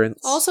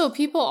migrants. Also,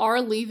 people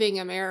are leaving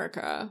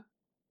America.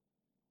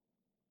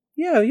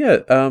 Yeah.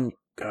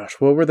 Gosh,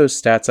 what were those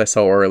stats I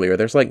saw earlier?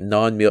 There's like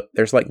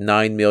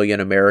 9 million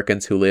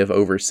Americans who live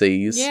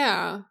overseas.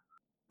 Yeah.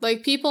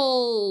 Like,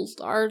 people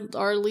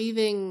are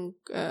leaving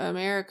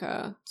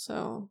America,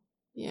 so,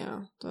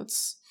 yeah,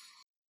 that's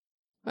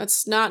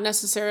not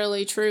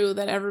necessarily true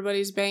that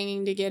everybody's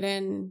banging to get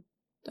in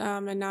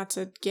and not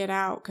to get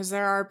out, because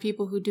there are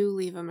people who do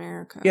leave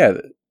America. Yeah,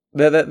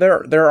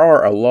 there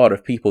are a lot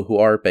of people who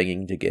are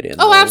banging to get in.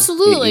 Oh, though.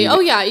 Absolutely.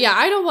 Yeah,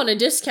 I don't want to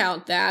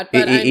discount that,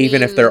 but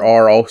even if there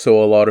are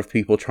also a lot of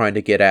people trying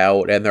to get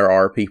out, and there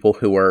are people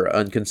who are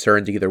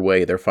unconcerned either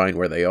way, they're fine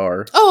where they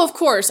are. Oh, of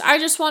course. I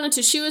just wanted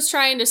to, she was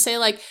trying to say,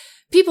 like,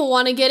 people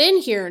want to get in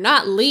here,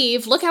 not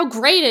leave. Look how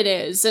great it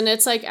is. And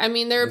it's like, I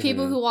mean, there are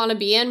people who want to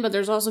be in, but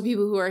there's also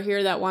people who are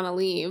here that want to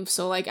leave.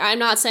 So, like, I'm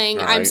not saying,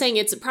 right. I'm saying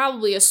it's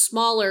probably a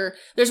smaller,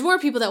 there's more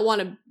people that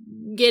want to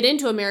get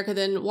into America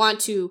than want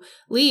to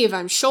leave,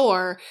 I'm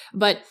sure.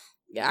 But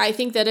I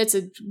think that it's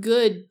a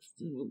good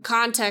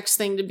context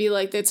thing to be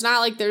like, it's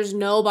not like there's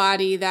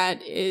nobody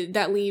that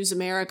leaves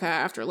America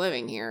after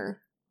living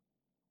here.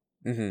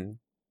 Mm-hmm.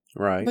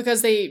 Right.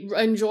 Because they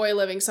enjoy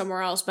living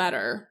somewhere else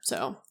better.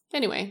 So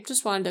anyway,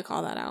 just wanted to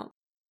call that out.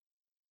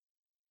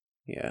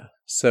 Yeah.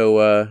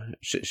 So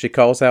she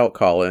calls out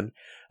Colin.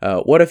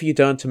 What have you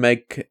done to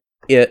make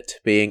it,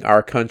 being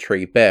our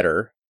country,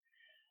 better?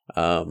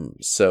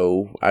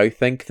 So I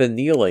think the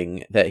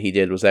kneeling that he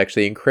did was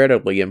actually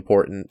incredibly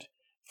important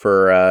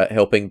for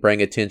helping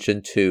bring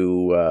attention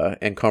to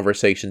and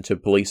conversation to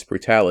police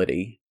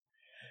brutality.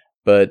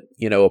 But,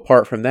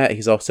 apart from that,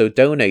 he's also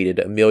donated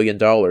 $1 million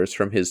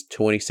from his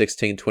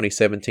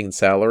 2016-2017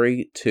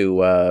 salary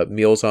to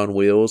Meals on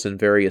Wheels and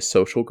various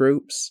social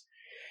groups.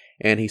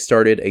 And he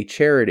started a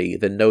charity,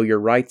 the Know Your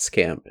Rights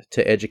Camp,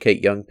 to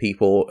educate young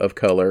people of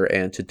color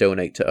and to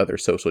donate to other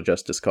social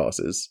justice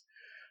causes.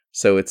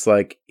 So it's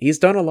like, he's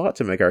done a lot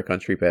to make our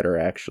country better,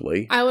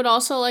 actually. I would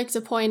also like to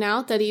point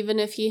out that even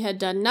if he had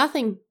done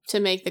nothing to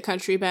make the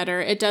country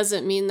better, it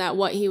doesn't mean that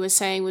what he was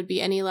saying would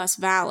be any less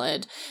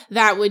valid.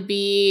 That would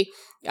be,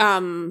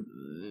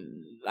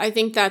 I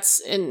think that's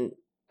an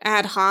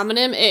ad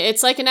hominem.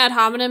 It's like an ad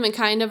hominem and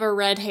kind of a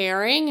red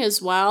herring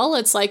as well.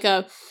 It's like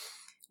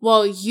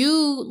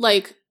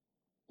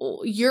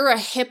you're a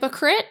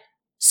hypocrite,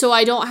 so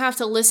I don't have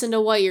to listen to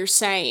what you're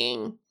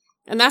saying.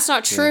 And that's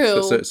not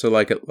true. Yeah, so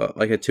like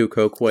a two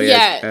Coke way.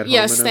 Yeah.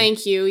 Yes.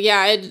 Thank you.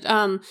 Yeah.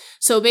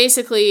 So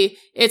basically,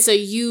 it's a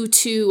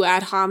U2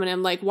 ad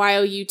hominem, like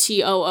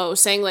YOUTOO,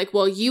 saying like,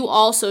 well, you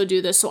also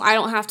do this, so I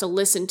don't have to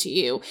listen to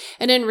you.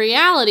 And in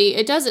reality,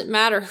 it doesn't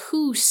matter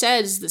who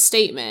says the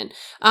statement.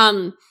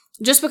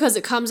 Just because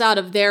it comes out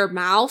of their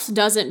mouth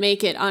doesn't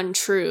make it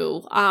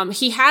untrue.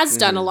 He has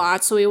done a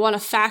lot, so we want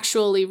to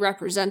factually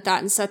represent that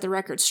and set the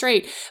record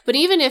straight. But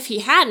even if he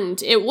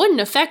hadn't, it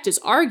wouldn't affect his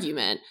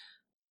argument.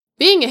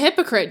 being a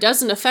hypocrite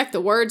doesn't affect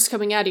the words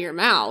coming out of your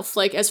mouth,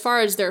 like as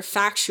far as their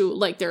factual,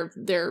 like their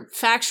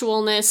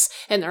factualness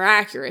and their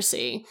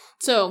accuracy.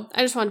 So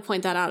I just wanted to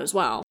point that out as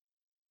well.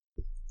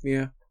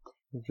 Yeah,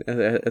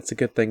 that's a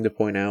good thing to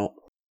point out.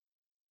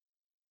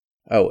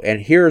 Oh,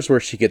 and here's where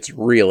she gets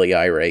really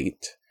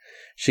irate.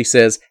 She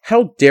says,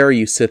 "How dare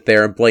you sit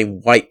there and blame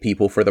white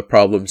people for the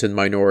problems in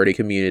minority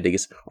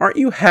communities? Aren't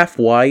you half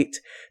white?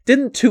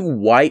 Didn't 2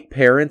 white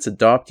parents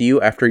adopt you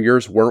after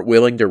yours weren't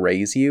willing to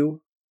raise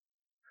you?"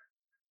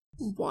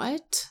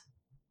 What?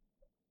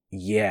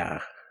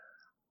 Yeah.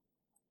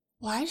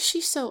 Why is she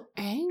so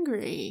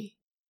angry?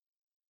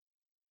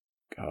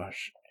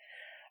 Gosh.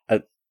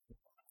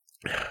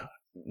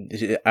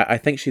 I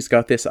think she's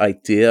got this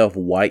idea of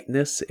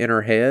whiteness in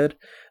her head,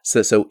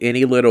 so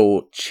any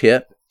little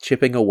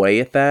chipping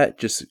away at that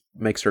just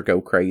makes her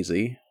go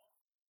crazy.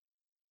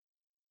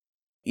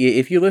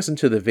 If you listen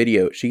to the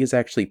video, she is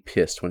actually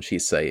pissed when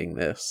she's saying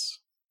this.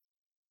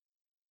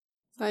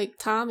 Like,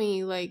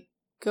 Tommy, like,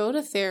 go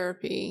to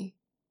therapy.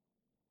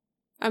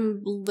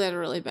 I'm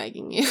literally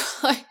begging you.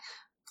 Like,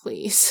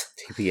 please.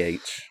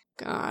 TBH.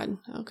 God,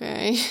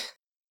 okay.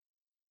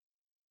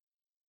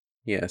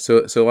 Yeah,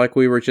 so like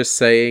we were just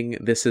saying,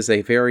 this is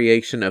a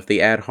variation of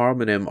the ad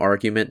hominem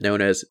argument known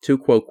as tu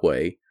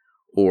quoque,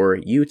 or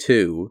you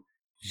too.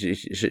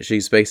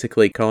 She's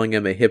basically calling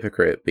him a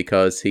hypocrite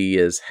because he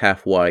is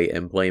half white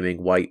and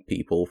blaming white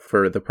people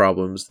for the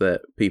problems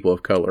that people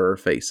of color are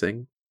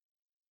facing.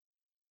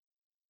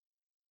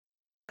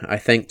 I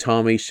think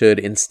Tommy should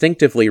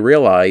instinctively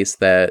realize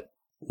that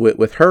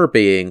with her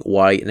being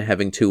white and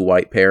having 2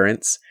 white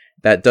parents,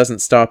 that doesn't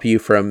stop you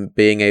from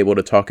being able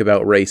to talk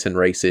about race and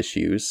race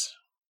issues.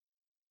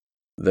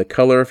 The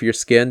color of your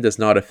skin does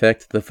not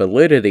affect the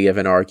validity of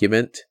an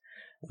argument,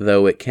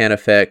 though it can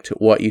affect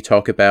what you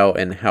talk about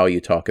and how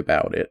you talk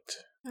about it.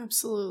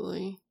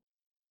 Absolutely.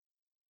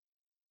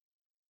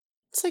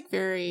 It's like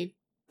very,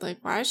 like,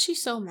 why is she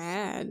so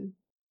mad?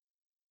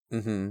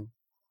 Mm-hmm.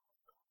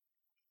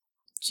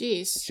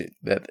 Jeez.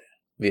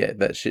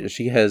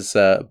 She has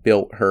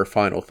built her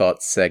final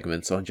thoughts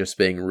segments on just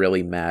being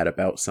really mad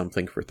about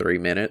something for 3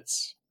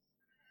 minutes.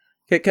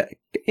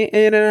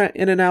 In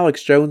an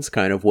Alex Jones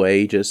kind of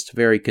way, just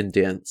very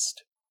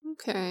condensed.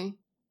 Okay.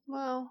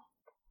 Well,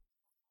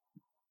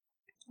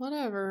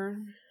 whatever.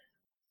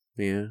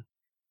 Yeah.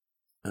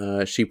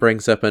 She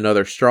brings up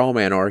another straw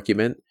man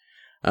argument.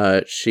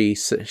 She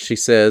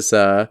says,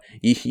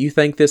 you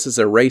think this is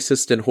a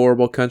racist and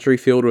horrible country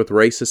filled with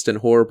racist and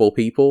horrible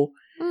people?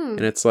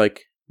 And it's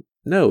like,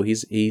 no,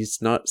 he's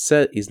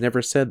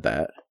never said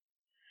that.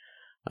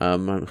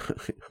 I'm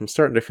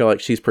starting to feel like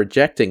she's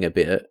projecting a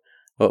bit.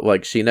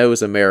 Like she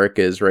knows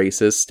America is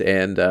racist,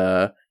 and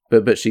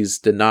but she's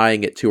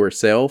denying it to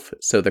herself.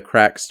 So the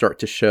cracks start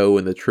to show,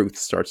 and the truth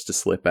starts to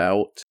slip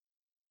out.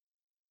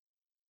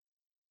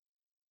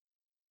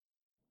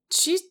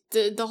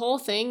 The whole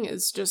thing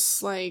is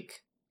just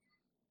like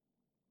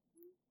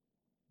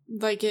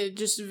it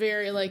just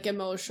very like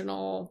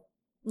emotional,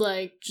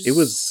 like just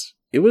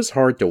it was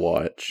hard to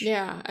watch.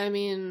 Yeah, I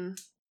mean,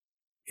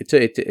 it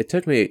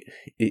took me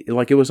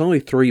it was only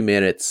 3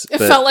 minutes. It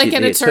felt like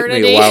an eternity.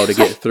 It took me a while to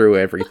get through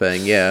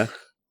everything. Yeah.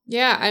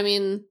 Yeah, I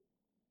mean,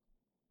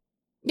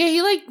 yeah,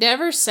 he like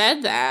never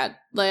said that.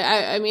 Like,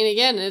 I mean,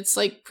 again, it's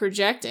like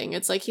projecting.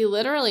 It's like he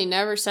literally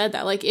never said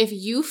that. Like, if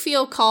you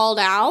feel called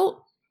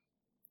out,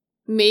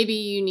 maybe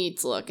you need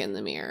to look in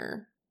the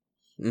mirror.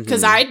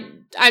 Because I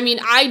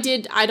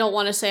don't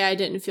want to say I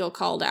didn't feel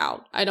called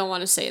out. I don't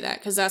want to say that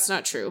because that's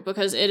not true.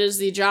 Because it is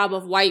the job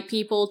of white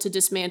people to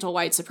dismantle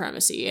white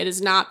supremacy. It is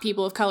not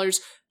people of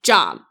color's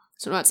job.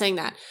 So I'm not saying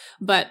that.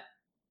 But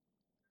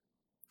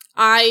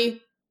I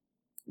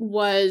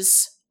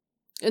was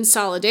in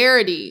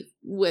solidarity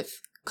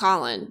with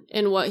Colin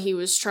and what he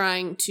was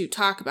trying to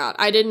talk about.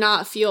 I did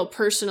not feel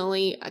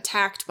personally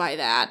attacked by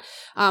that.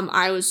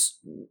 I was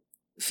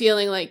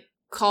feeling like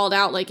called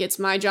out, like it's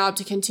my job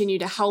to continue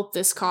to help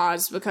this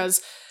cause because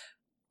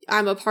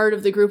I'm a part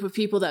of the group of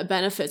people that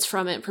benefits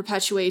from it,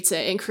 perpetuates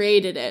it, and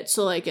created it.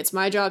 So like it's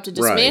my job to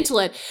dismantle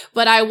it.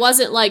 But I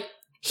wasn't like,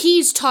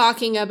 he's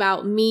talking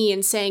about me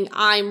and saying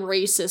I'm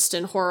racist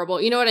and horrible.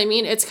 You know what I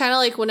mean? It's kind of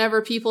like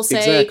whenever people say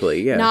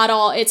exactly, yeah.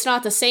 It's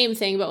not the same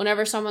thing, but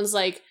whenever someone's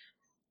like,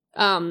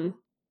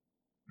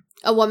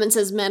 a woman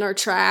says men are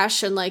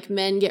trash and like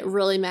men get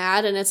really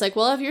mad, and it's like,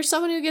 well, if you're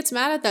someone who gets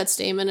mad at that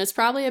statement, it's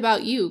probably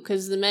about you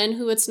because the men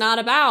who it's not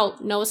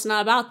about know it's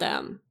not about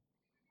them.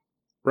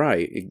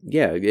 Right.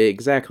 Yeah,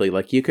 exactly.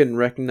 Like you can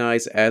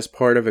recognize as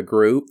part of a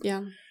group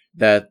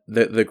that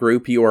the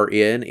group you are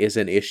in is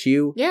an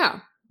issue. Yeah.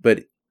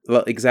 But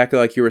exactly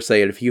like you were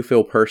saying, if you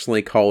feel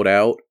personally called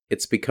out,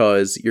 it's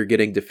because you're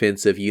getting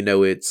defensive. You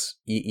know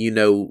you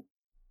know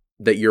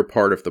that you're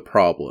part of the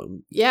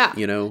problem. Yeah.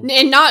 You know?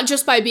 And not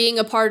just by being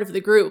a part of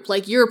the group.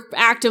 Like, you're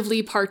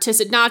actively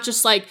not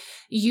just like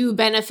you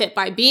benefit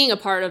by being a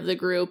part of the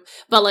group,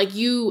 but like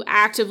you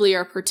actively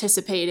are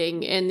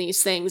participating in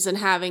these things and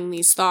having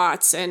these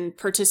thoughts and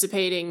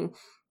participating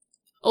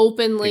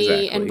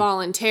openly and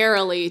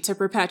voluntarily to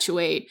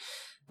perpetuate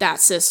that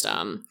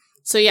system.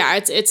 So yeah,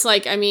 it's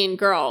like, I mean,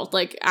 girl,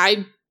 like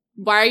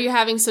why are you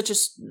having such a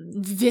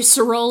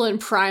visceral and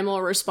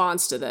primal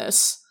response to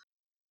this?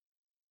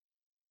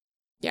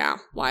 Yeah,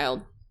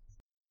 wild.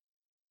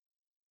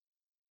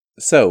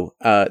 So,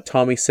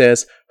 Tommy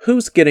says,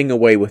 "Who's getting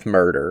away with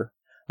murder?"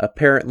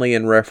 Apparently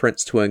in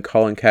reference to when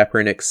Colin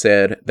Kaepernick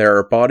said, "There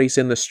are bodies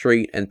in the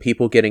street and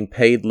people getting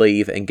paid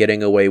leave and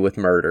getting away with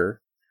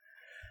murder."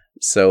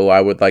 So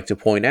I would like to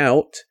point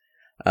out,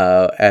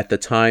 at the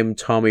time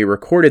Tommy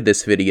recorded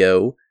this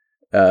video,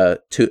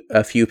 to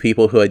a few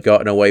people who had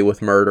gotten away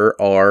with murder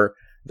are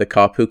the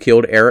cop who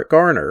killed Eric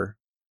Garner,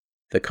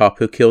 the cop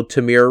who killed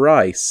Tamir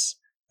Rice,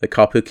 the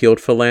cop who killed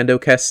Philando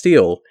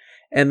Castile,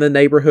 and the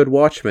neighborhood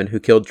watchman who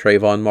killed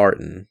Trayvon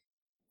Martin.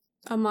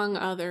 Among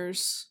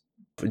others.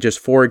 Just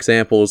 4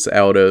 examples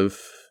out of,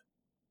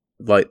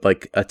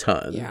 like a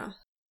ton. Yeah.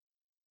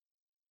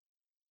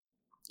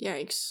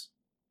 Yikes.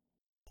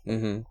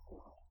 Mm-hmm.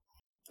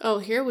 Oh,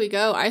 here we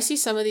go. I see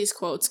some of these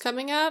quotes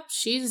coming up.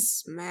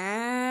 She's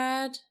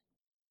mad.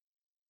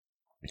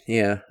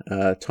 Yeah,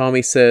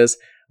 Tommy says,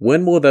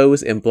 "When will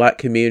those in black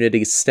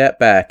communities step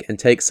back and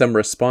take some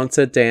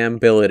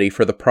responsibility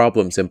for the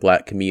problems in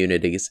black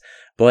communities?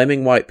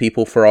 Blaming white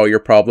people for all your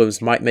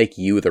problems might make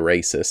you the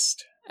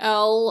racist."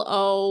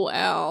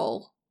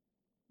 LOL.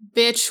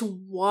 Bitch,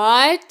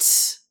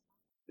 what?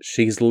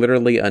 She's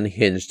literally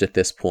unhinged at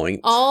this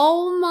point.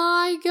 Oh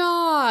my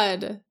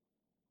god.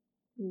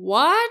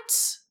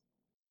 What?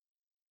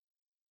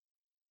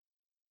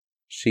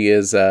 She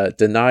is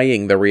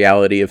denying the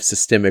reality of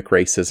systemic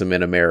racism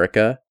in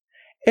America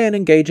and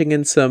engaging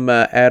in some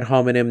ad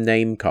hominem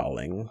name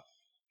calling.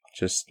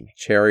 Just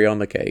cherry on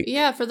the cake.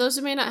 Yeah, for those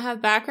who may not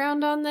have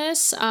background on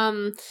this,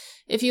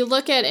 if you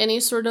look at any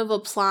sort of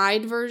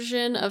applied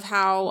version of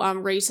how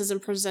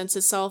racism presents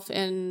itself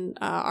in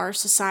our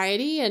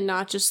society, and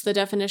not just the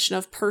definition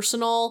of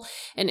personal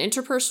and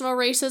interpersonal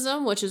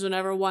racism, which is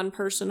whenever one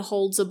person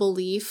holds a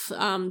belief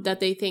that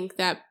they think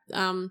that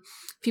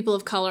people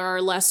of color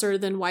are lesser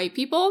than white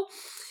people.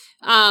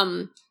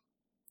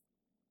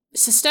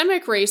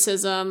 Systemic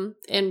racism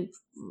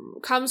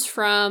comes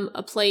from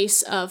a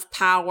place of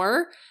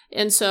power.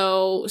 And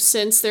so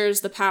since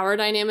there's the power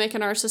dynamic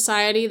in our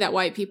society that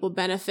white people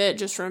benefit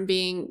just from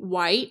being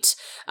white,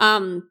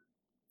 a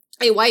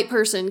white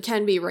person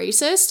can be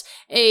racist.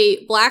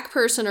 A black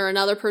person or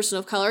another person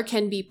of color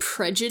can be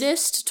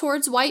prejudiced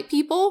towards white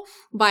people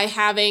by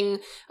having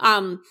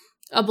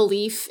a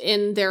belief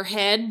in their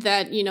head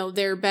that, you know,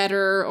 they're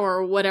better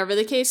or whatever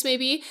the case may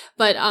be.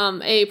 But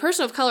a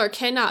person of color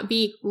cannot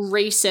be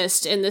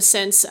racist in the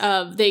sense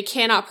of they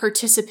cannot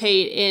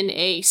participate in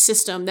a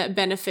system that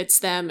benefits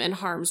them and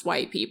harms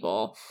white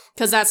people,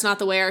 because that's not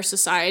the way our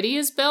society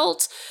is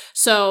built.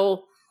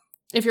 So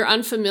if you're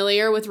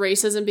unfamiliar with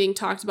racism being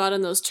talked about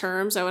in those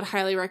terms, I would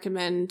highly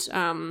recommend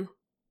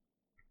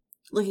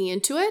looking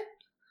into it.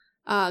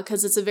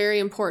 Because it's a very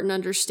important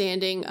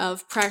understanding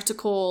of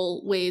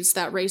practical ways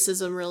that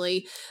racism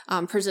really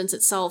presents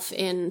itself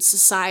in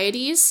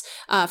societies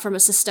from a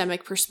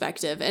systemic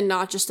perspective, and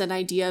not just an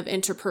idea of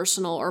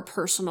interpersonal or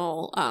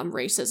personal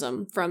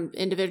racism from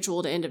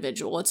individual to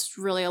individual. It's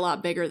really a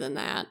lot bigger than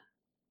that.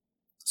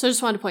 So I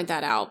just wanted to point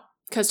that out,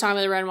 because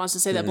Tommy the Red wants to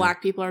say that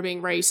black people are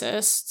being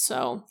racist.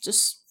 So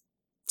just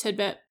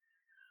tidbit.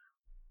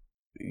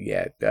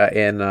 Yeah,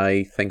 and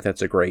I think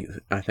that's a great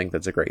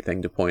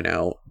thing to point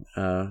out.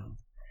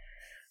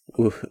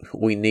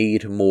 We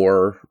need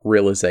more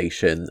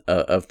realization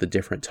of the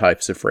different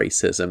types of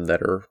racism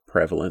that are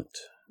prevalent.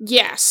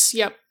 Yes,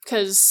 yep,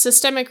 because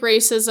systemic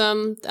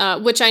racism,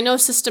 which I know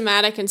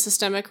systematic and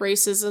systemic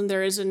racism,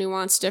 there is a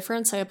nuanced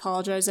difference. I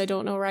apologize, I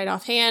don't know right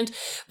offhand,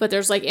 but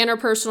there's like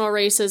interpersonal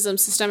racism,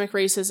 systemic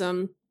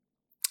racism,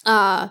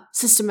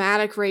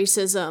 systematic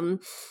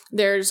racism.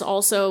 There's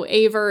also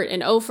overt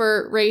and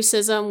overt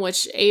racism,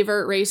 which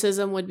overt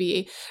racism would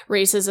be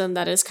racism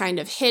that is kind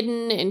of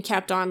hidden and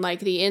kept on like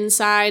the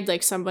inside,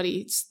 like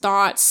somebody's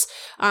thoughts.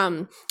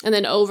 And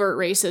then overt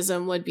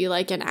racism would be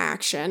like an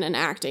action and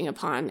acting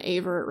upon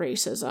overt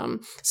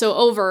racism. So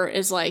overt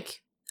is like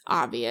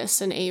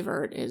obvious, and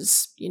avert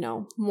is, you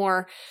know,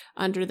 more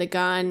under the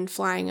gun,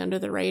 flying under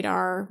the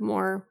radar,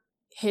 more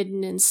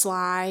hidden and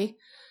sly.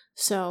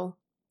 So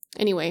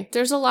anyway,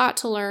 there's a lot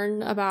to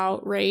learn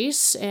about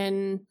race,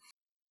 and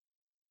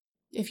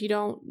if you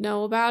don't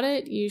know about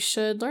it, you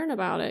should learn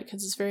about it,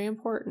 because it's very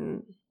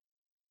important.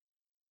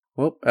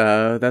 Well,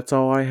 that's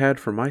all I had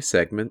for my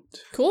segment.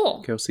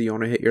 Cool. Kelsey, you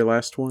want to hit your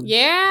last one?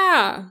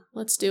 Yeah,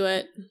 let's do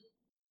it.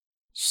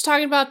 She's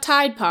talking about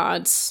Tide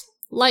Pods.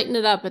 Lighten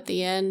it up at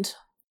the end.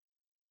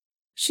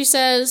 She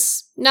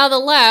says, "Now the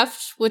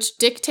left, which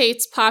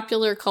dictates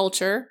popular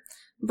culture,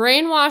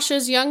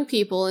 brainwashes young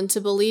people into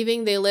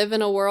believing they live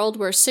in a world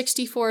where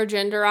 64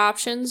 gender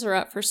options are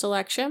up for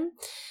selection.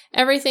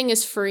 Everything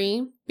is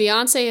free.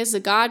 Beyonce is the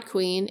God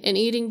Queen, and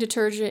eating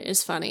detergent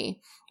is funny.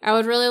 I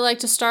would really like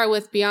to start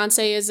with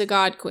Beyonce is the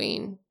God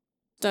Queen."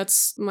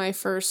 That's my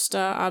first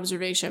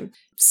observation.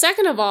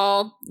 Second of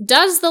all,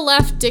 does the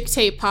left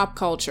dictate pop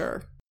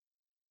culture?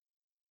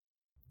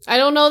 I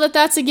don't know that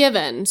that's a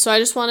given. So I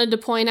just wanted to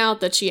point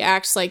out that she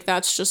acts like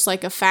that's just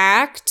like a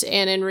fact.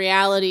 And in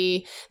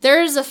reality,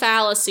 there is a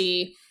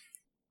fallacy.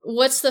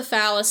 What's the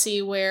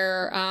fallacy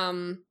where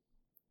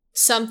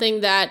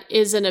something that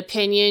is an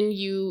opinion,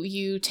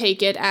 you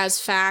take it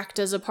as fact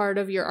as a part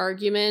of your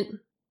argument?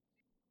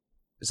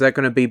 Is that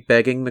going to be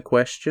begging the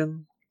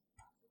question?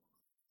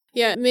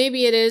 Yeah,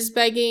 maybe it is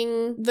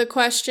begging the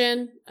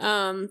question.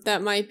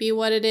 That might be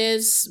what it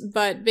is.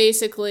 But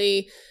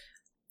basically,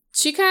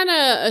 she kind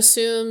of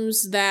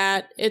assumes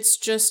that it's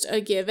just a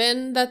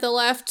given that the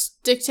left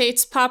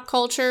dictates pop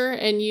culture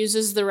and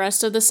uses the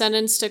rest of the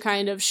sentence to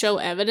kind of show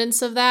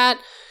evidence of that.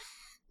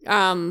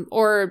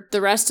 Or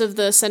the rest of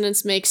the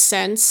sentence makes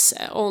sense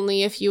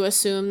only if you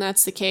assume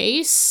that's the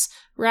case,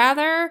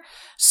 rather.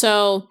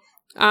 So,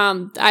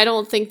 I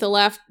don't think the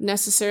left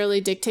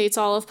necessarily dictates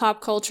all of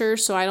pop culture,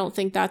 so I don't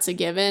think that's a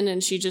given.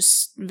 And she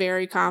just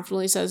very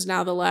confidently says,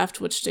 now the left,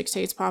 which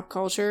dictates pop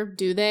culture.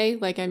 Do they?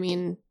 Like, I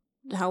mean,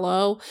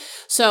 hello.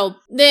 So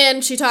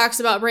then she talks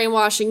about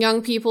brainwashing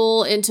young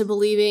people into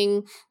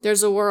believing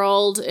there's a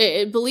world,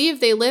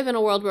 believe they live in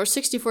a world where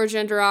 64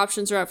 gender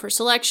options are up for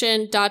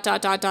selection, ...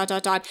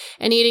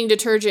 and eating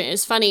detergent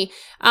is funny.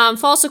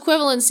 False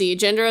equivalency.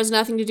 Gender has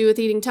nothing to do with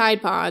eating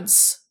Tide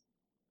Pods.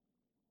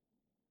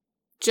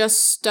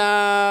 Just,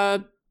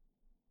 nothing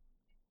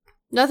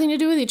to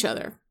do with each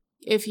other.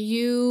 If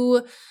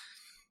you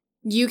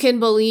can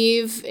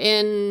believe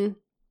in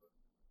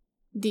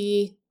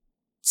the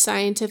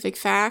scientific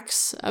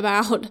facts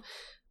about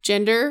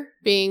gender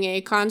being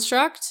a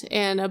construct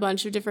and a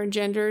bunch of different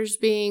genders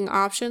being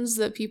options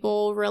that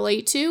people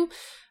relate to.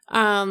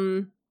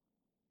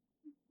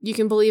 You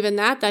can believe in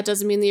that. That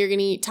doesn't mean that you're going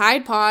to eat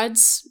Tide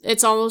Pods.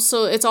 It's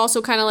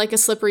also kind of like a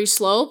slippery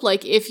slope.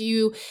 Like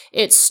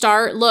it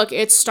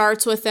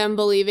starts with them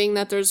believing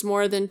that there's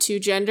more than two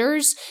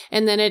genders,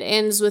 and then it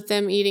ends with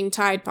them eating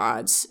Tide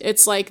Pods.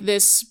 It's like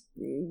this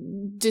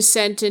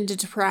descent into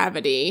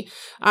depravity,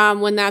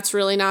 when that's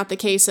really not the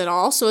case at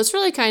all. So it's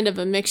really kind of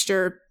a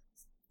mixture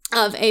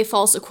of a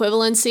false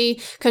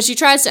equivalency, because she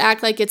tries to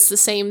act like it's the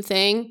same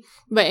thing,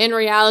 but in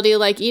reality,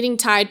 like, eating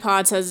Tide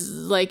Pods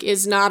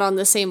is not on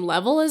the same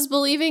level as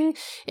believing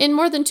in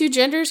more than two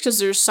genders, because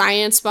there's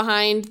science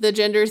behind the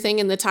gender thing,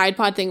 and the Tide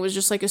Pod thing was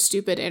just like a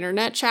stupid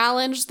internet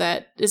challenge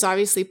that is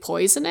obviously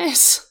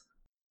poisonous.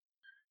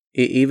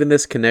 Even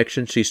this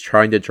connection she's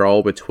trying to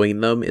draw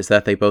between them is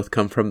that they both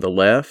come from the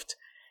left,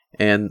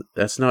 and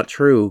that's not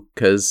true,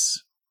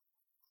 because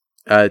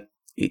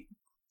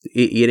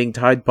eating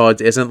Tide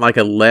Pods isn't like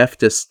a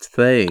leftist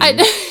thing.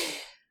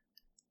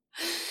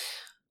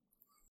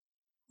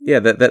 Yeah,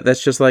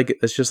 that's just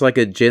like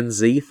a Gen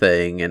Z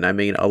thing, and I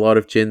mean, a lot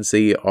of Gen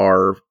Z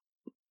are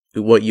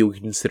what you would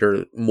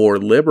consider more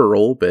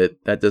liberal, but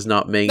that does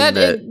not mean that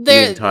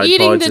eating Tide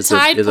Pods is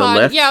a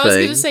left thing. Yeah, I was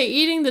going to say,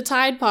 eating the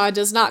Tide Pod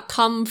does not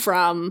come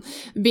from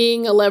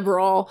being a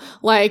liberal.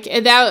 Like,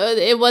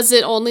 was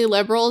it only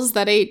liberals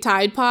that ate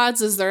Tide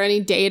Pods? Is there any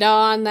data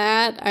on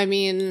that? I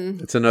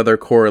mean, it's another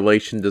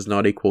correlation does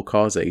not equal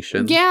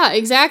causation. Yeah,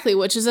 exactly,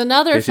 which is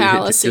another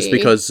fallacy. Just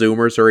because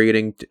Zoomers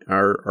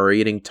are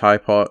eating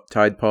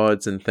Tide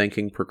Pods and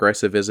thinking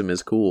progressivism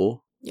is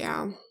cool.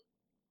 Yeah.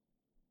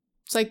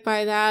 It's like,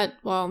 by that,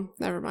 well,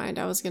 never mind.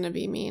 I was going to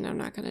be mean. I'm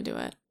not going to do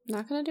it.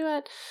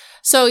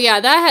 So yeah,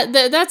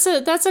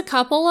 that's a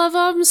couple of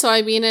them. So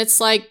I mean,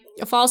 it's like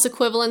a false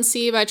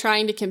equivalency by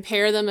trying to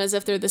compare them as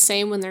if they're the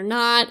same when they're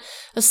not.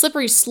 A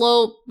slippery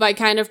slope by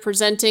kind of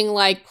presenting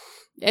like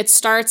it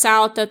starts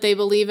out that they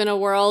believe in a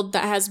world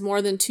that has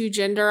more than two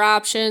gender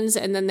options,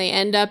 and then they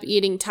end up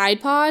eating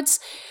Tide Pods.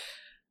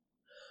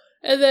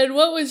 And then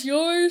what was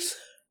yours?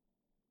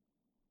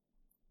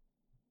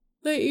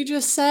 That you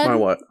just said? My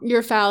what?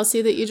 Your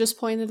fallacy that you just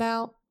pointed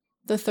out?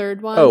 The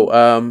third one?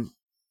 Oh,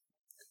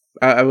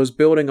 I was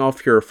building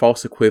off your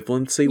false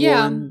equivalency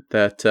one,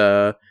 that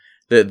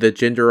the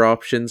gender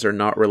options are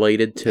not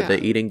related to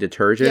the eating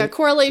detergent. Yeah,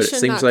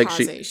 correlation, not like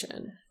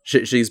causation.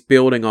 She's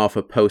building off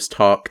a post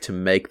hoc to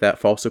make that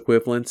false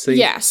equivalency.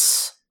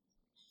 Yes.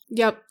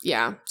 Yep,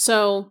 yeah.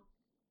 So,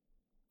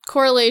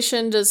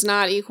 correlation does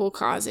not equal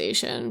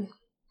causation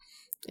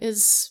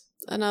is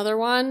another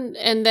one.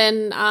 And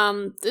then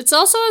it's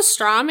also a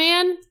straw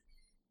man,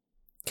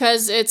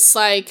 because it's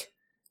like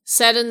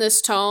set in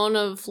this tone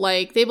of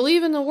like they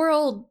believe in the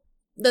world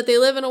that they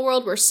live in a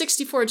world where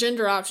 64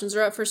 gender options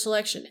are up for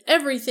selection,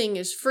 everything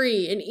is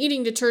free, and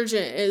eating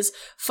detergent is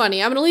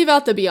funny. I'm gonna leave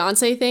out the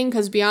Beyonce thing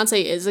because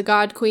Beyonce is a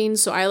god queen,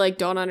 so I like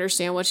don't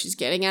understand what she's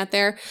getting at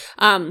there.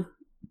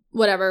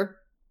 Whatever.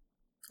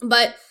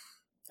 But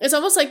it's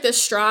almost like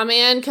this straw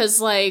man, because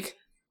like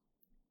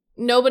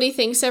nobody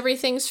thinks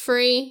everything's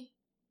free.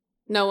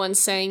 No one's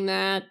saying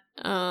that.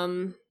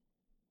 So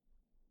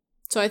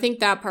I think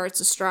that part's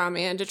a straw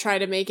man to try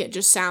to make it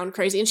just sound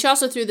crazy. And she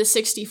also threw the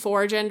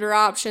 64 gender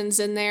options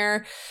in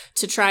there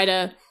to try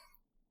to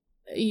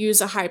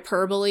use a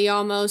hyperbole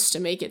almost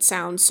to make it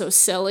sound so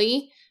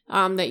silly,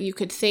 that you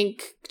could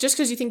think, just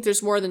because you think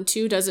there's more than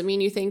two doesn't mean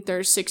you think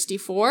there's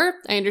 64.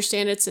 I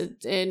understand it's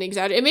an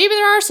exaggeration. Maybe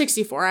there are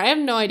 64. I have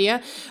no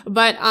idea.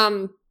 But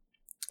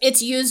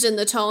it's used in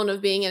the tone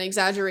of being an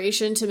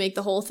exaggeration to make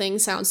the whole thing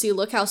sound, see,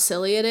 look how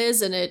silly it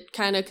is, and it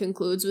kind of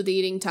concludes with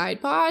eating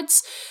Tide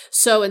Pods,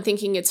 and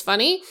thinking it's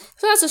funny.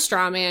 So that's a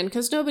straw man,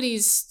 because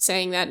nobody's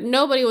saying that.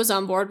 Nobody was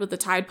on board with the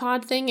Tide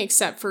Pod thing,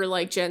 except for,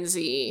 like, Gen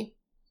Z.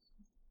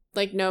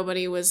 Like,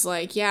 nobody was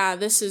like, yeah,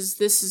 this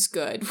is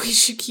good. We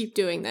should keep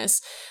doing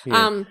this.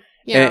 Yeah.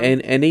 Yeah.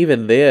 And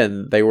even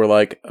then, they were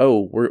like,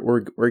 oh,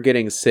 we're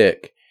getting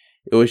sick.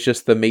 It was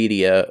just the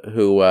media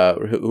who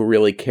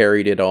really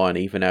carried it on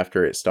even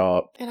after it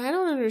stopped. And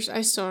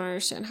I still don't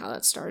understand how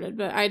that started,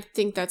 but I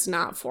think that's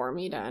not for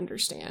me to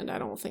understand. I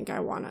don't think I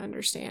want to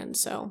understand,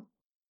 so.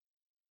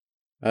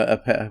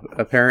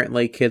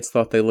 Apparently, kids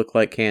thought they looked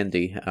like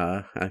candy.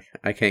 I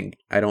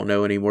don't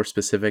know any more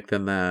specific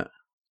than that.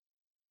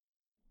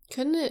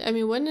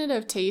 Wouldn't it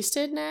have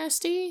tasted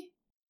nasty?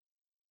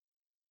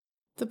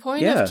 The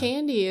point of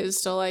candy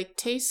is to, like,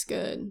 taste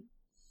good.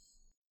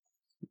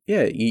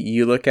 Yeah,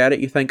 you look at it,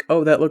 you think,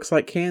 oh, that looks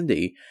like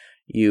candy.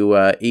 You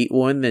eat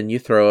one, then you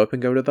throw up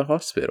and go to the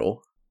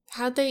hospital.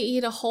 How'd they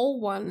eat a whole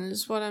one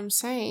is what I'm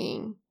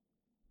saying.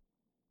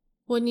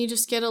 Wouldn't you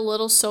just get a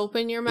little soap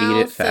in your mouth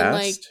eat it fast? And,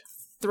 like,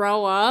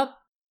 throw up?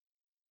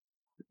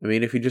 I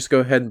mean, if you just go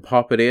ahead and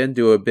pop it in,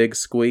 do a big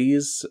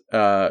squeeze,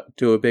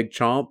 do a big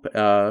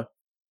chomp,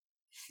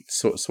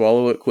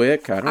 swallow it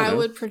quick, I don't know. I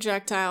would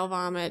projectile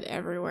vomit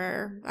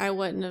everywhere. I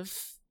wouldn't have...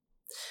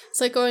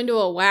 It's like going to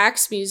a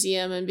wax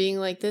museum and being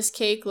like, this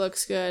cake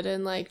looks good,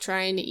 and, like,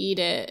 trying to eat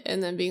it,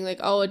 and then being like,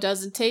 oh, it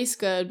doesn't taste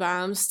good, but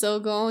I'm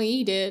still gonna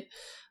eat it.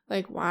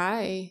 Like,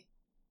 why?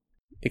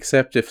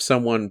 Except if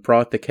someone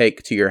brought the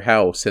cake to your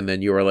house and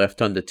then you were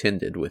left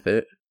unattended with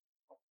it.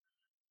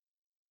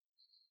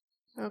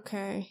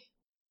 Okay.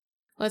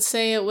 Let's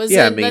say it was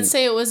let's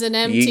say it was an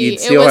empty... You'd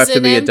still have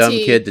to be a dumb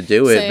kid to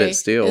do it, but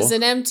still. It's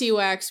an empty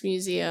wax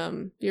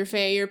museum. Your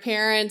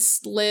parents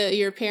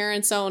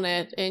own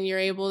it, and you're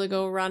able to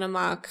go run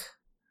amok.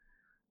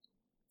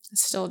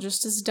 It's still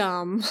just as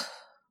dumb.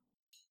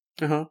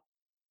 Uh-huh.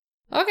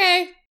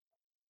 Okay.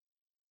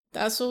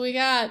 That's what we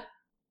got.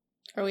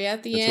 Are we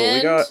at the end? That's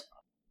what we got.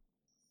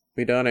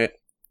 We done it.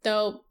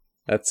 Dope.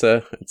 That's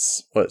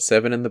it's what,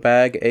 7 in the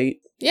bag?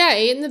 8? Yeah,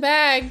 8 in the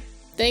bag.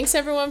 Thanks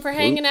everyone for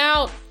hanging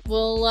out.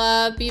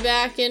 We'll be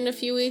back in a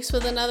few weeks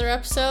with another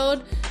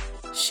episode.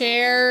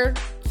 Share,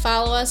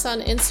 follow us on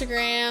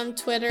Instagram,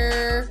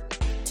 Twitter,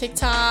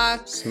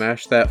 TikTok.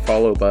 Smash that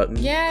follow button.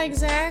 Yeah,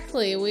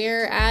 exactly.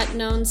 We're at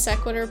Known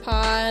Sequitur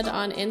Pod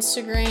on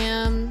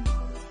Instagram.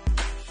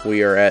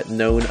 We are at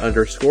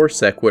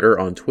known_sequitur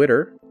on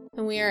Twitter.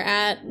 And we are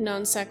at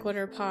Known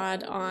Sequitur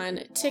Pod on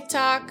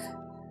TikTok.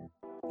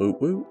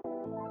 Woot woot.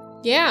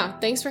 Yeah,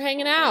 thanks for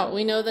hanging out.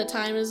 We know that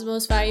time is the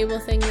most valuable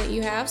thing that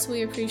you have, so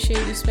we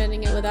appreciate you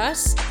spending it with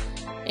us.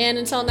 And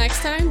until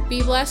next time,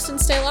 be blessed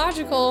and stay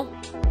logical.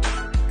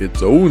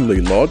 It's only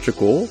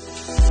logical.